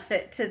shirt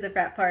outfit to the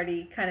frat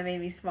party kind of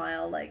made me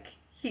smile. Like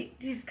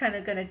he's kind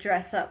of going to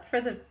dress up for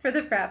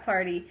the frat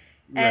party,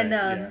 and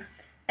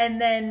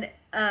and then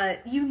as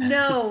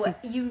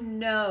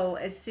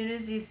soon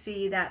as you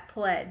see that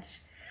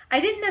pledge, I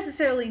didn't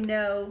necessarily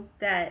know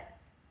that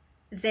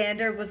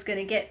Xander was going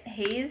to get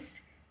hazed,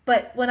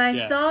 but when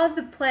I saw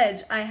the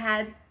pledge, I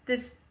had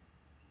this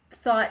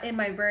thought in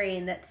my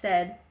brain that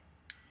said,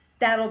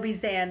 that'll be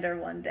Xander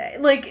one day.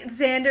 Like,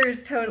 Xander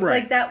is totally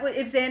like that.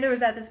 If Xander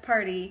was at this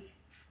party,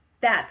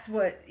 that's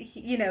what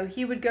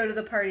he would go to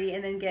the party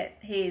and then get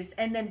hazed,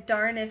 and then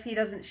darn if he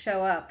doesn't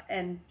show up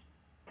and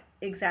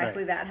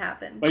exactly that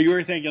happened. But you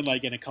were thinking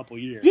like in a couple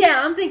years.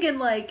 Yeah, I'm thinking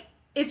like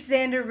if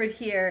Xander would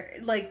hear,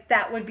 like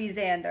that would be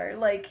Xander.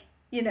 Like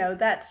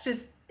that's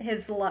just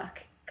his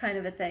luck, kind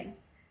of a thing.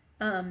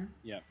 And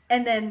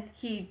then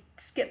he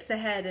skips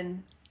ahead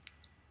and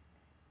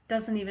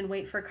doesn't even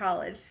wait for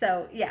college.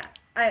 So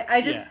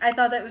I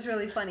thought that was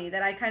really funny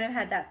that I kind of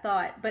had that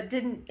thought, but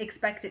didn't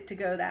expect it to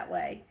go that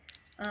way.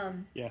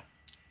 And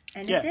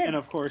it did. And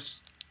of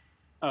course,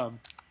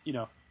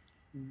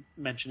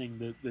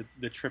 mentioning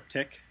the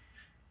triptych,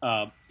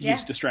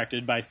 he's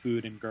distracted by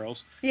food and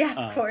girls. Yeah,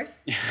 of course.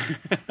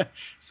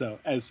 So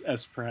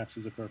as perhaps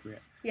is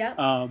appropriate.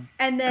 Yeah.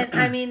 And then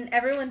I mean,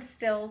 everyone's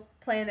still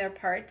playing their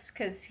parts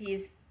because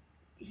he's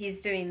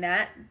doing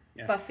that.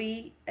 Yeah.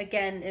 Buffy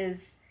again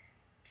is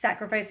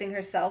sacrificing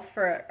herself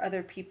for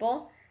other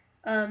people.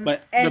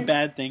 But the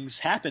bad things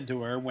happen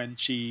to her when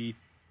she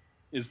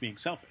is being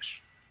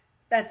selfish.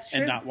 That's true.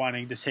 And not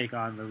wanting to take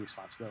on the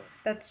responsibility.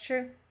 That's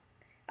true.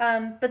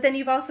 But then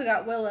you've also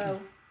got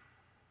Willow,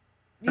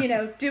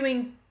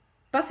 doing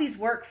Buffy's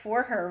work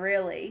for her,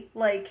 really.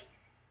 Like,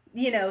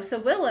 so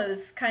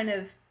Willow's kind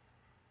of,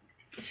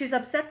 she's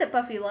upset that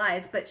Buffy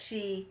lies, but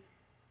she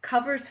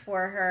covers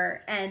for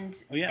her and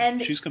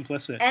she's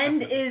complicit. And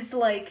definitely is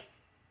like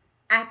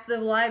at the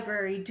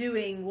library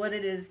doing what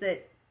it is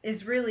that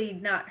is really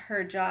not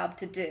her job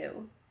to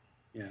do.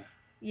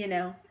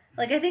 Yeah.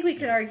 Like I think we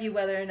could argue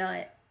whether or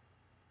not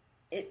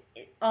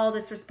all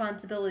this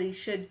responsibility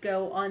should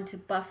go onto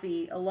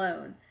Buffy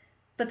alone.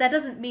 But that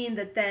doesn't mean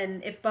that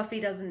then if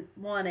Buffy doesn't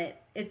want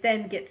it, it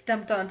then gets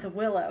dumped onto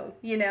Willow,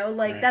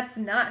 that's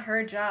not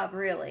her job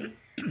really.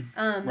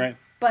 Right.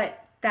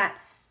 But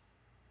that's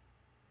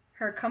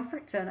her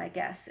comfort zone, I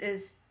guess,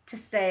 is to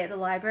stay at the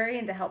library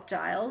and to help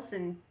Giles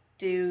and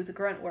do the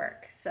grunt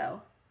work.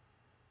 So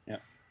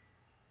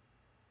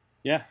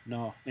Yeah,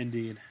 no,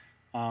 indeed.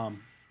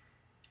 Um,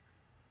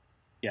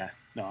 yeah,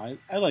 no,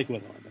 I like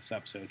Willow in this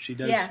episode.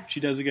 Yeah. She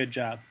does a good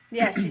job.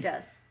 Yeah, she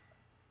does.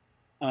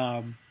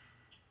 Um,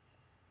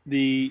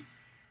 the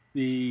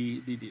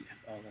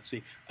oh, let's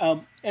see.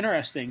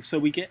 Interesting. So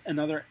we get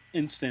another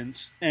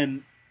instance,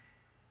 and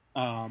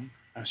I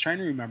was trying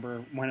to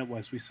remember when it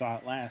was we saw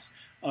it last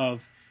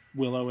of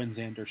Willow and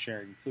Xander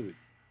sharing food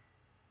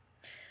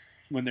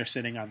when they're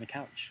sitting on the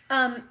couch.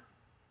 And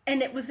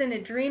it was in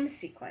a dream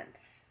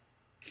sequence.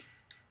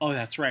 Oh,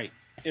 that's right.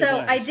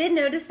 So I did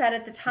notice that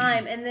at the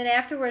time, and then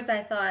afterwards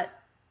I thought,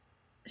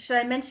 should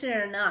I mention it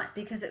or not?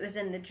 Because it was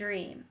in the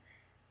dream.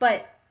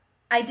 But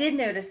I did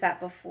notice that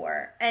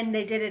before, and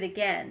they did it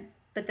again,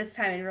 but this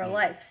time in real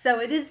life.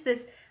 So it is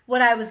this,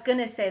 what I was going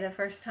to say the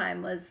first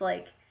time was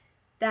like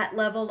that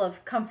level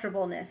of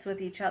comfortableness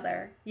with each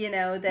other,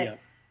 that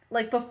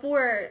like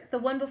before, the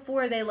one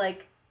before they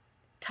like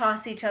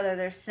toss each other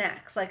their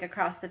snacks like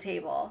across the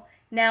table.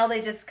 Now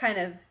they just kind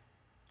of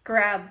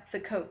grab the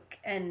Coke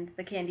and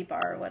the candy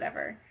bar or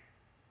whatever.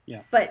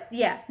 Yeah. But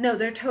yeah, no,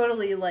 they're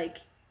totally like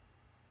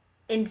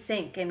in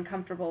sync and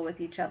comfortable with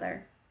each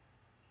other.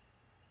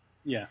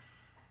 Yeah.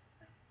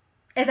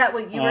 Is that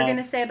what you were going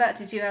to say about?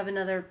 Did you have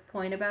another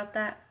point about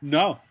that?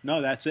 No,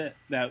 that's it.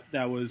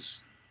 That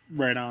was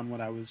right on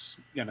what I was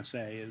going to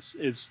say.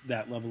 Is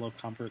that level of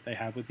comfort they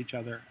have with each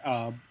other.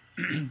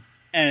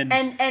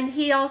 And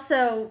he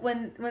also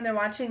when they're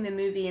watching the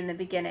movie in the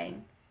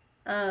beginning,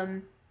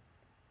 that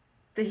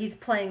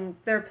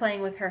they're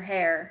playing with her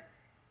hair,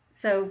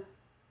 so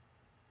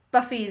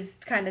Buffy's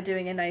kind of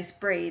doing a nice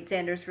braid.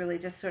 Xander's really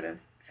just sort of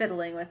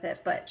fiddling with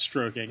it, but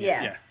stroking.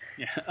 Yeah.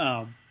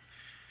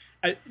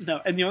 And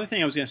the only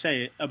thing I was going to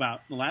say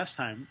about the last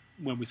time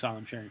when we saw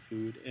them sharing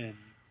food in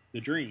the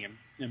dream,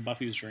 in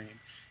Buffy's dream,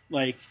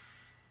 like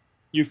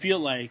you feel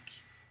like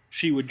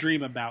she would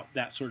dream about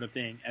that sort of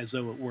thing as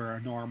though it were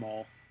a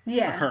normal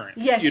occurrence.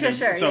 Yeah,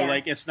 sure. So yeah.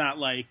 like it's not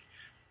like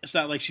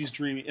she's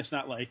dreaming. It's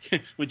not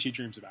like when she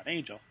dreams about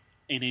Angel,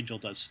 and Angel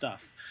does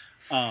stuff,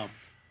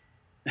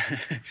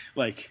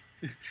 like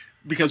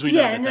because we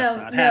know that's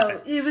not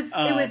happening. It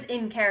was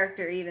in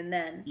character even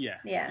then.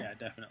 Yeah,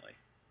 definitely.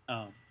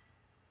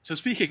 So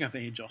speaking of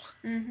Angel,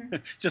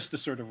 just to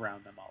sort of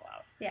round them all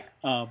out.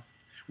 Yeah.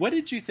 What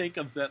did you think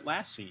of that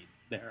last scene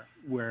there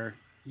where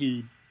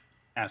he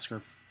asks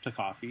her to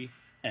coffee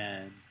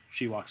and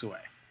she walks away?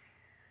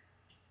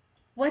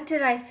 What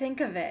did I think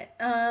of it?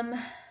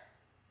 I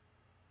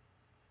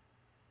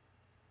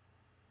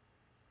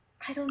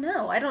don't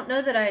know. I don't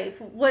know that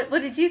what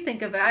did you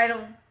think of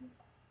it?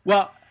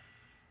 Well,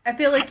 I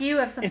feel like you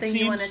have something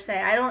you want to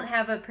say. I don't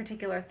have a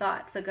particular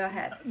thought, so go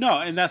ahead. No,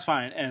 and that's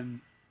fine.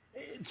 And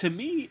to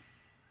me,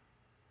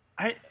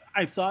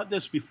 I've thought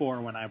this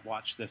before when I've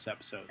watched this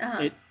episode.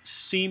 It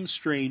seems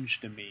strange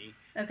to me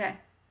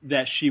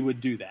that she would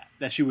do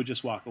that she would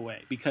just walk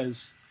away,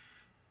 because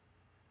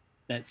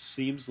that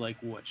seems like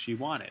what she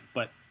wanted.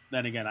 But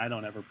then again, I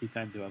don't ever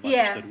pretend to have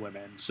understood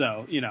women.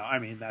 So, I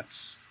mean,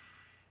 that's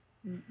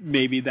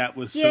maybe that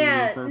was so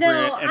appropriate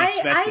and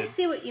expected. I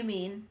see what you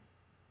mean.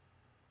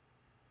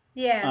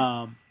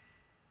 Yeah.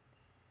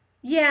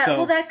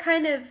 Well, that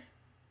kind of,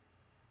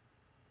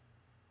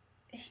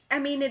 I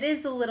mean, it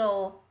is a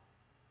little,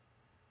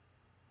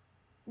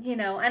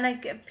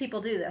 and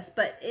people do this,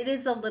 but it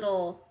is a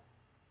little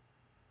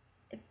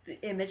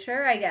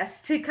immature, I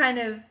guess, to kind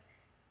of,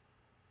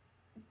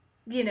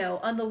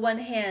 on the one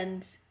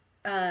hand,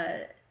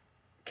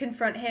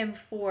 confront him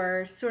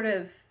for sort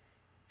of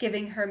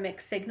giving her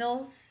mixed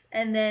signals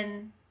and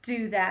then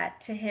do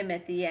that to him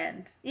at the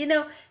end.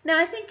 Now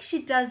I think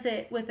she does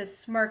it with a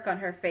smirk on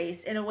her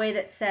face in a way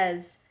that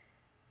says,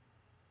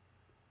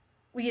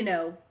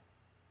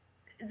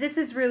 this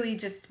is really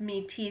just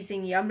me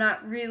teasing you. I'm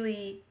not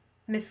really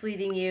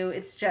misleading you.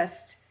 It's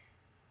just,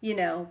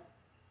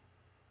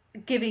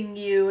 giving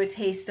you a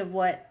taste of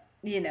what,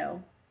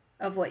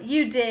 of what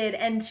you did.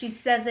 And she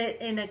says it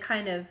in a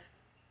kind of,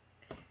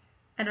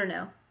 I don't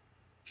know,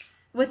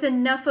 with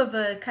enough of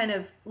a kind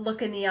of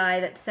look in the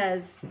eye that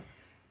says,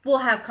 we'll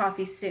have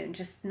coffee soon,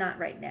 just not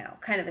right now,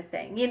 kind of a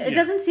thing. It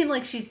doesn't seem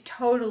like she's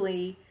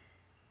totally,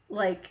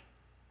 like,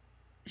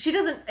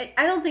 I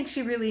don't think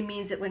she really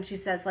means it when she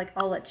says, like,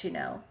 I'll let you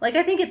know. Like,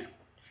 I think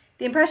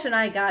the impression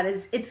I got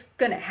is it's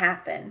gonna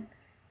happen.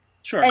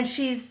 Sure. And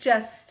she's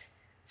just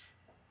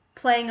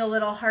playing a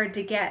little hard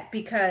to get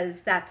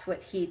because that's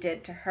what he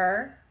did to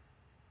her.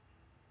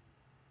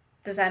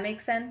 Does that make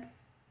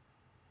sense?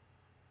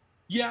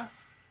 Yeah.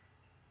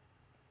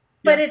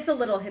 But it's a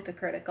little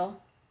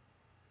hypocritical.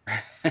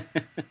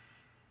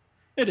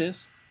 It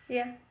is.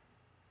 Yeah.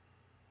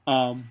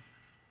 I'm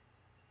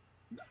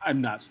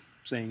not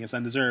saying it's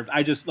undeserved.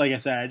 I just, like I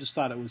said, I just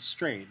thought it was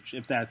strange.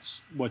 If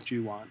that's what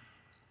you want,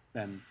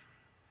 then.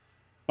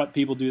 But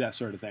people do that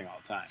sort of thing all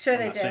the time. Sure,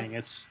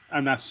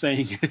 I'm not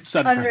saying it's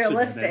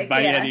unrealistic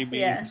by any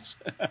means.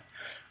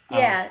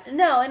 Yeah.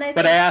 No, and I.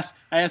 But I asked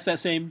that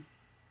same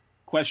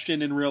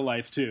question in real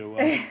life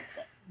too.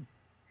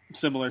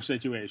 Similar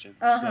situations.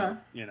 So,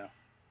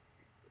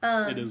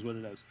 it is what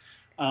it is.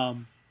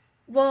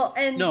 Well,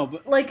 and No,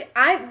 but like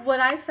what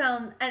I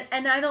found,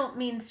 and I don't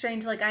mean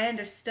strange, like I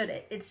understood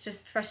it. It's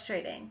just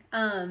frustrating.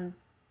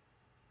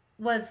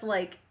 Was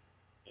like,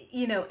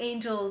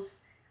 Angel's.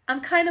 I'm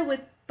kind of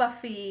with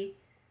Buffy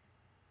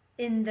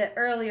in the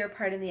earlier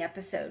part in the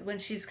episode when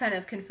she's kind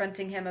of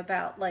confronting him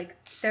about like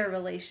their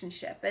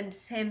relationship and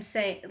him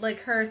saying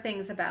like her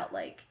things about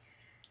like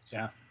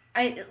yeah,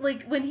 I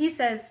like when he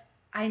says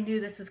I knew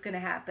this was going to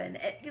happen.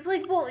 It's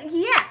like, well,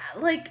 yeah,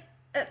 like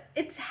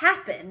it's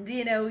happened.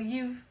 You've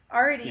yeah,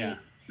 already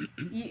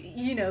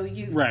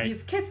you've right.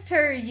 you've kissed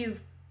her,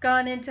 you've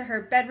gone into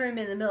her bedroom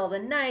in the middle of the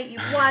night,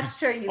 you've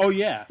watched her, Oh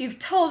yeah, you've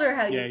told her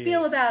how yeah, you yeah,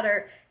 feel yeah. about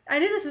her. I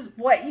knew this is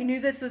what you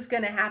knew this was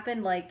going to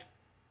happen. Like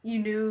you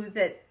knew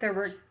that there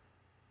were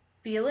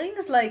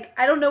feelings. Like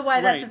I don't know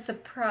why that's a Right,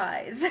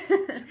 surprise.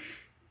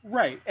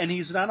 right. And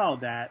he's done all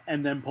that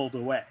and then pulled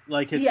away.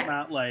 Like it's Yeah,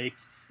 not like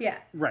yeah,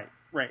 right,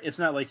 right. It's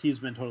not like he's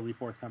been totally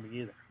forthcoming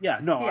either. Yeah,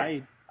 no, yeah,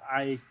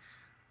 I,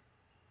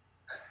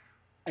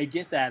 I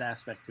get that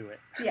aspect to it.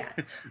 yeah,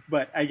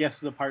 But I guess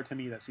the part to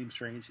me that seems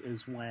strange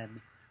is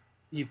when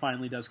he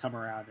finally does come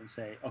around and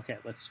say, "Okay,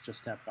 let's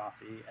just have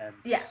coffee and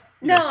yeah.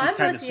 No, I'm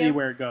kind of with see you.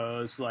 where it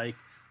goes." Like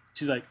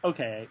she's like,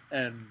 "Okay,"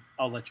 and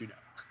I'll let you know.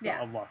 Yeah,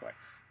 I'll walk away.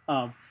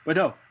 But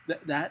no,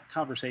 that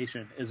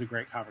conversation is a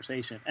great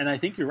conversation, and I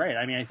think you're right.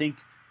 I mean, I think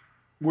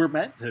we're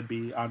meant to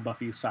be on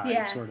Buffy's side,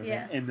 yeah, sort of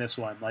yeah, in this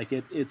one. Like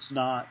it's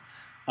not.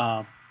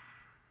 Um,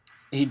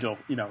 Angel,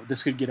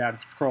 this could get out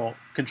of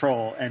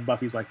control, and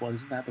Buffy's like, well,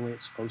 isn't that the way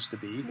it's supposed to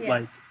be? yeah.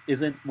 Like,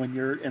 isn't when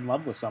you're in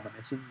love with someone,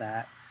 isn't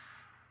that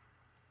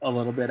a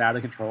little bit out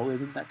of control?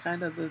 Isn't that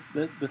kind of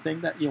the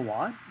thing that you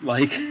want?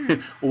 Like,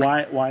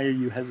 why are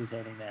you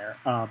hesitating there?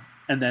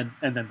 And then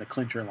the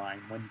clincher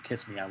line, when you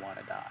kiss me, I want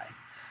to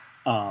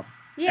die.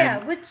 Yeah,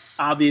 And which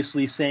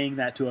obviously saying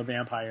that to a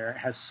vampire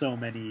has so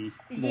many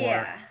more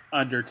yeah.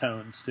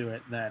 undertones to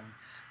it than,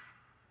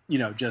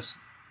 just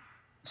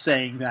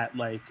saying that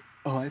like,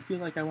 oh, I feel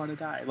like I want to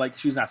die. Like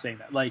she's not saying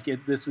that. Like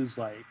this is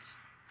like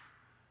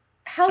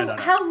I don't know.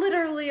 How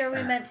literally are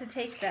we meant to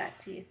take that?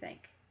 Do you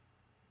think?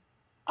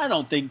 I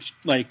don't think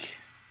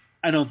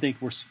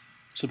we're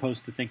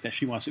supposed to think that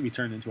she wants to be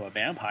turned into a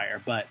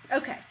vampire, but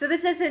Okay, so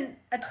this isn't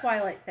a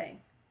Twilight thing.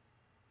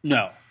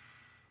 no,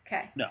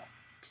 Okay, no,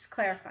 just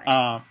clarifying.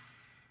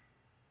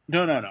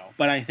 no.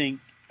 But I think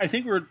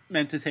we're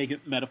meant to take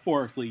it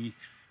metaphorically.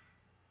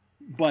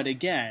 But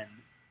again,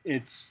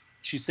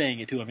 she's saying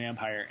it to a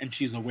vampire, and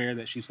she's aware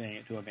that she's saying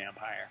it to a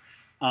vampire.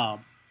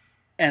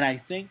 And I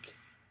think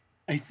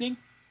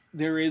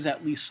there is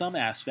at least some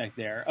aspect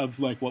there of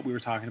like what we were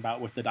talking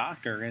about with the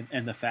doctor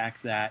and the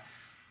fact that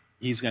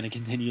he's going to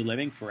continue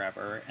living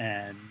forever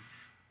and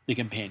the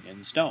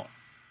companions don't.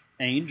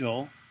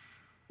 Angel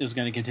is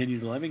going to continue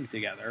living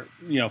together,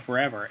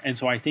 forever. And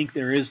so I think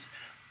there is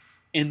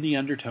in the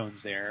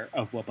undertones there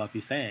of what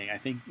Buffy's saying, I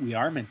think we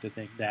are meant to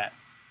think that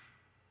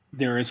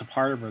there is a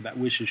part of her that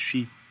wishes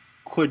she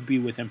could be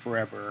with him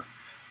forever,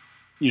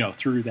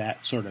 through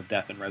that sort of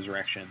death and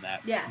resurrection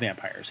that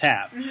vampires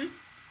have. Mm-hmm.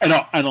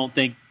 I don't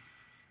think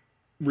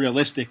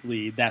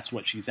realistically that's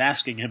what she's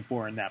asking him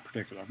for in that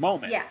particular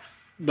moment. Yeah.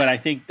 But I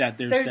think that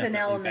there's an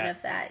element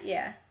of that,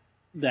 yeah.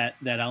 That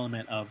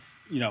element of,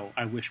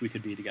 I wish we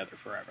could be together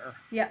forever.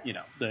 Yeah.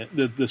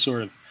 The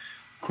sort of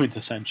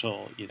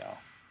quintessential,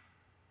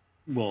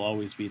 we'll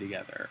always be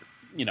together,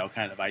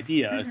 kind of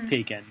idea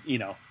taken,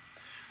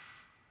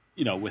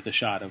 with a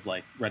shot of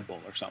like Red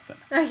Bull or something.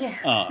 Oh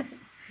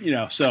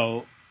yeah.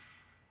 So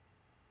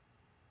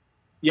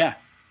yeah,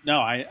 no,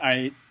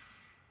 I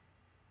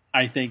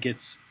think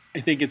it's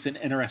an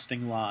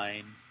interesting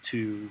line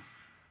to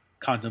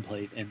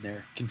contemplate in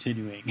their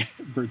continuing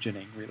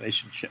burgeoning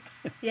relationship.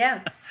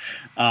 Yeah.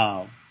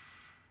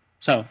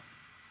 So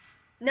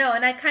no,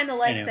 and I kind of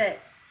like anyway. that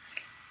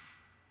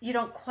you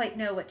don't quite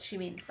know what she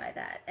means by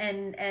that,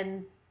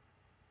 and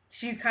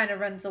she kind of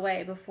runs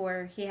away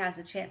before he has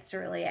a chance to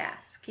really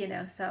ask,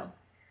 so.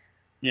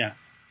 Yeah.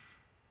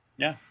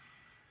 Yeah.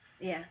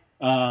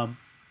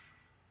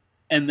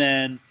 And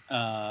then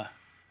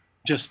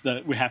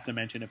we have to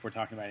mention, if we're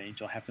talking about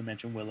Angel, have to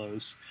mention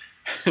Willow's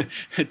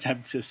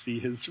attempt to see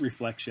his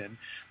reflection.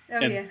 Oh,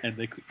 yeah.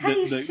 And How do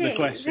you the shave?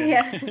 question.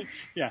 Yeah.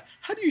 Yeah.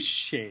 How do you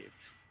shave?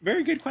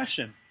 Very good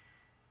question.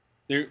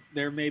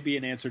 There may be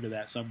an answer to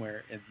that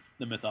somewhere in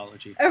the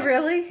mythology. Oh,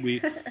 really?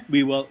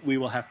 We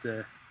will have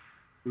to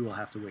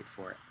wait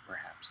for it,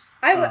 perhaps.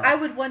 I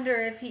would wonder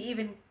if he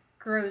even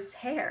grows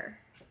hair.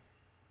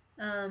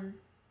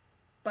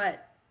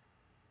 But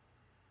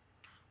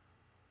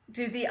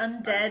do the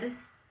undead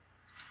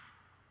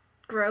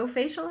grow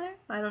facial hair?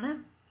 I don't know.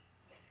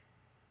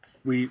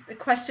 It's a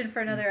question for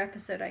another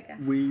episode, I guess.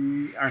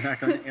 We are not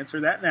going to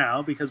answer that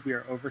now because we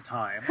are over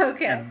time.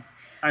 Okay. And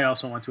I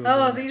also want to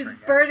avoid these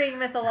burning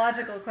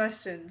mythological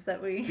questions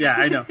that we... Yeah,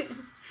 I know.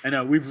 I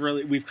know.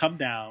 We've come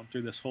down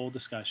through this whole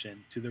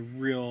discussion to the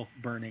real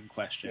burning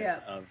question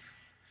of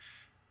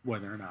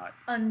whether or not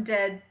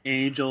undead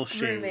Angel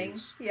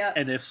shaves. Yeah.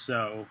 And if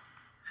so,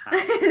 how?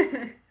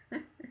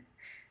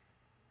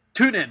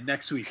 tune in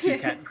next week to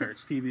Cat and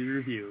Kurt's TV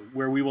review,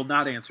 where we will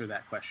not answer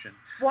that question.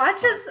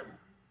 Watch us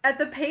at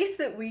the pace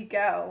that we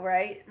go,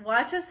 right?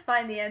 Watch us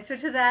find the answer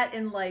to that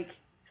in like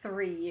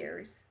 3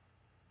 years.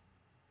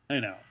 I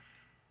know.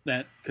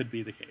 That could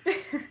be the case.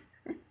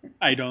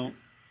 I don't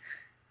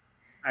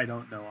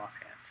know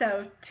offhand.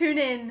 So tune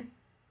in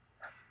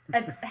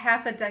at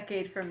half a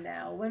decade from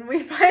now when we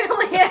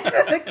finally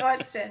answer the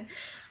question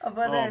of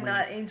whether or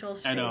not Angel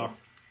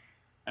shaves.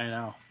 I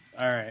know.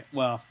 All right.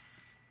 Well,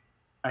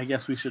 I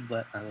guess we should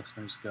let our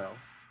listeners go.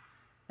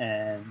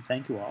 And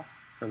thank you all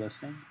for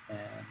listening,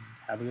 and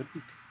have a good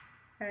week.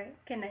 All right.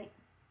 Good night.